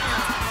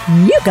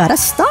 You got a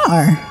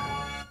star.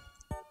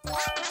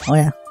 Oh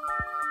yeah.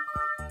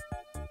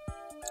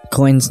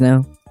 Coins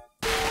now.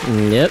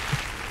 Yep.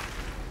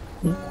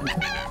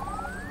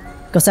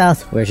 Go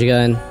south. Where's she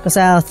going? Go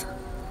south.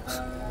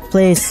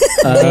 Please.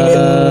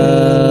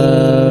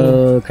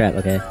 Oh crap.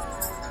 Okay.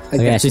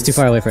 Okay, she's too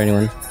far away for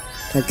anyone.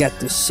 I got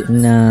this shit.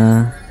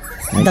 Nah.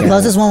 The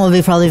closest one will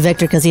be probably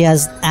Victor because he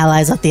has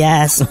allies up the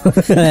ass.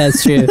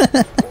 That's true.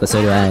 But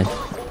so do I.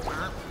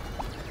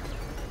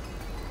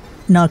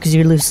 No, because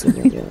you're loose.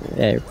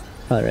 Yeah, you're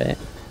probably right.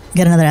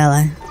 Get another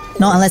ally.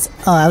 No, unless...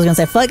 Oh, I was gonna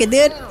say, fuck it,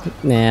 dude.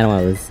 Nah, I don't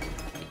want to lose.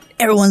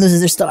 Everyone loses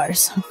their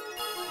stars.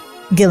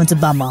 Give them to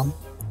Bob-omb.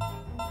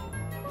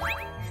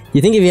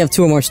 You think if you have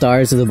 2 or more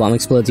stars, if the bomb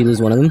explodes, you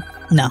lose one of them?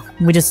 No,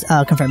 we just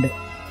confirmed it.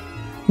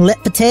 Lit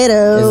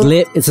potato. It's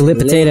lit. It's a lit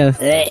potato.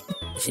 Lit.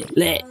 Shit,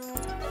 lit.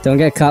 Don't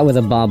get caught with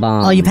a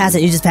Bob-omb. Oh, you pass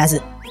it. You just pass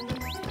it.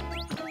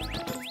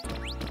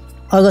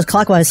 Oh, it goes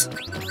clockwise.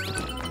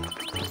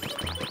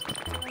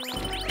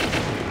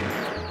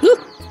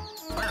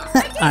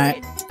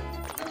 Alright.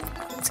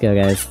 Let's go,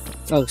 guys.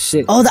 Oh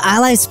shit. Oh, the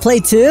allies play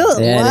too?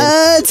 Yeah,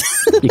 what?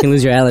 You can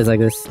lose your allies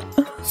like this.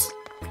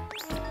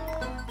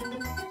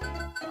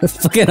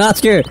 Fucking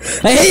Oscar!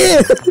 I hate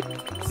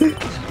you!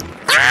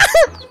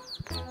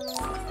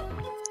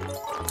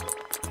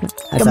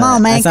 Come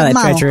on, man. I saw Come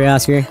that on. treachery,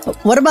 Oscar.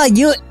 What about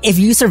you if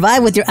you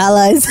survive with your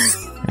allies?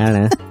 I don't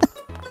know.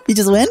 You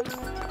just win?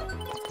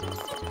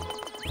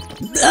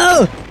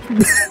 Oh!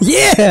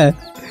 Yeah!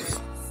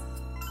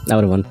 I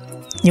would've won.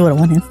 You would've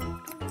won him.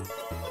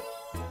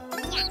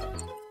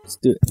 Let's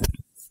do it.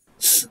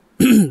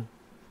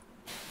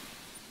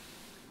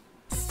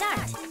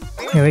 Start.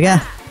 Here we go.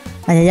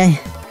 Ay, ay, ay.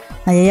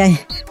 Ay, ay, ay.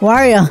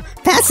 Wario,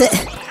 pass it.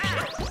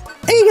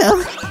 There you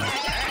go.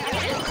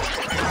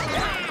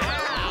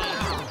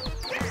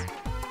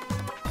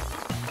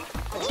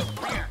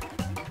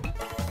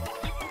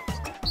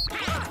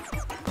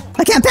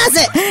 I can't pass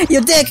it!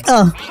 You dick!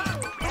 Oh.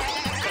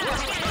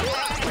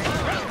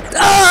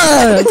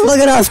 Ah! Look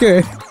at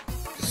Oscar!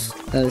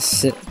 Oh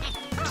shit.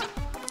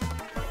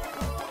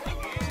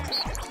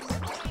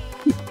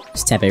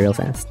 Just tap it real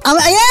fast.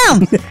 I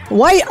am!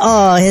 Why?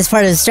 Oh, his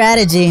part of the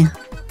strategy.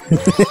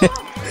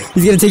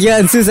 He's gonna take you out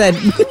in suicide.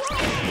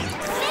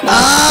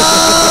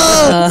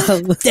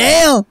 Oh!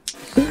 Damn!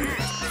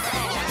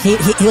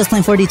 He was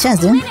playing 4D chess,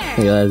 dude.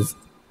 He was.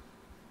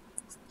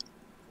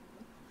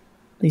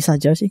 You saw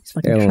Joshi? He's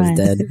fucking Everyone's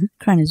crying. dead.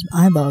 Crying his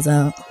eyeballs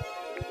out.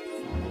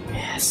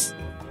 Yes.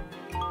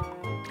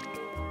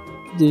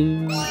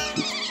 Dude.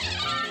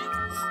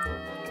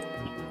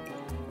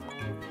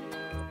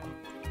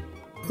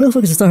 Where the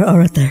fuck is the star? Oh,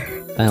 right there.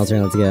 Final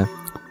turn, let's go.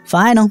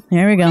 Final.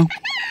 Here we go.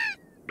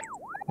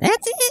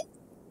 That's it!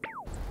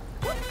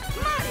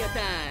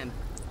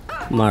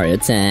 Mario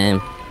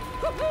time.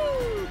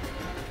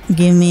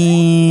 Give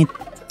me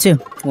 2.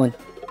 1.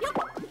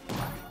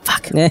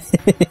 Fuck.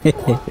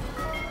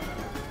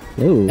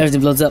 Ooh.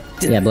 Everything blows up.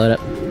 Yeah, blow it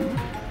up.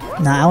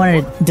 Nah, I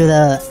wanted to do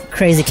the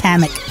crazy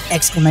Kamek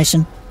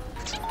exclamation.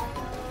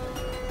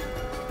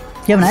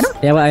 You have an item?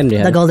 Yeah, what item do you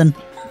have? The golden.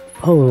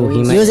 Oh,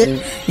 he might. Use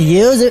it.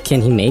 Use it.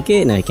 Can he make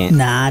it? No, he can't.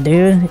 Nah,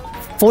 dude.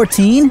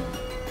 14?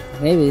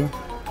 Maybe.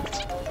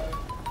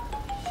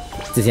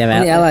 Does he have How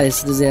many allies?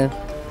 allies does he have?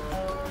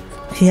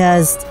 He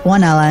has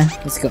 1 ally.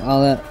 Let's go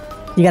all out.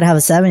 You gotta have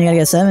a 7. You gotta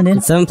get a 7,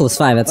 dude. 7 plus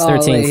 5, that's Oh,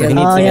 13. wait, So he yeah.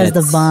 needs Oh, to he get has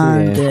the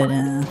bond, yeah.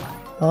 dude.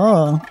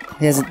 Oh.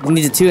 He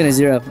needs a 2 and a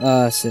 0.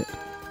 Oh shit.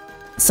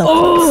 So,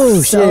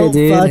 Oh, so shit,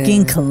 dude.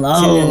 fucking 2 and a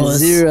close.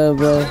 0,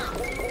 bro.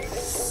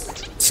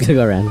 Just gonna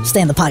go around. Stay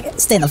in the pocket.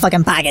 Stay in the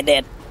fucking pocket,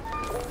 dude.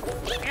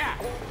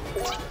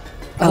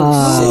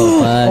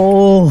 Oh, fuck.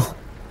 Oh.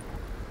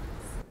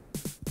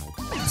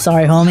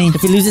 Sorry, homie.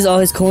 If he loses all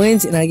his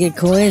coins and I get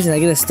coins and I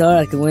get a star,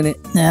 I can win it.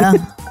 Yeah.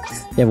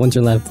 Yeah, 1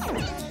 turn left.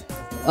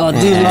 Oh,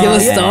 dude, we give a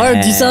star.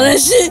 Did you saw that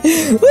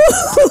shit?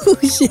 Woo,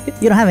 shit.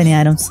 You don't have any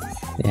items.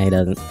 Yeah, he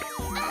doesn't.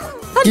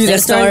 Give me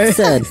that star.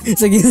 Instead.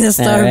 So give me that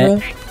star, Alright.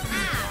 bro.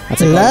 I'll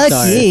take all the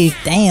stars. Lucky.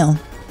 Damn.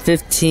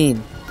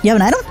 15. You have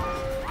an item?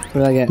 What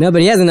do I got? No,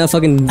 but he has enough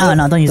fucking. Oh,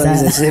 no, don't use Don't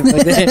use that.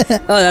 that shit. Fuck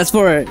that. Oh, that's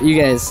for you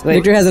guys. Wait,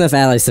 Victor has enough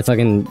allies to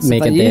fucking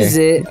make if I it there. use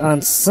it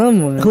on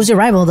someone. Who's your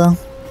rival, though?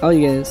 Oh,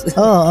 you guys.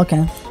 Oh,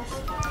 okay.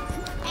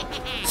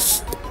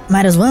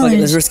 Might as well. Okay,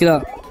 let's risk it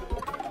out.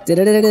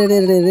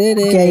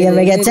 Okay, you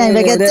gotta get 10,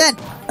 you gotta get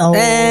 10. Oh,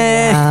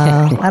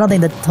 wow. I don't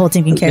think the whole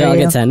team can carry Yeah, I'll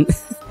you. get 10.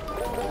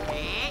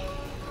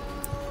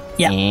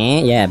 Yeah.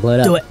 Yeah, blow it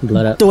up. Do it.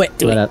 Blow it up. Do it.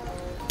 Blow it up.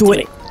 Do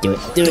it. Do it.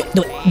 Do it.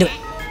 Do it. Do it.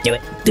 Do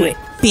it. Do it.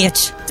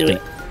 Bitch. Do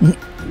it.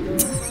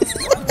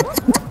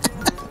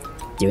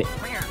 Do it.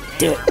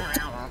 Do it.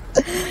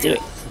 Do it.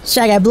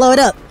 Shy Guy, blow it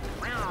up.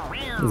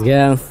 Let's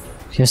go.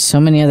 There's so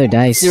many other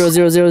dice. 0,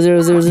 0, 0,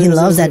 0, 0, 0. He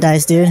loves that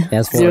dice, dude.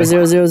 That's 4.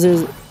 0, 0, 0,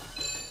 0.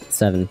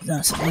 7.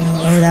 No, so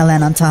over that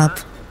land on top.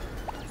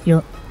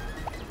 You'll.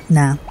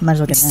 Nah, might as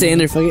well get Stay in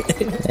that. there,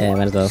 fuck it. Yeah,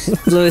 might as well.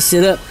 Blow this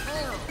shit up.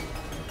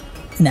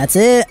 And that's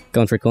it.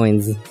 Going for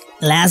coins.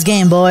 Last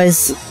game,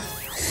 boys.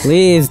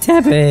 Please,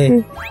 tap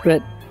it.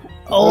 Red.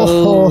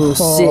 Oh,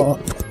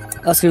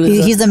 shit. Oscar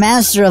loses. He's the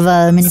master of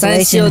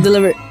Science shield manipulation.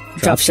 delivered.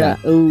 Drop Drop shot.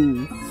 shot.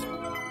 Ooh.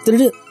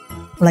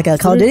 Like a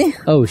Call of Duty?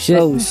 Oh, shit.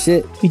 Oh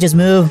shit. You just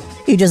move.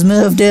 You just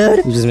move,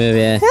 dude. You just move,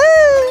 yeah.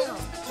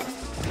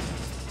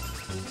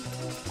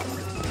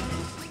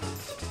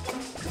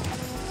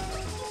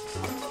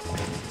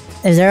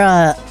 Is there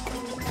a...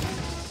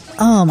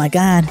 Oh my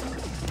god.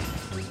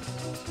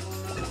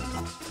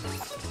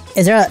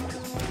 Is there a...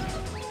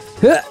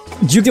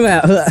 Juked him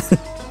out.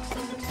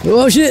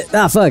 Oh shit!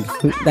 Ah, fuck.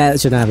 That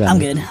should not happen. I'm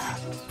good.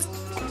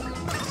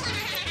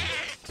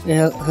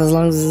 Yeah, how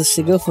long does this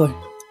shit go for?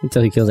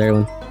 Until he kills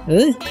everyone.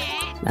 Really?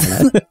 I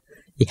don't know.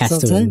 He has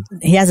to win. Sometime?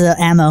 He has an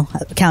ammo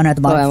counter at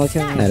the Oh, bottom. I'm okay.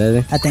 Yeah,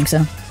 does he? I think so.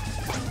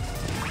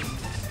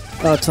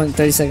 Oh,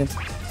 30 seconds.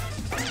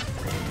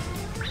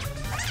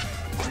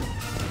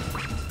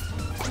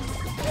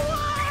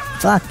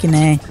 Fucking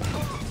A.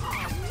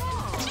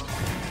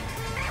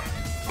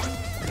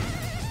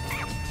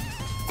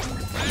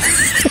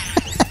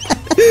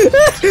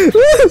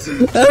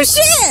 Oh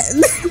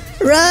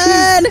shit!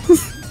 Run!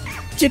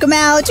 Check him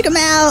out! Check him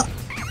out!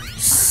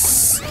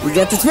 You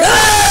got this.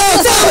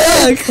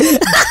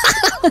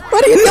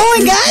 What are you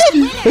doing,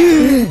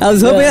 guy? I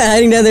was hoping that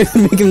hiding down there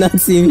would make him not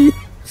see me.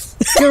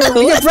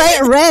 You're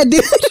bright red,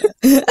 dude.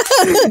 Did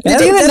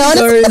you even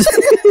notice?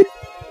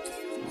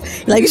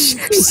 Like,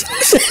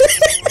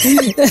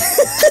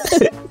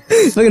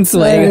 Fucking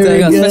swag. There we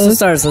go. It's like- Special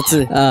stars. Let's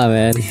see. Oh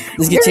man.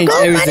 This can change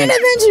everything.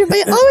 adventure, but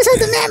you always have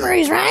the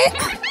memories, right?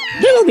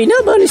 There will be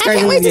no bonus I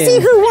can't wait to see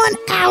who won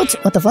out.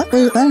 What the fuck?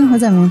 What's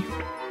that mean?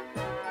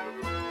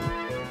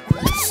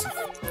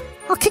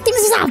 I'll kick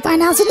things off by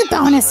announcing the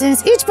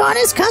bonuses. Each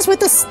bonus comes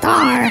with a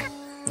star.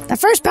 The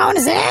first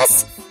bonus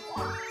is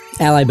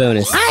Ally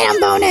bonus. item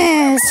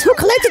bonus. Who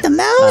collected the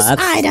most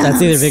items?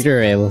 That's either Victor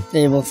or Abel.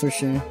 Able for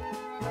sure.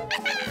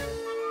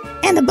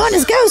 And the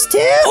bonus goes to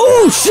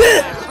Oh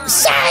shit!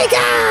 Shy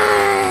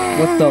Guy.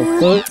 What the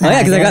fuck? Oh yeah,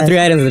 because I got 3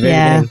 items at the very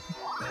Yeah.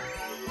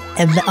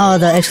 beginning. Oh,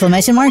 the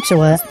exclamation marks or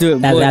what? Do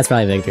it, boy. That's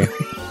probably Victor.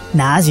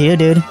 Nah, it's you,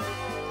 dude.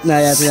 Nah,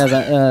 yeah, I think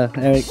that was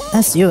Eric.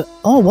 That's you.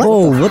 Oh, what?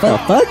 Oh, what the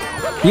fuck?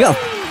 You got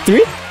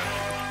 3?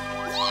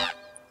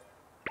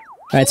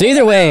 Alright, so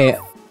either way,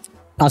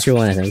 Oscar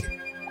won, I think.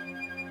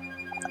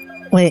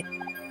 Wait.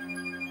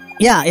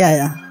 Yeah.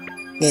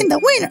 And the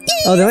winner is...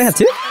 Oh, they only have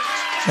 2?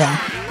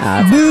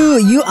 Yeah. Boo,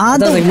 you are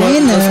the That's like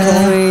most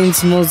winner.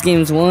 points, most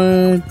games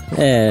won.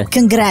 Yeah.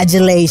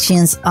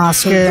 Congratulations,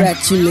 Oscar.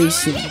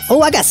 Congratulations.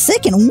 Oh, I got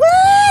second.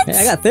 What?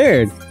 I got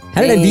 3rd.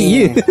 How did I beat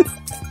you?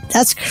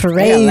 That's I got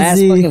crazy. last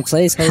fucking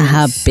place. Holy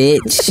Haha,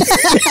 bitch.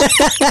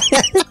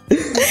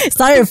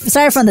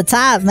 Sorry from the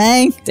top,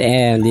 man.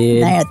 Damn,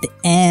 dude. Now you're at the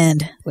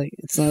end. Like,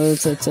 it's not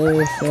so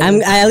tough.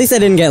 At least I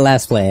didn't get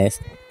last place.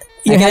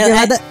 You're happy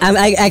about that?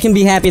 I can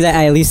be happy that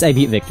at least I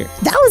beat Victor.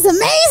 That was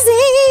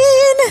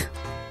amazing.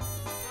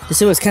 This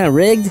shit was kind of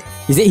rigged.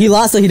 He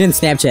lost, so he didn't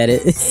Snapchat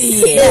it.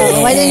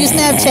 Yeah. Why didn't you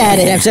Snapchat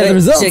it? Snapchat the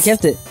results. Should've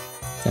kept it.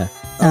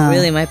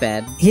 Really, my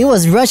bad. He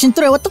was rushing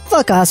through it. What the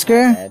fuck,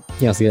 Oscar?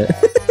 You don't see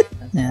that.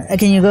 Yeah.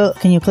 Can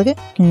you click it?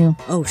 Can you?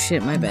 Oh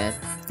shit, my bad.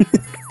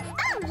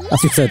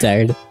 Oscar's so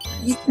tired.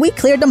 We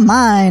cleared the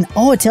mine.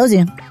 Oh, it tells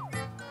you.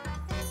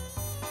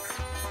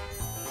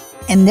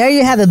 And there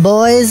you have it,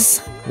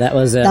 boys. That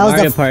was That was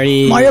Mario the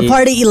Party. Mario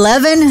Party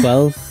 11?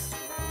 12,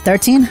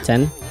 13?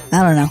 10.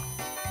 I don't know.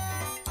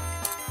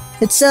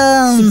 It's,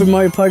 Super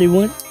Mario Party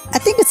 1. I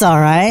think it's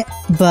alright,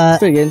 but,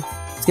 Pretty good.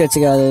 Let's go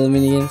check out the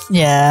mini games.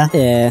 yeah.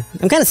 Yeah,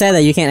 I'm kind of sad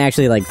that you can't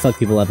actually like fuck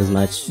people up as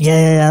much.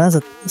 Yeah,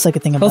 that's like a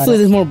thing about Hopefully it.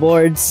 there's more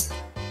boards.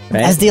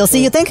 Right? As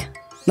DLC, you think?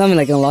 No, I mean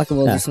like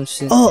unlockables Yeah. or some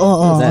shit.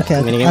 Oh, Is that okay.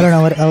 minigame? I don't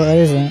know what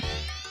is it.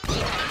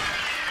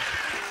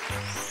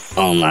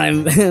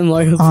 Online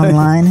Mario Party.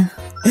 Online.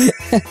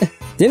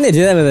 Didn't they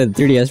do that with a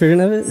 3DS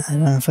version of it? I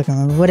don't fucking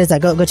remember. What is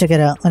that? Go check it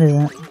out. What is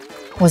that?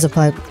 What's the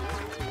pipe?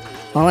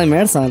 Online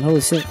Marathon. Holy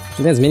shit.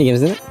 That's minigames,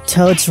 isn't it?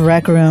 Toad's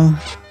Rec Room.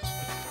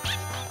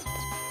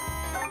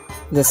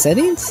 The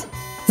settings?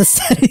 The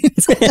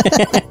settings.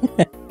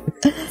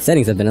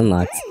 Settings have been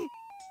unlocked.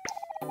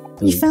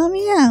 You found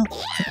me out.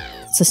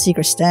 It's a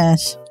secret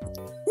stash.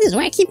 This is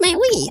where I keep my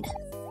weed.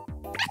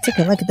 Take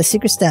a look at the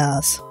secret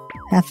stash.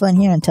 Have fun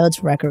here in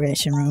Toad's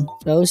Recreation Room.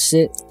 Oh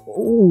shit.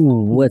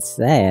 Ooh, what's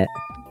that?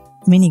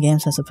 Mini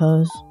games, I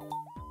suppose.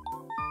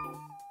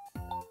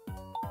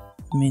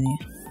 Mini.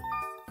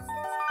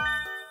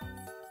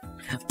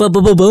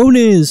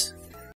 Bonus!